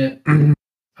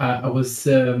 I was.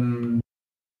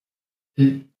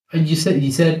 You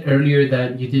said earlier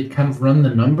that you did kind of run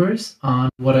the numbers on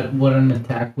what an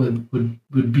attack would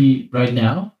be right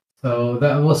now. So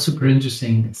that was super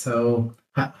interesting. So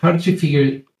how did you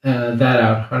figure that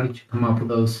out? How did you come up with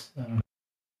those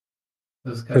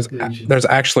calculations? There's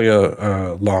actually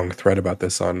a long thread about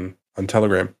this on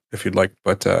Telegram if you'd like,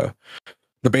 but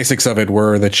the basics of it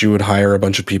were that you would hire a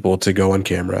bunch of people to go on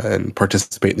camera and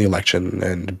participate in the election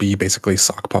and be basically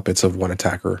sock puppets of one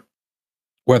attacker,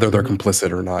 whether they're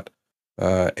complicit or not.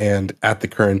 And at the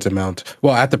current amount,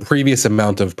 at the previous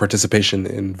amount of participation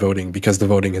in voting, because the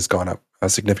voting has gone up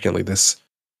significantly this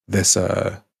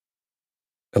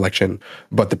election,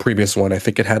 but the previous one, I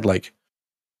think it had like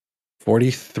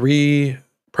 43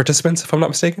 participants, if I'm not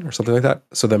mistaken, or something like that.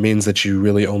 So that means that you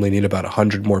really only need about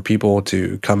 100 more people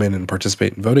to come in and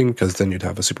participate in voting, because then you'd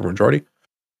have a supermajority.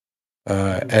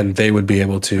 And they would be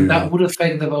able to... And that would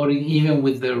affect the voting even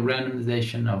with the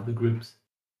randomization of the groups.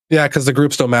 Yeah, because the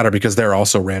groups don't matter because they're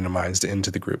also randomized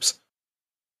into the groups.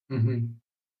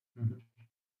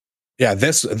 Yeah,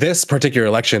 this particular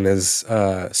election is...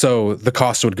 so the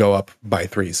cost would go up by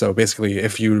 3. So basically,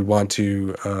 if you want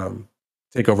to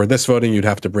take over this voting, you'd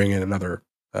have to bring in another...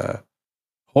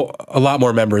 a lot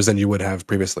more members than you would have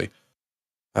previously.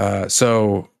 But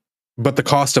the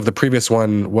cost of the previous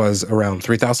one was around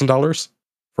 $3,000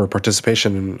 for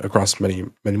participation across many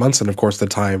months, and of course the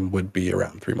time would be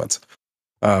around 3 months.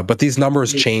 But these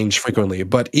numbers change frequently.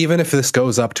 But even if this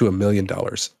goes up to $1 million,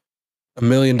 $1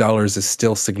 million is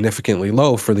still significantly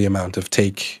low for the amount of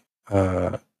take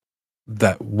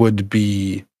that would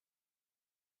be.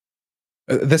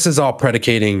 This is all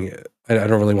predicating. I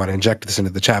don't really want to inject this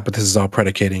into the chat, but this is all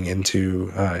predicating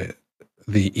into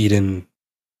the Eden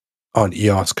on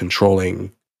EOS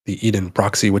controlling the Eden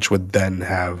proxy, which would then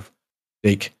have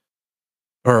it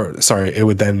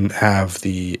would then have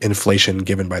the inflation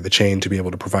given by the chain to be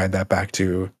able to provide that back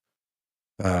to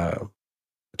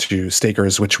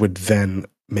stakers, which would then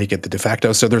make it the de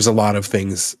facto. So there's a lot of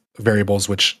variables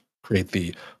which create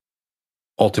the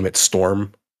ultimate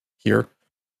storm here.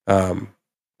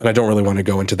 And I don't really want to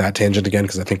go into that tangent again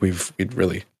because I think we'd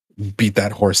really beat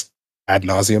that horse ad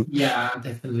nauseum. Yeah,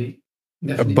 definitely.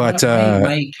 But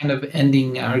my kind of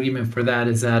ending argument for that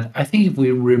is that I think if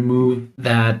we remove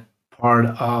that part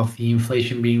of the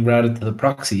inflation being routed to the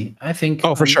proxy, I think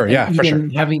for sure, for sure.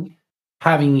 having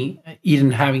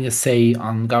Eden having a say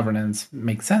on governance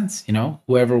makes sense.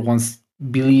 Whoever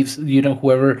believes,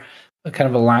 whoever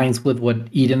kind of aligns with what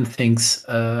Eden thinks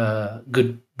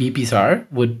good BPs are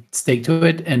would stake to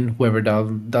it, and whoever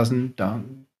doesn't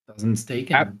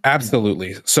stake it.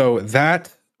 Absolutely. So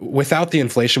that without the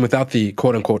inflation, without the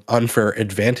quote unquote unfair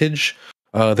advantage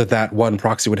that one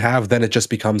proxy would have, then it just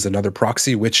becomes another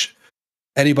proxy, which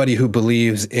anybody who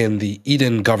believes in the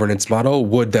Eden governance model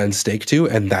would then stake to,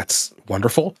 and that's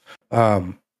wonderful.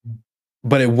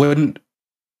 But it wouldn't,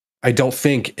 I don't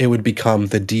think it would become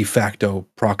the de facto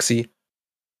proxy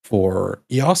for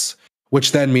EOS,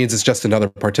 which then means it's just another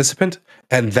participant,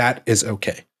 and that is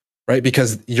okay, right?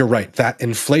 Because you're right, that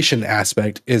inflation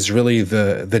aspect is really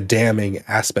the damning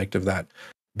aspect of that,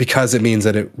 because it means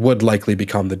that it would likely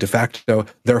become the de facto,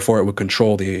 therefore it would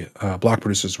control the block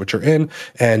producers which are in,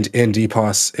 and in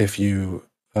DPoS, if you,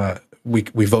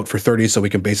 we vote for 30, so we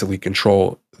can basically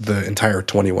control the entire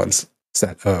 21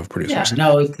 set of producers. Yeah,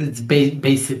 no, it's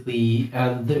basically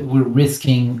we're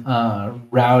risking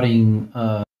routing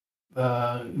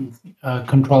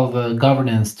control of the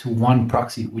governance to one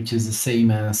proxy, which is the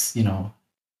same as, you know,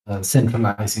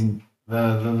 centralizing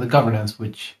the governance,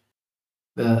 which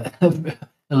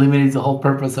eliminates the whole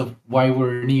purpose of why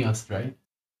we're in EOS, right?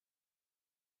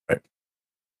 Right.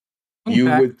 You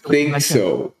would think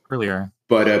so earlier,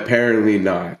 but apparently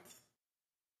not.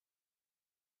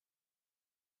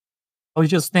 I was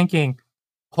just thinking,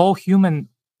 whole human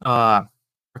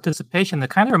participation, that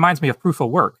kind of reminds me of proof of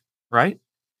work, right?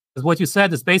 Because what you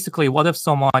said is basically, what if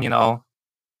someone, you know,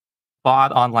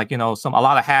 bought on like, you know, a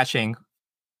lot of hashing,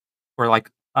 or like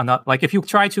if you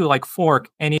try to like fork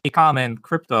any common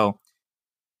crypto,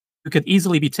 you could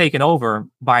easily be taken over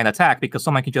by an attack because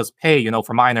someone can just pay, you know,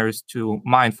 for miners to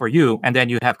mine for you, and then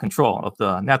you have control of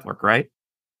the network, right?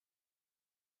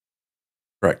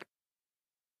 Right.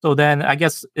 So then I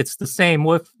guess it's the same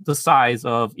with the size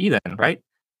of Eden, right?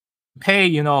 Pay,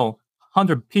 you know,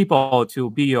 100 people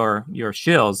to be your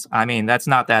shills. I mean, that's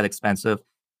not that expensive.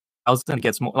 I was gonna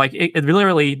get more like it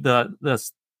literally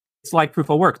it's like proof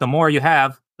of work. The more you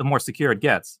have, the more secure it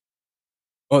gets.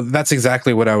 Well, that's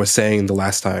exactly what I was saying the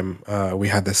last time we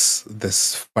had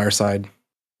this fireside,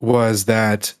 was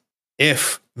that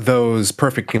if those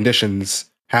perfect conditions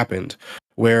happened,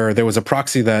 where there was a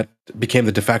proxy that became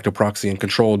the de facto proxy and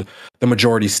controlled the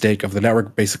majority stake of the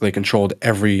network, basically controlled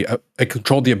it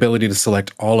controlled the ability to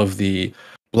select all of the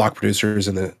block producers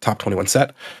in the top 21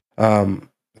 set,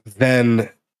 then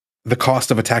the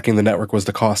cost of attacking the network was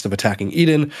the cost of attacking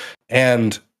Eden,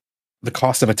 and the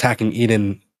cost of attacking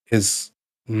Eden is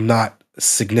not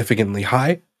significantly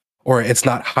high, or it's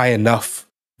not high enough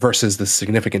versus the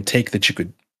significant take that you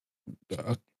could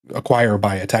acquire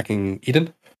by attacking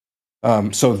Eden.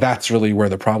 So that's really where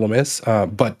the problem is.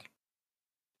 But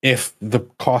if the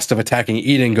cost of attacking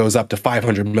Eden goes up to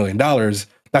 $500 million,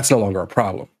 that's no longer a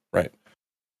problem, right?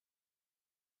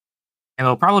 And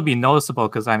it'll probably be noticeable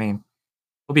because, I mean,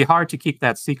 it'll be hard to keep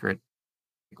that secret.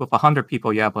 Like with 100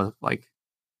 people, yeah, but like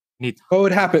it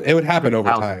would happen over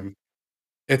time.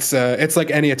 It's like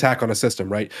any attack on a system,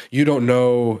 right? You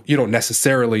don't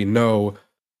necessarily know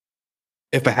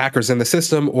if a hacker's in the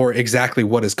system or exactly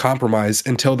what is compromised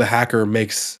until the hacker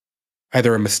makes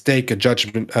either a mistaken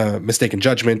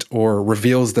judgment, or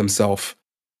reveals themselves,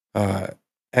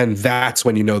 and that's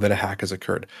when you know that a hack has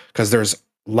occurred. Because there's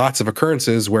lots of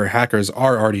occurrences where hackers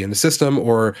are already in the system,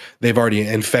 or they've already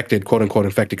infected, quote unquote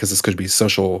infected, because this could be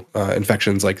social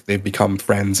infections, like they've become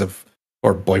friends of,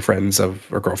 or boyfriends of,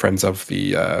 or girlfriends of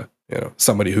the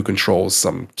somebody who controls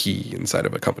some key inside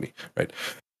of a company, right?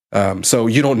 So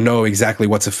you don't know exactly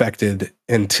what's affected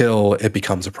until it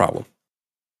becomes a problem.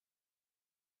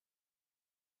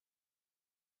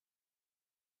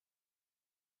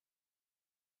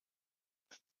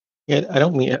 Yeah,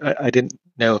 I didn't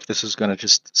know if this was going to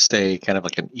just stay kind of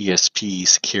like an ESP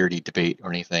security debate or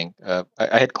anything. I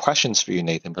had questions for you,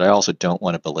 Nathan, but I also don't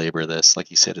want to belabor this.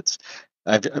 Like you said,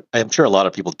 I'm sure a lot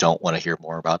of people don't want to hear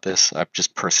more about this. I'm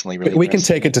just personally really. We can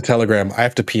take it to Telegram. I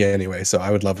have to pee anyway, so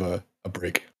I would love a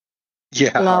break.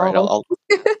 Yeah, No. all right.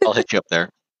 I'll hit you up there.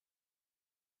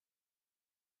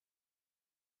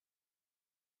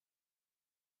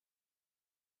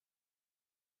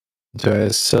 Do I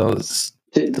still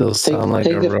sound like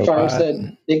a robot?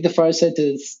 Take the fireside to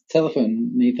its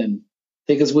telephone, Nathan.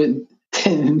 Take us with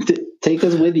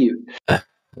you.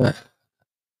 Am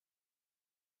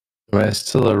I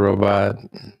still a robot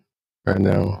or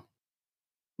no?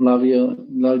 Love you.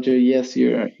 Yes,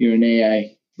 you're an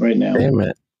AI right now. Damn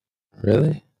it!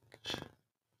 Really?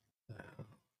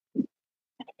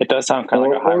 It does sound kind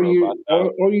of like a high robot.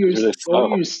 Or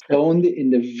you're stoned in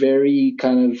the very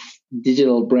kind of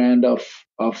digital brand of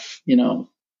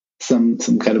some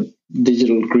kind of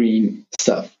digital green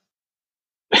stuff.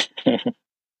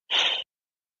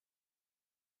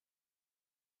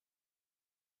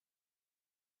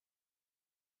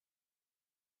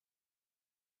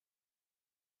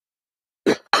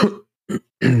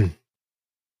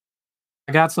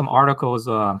 got some articles,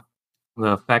 the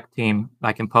effect team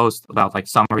I can post about like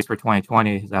summaries for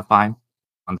 2020. Is that fine?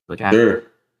 On the chat. Sure.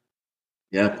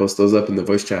 Yeah, post those up in the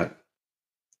voice chat.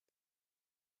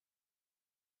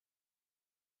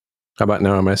 How about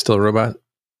now? Am I still a robot?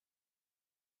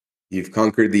 You've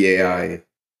conquered the AI.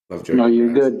 Lovejoy. No,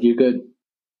 you're good. You're good.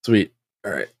 Sweet.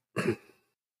 All right.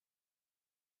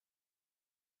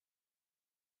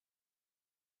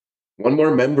 One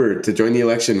more member to join the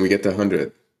election. We get to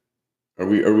 100. Are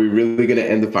we really going to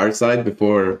end the fireside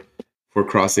before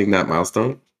crossing that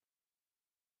milestone?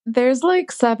 There's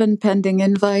like 7 pending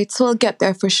invites. We'll get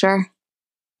there for sure.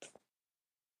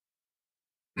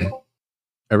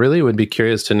 I really would be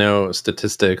curious to know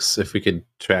statistics if we could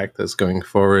track this going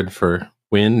forward for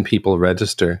when people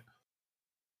register.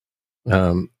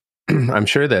 I'm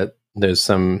sure that there's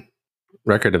some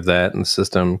record of that in the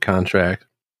system contract,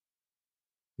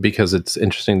 because it's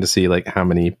interesting to see like how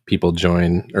many people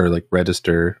join or like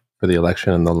register for the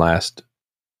election in the last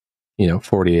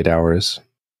 48 hours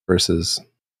versus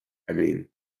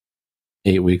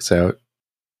 8 weeks out.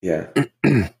 Yeah.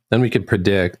 Then we could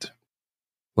predict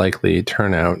likely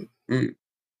turnout.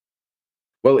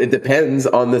 Well, it depends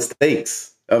on the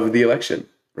stakes of the election,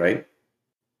 right?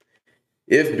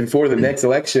 If before the next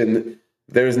election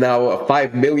there's now a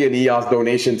 5 million EOS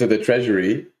donation to the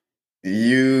Treasury,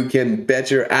 you can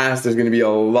bet your ass there's going to be a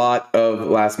lot of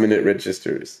last minute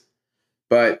registers.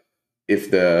 But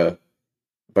if the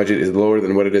budget is lower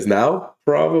than what it is now,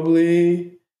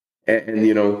 probably, and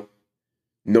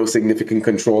no significant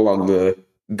control on the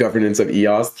governance of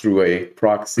EOS through a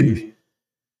proxy,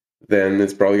 then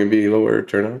it's probably going to be lower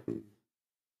turnout.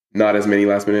 Not as many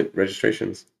last minute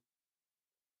registrations.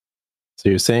 So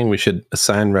you're saying we should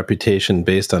assign reputation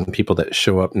based on people that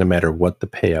show up no matter what the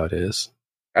payout is?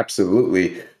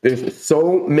 Absolutely. There's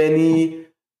so many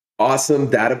awesome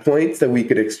data points that we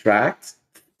could extract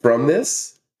from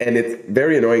this. And it's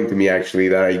very annoying to me, actually,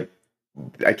 that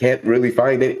I can't really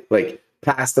find it, like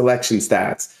past election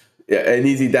stats, an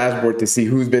easy dashboard to see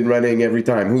who's been running every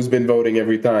time, who's been voting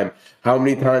every time, how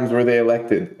many times were they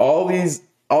elected. All this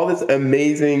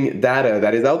amazing data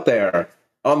that is out there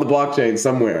on the blockchain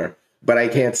somewhere, but I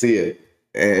can't see it.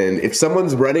 And if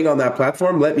someone's running on that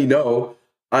platform, let me know.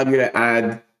 I'm going to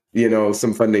add,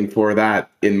 some funding for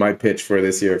that in my pitch for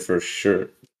this year for sure.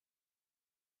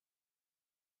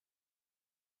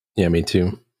 Yeah, me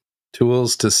too.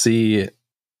 Tools to see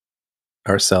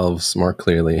ourselves more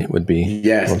clearly would be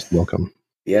most welcome.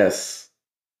 Yes.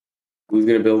 Who's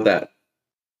going to build that?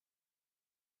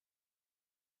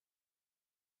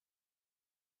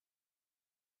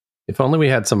 If only we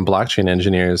had some blockchain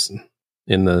engineers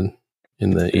in the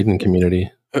Eden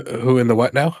community. Who in the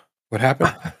what now? What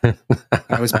happened?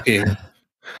 I was peeing.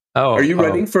 Are you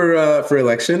running for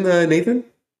election, Nathan?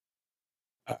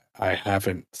 I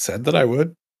haven't said that I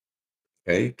would.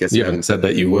 Okay, guess you haven't said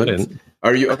that you wouldn't.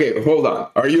 Are you okay? Hold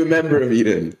on. Are you a member of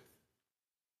Eden?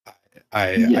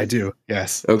 I do.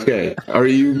 Yes. Okay. Are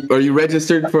you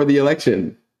registered for the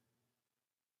election?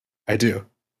 I do.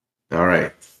 All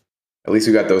right. At least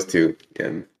we got those two,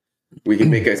 and we can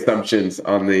make assumptions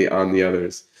on the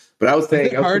others. But I was saying,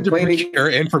 is it hard to procure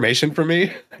information from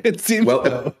me? It seems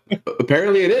so.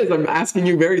 Apparently it is. I'm asking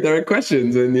you very direct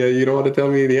questions, and you don't want to tell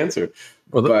me the answer.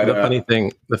 Well,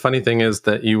 the funny thing is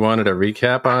that you wanted a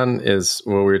recap on is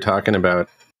what we were talking about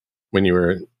when you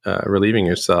were relieving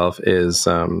yourself. Is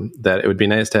that it would be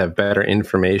nice to have better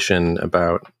information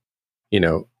about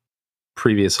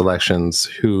previous elections,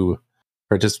 who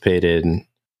participated,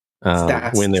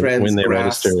 stats, when they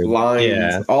graphs, registered,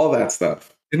 lines, all that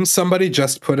stuff. Didn't somebody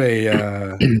just put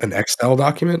an Excel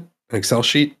document, an Excel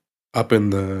sheet, up in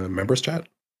the members chat?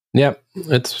 Yep,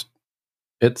 it's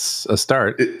a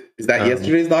start. Is that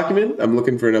yesterday's document? I'm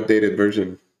looking for an updated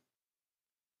version.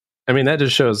 I mean, that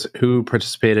just shows who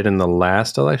participated in the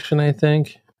last election, I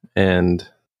think, and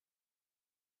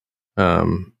we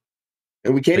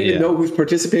can't even know who's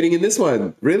participating in this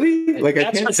one. Really? Like,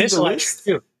 I can't see the list.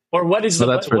 Too. Or what is what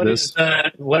are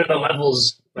the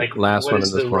levels like? Last what one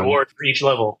is in this the reward for each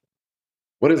level?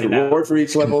 What is the reward for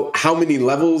each level? How many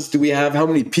levels do we have? How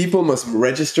many people must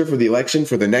register for the election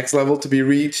for the next level to be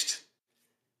reached?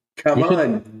 Come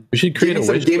on. We should create a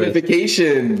wish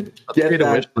gamification. List. Create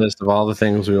a wish list of all the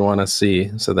things we want to see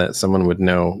so that someone would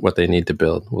know what they need to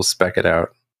build. We'll spec it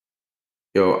out.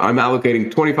 Yo, I'm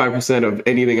allocating 25% of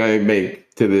anything I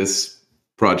make to this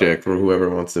project for whoever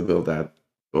wants to build that.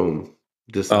 Boom.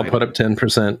 I'll put up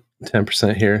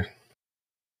 10% here.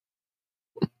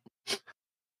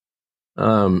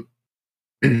 Yeah,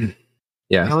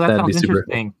 that that'd be sounds super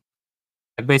interesting.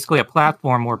 Like basically a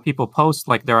platform where people post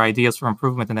like their ideas for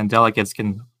improvement, and then delegates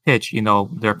can pitch, you know,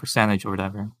 their percentage or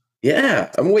whatever. Yeah,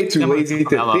 I'm way too lazy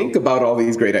to think about all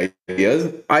these great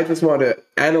ideas. I just want to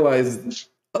analyze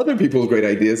other people's great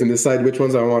ideas and decide which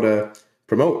ones I want to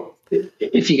promote.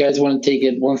 If you guys want to take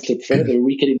it one step further,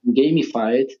 we could even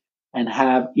gamify it and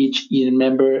have each Eden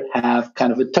member have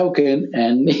kind of a token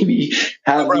and maybe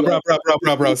have bro,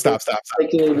 stop.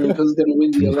 Speculating who's going to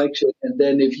win the election, and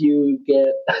then if you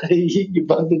get you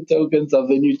bought the tokens of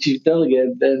the new chief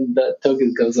delegate, then that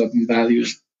token goes up in value.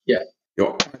 Yeah.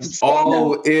 Yo,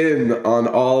 all in on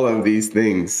all of these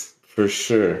things for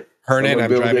sure. Hernan,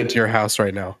 I'm driving to your house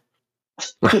right now.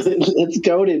 Let's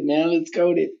code it, man. Let's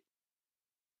code it.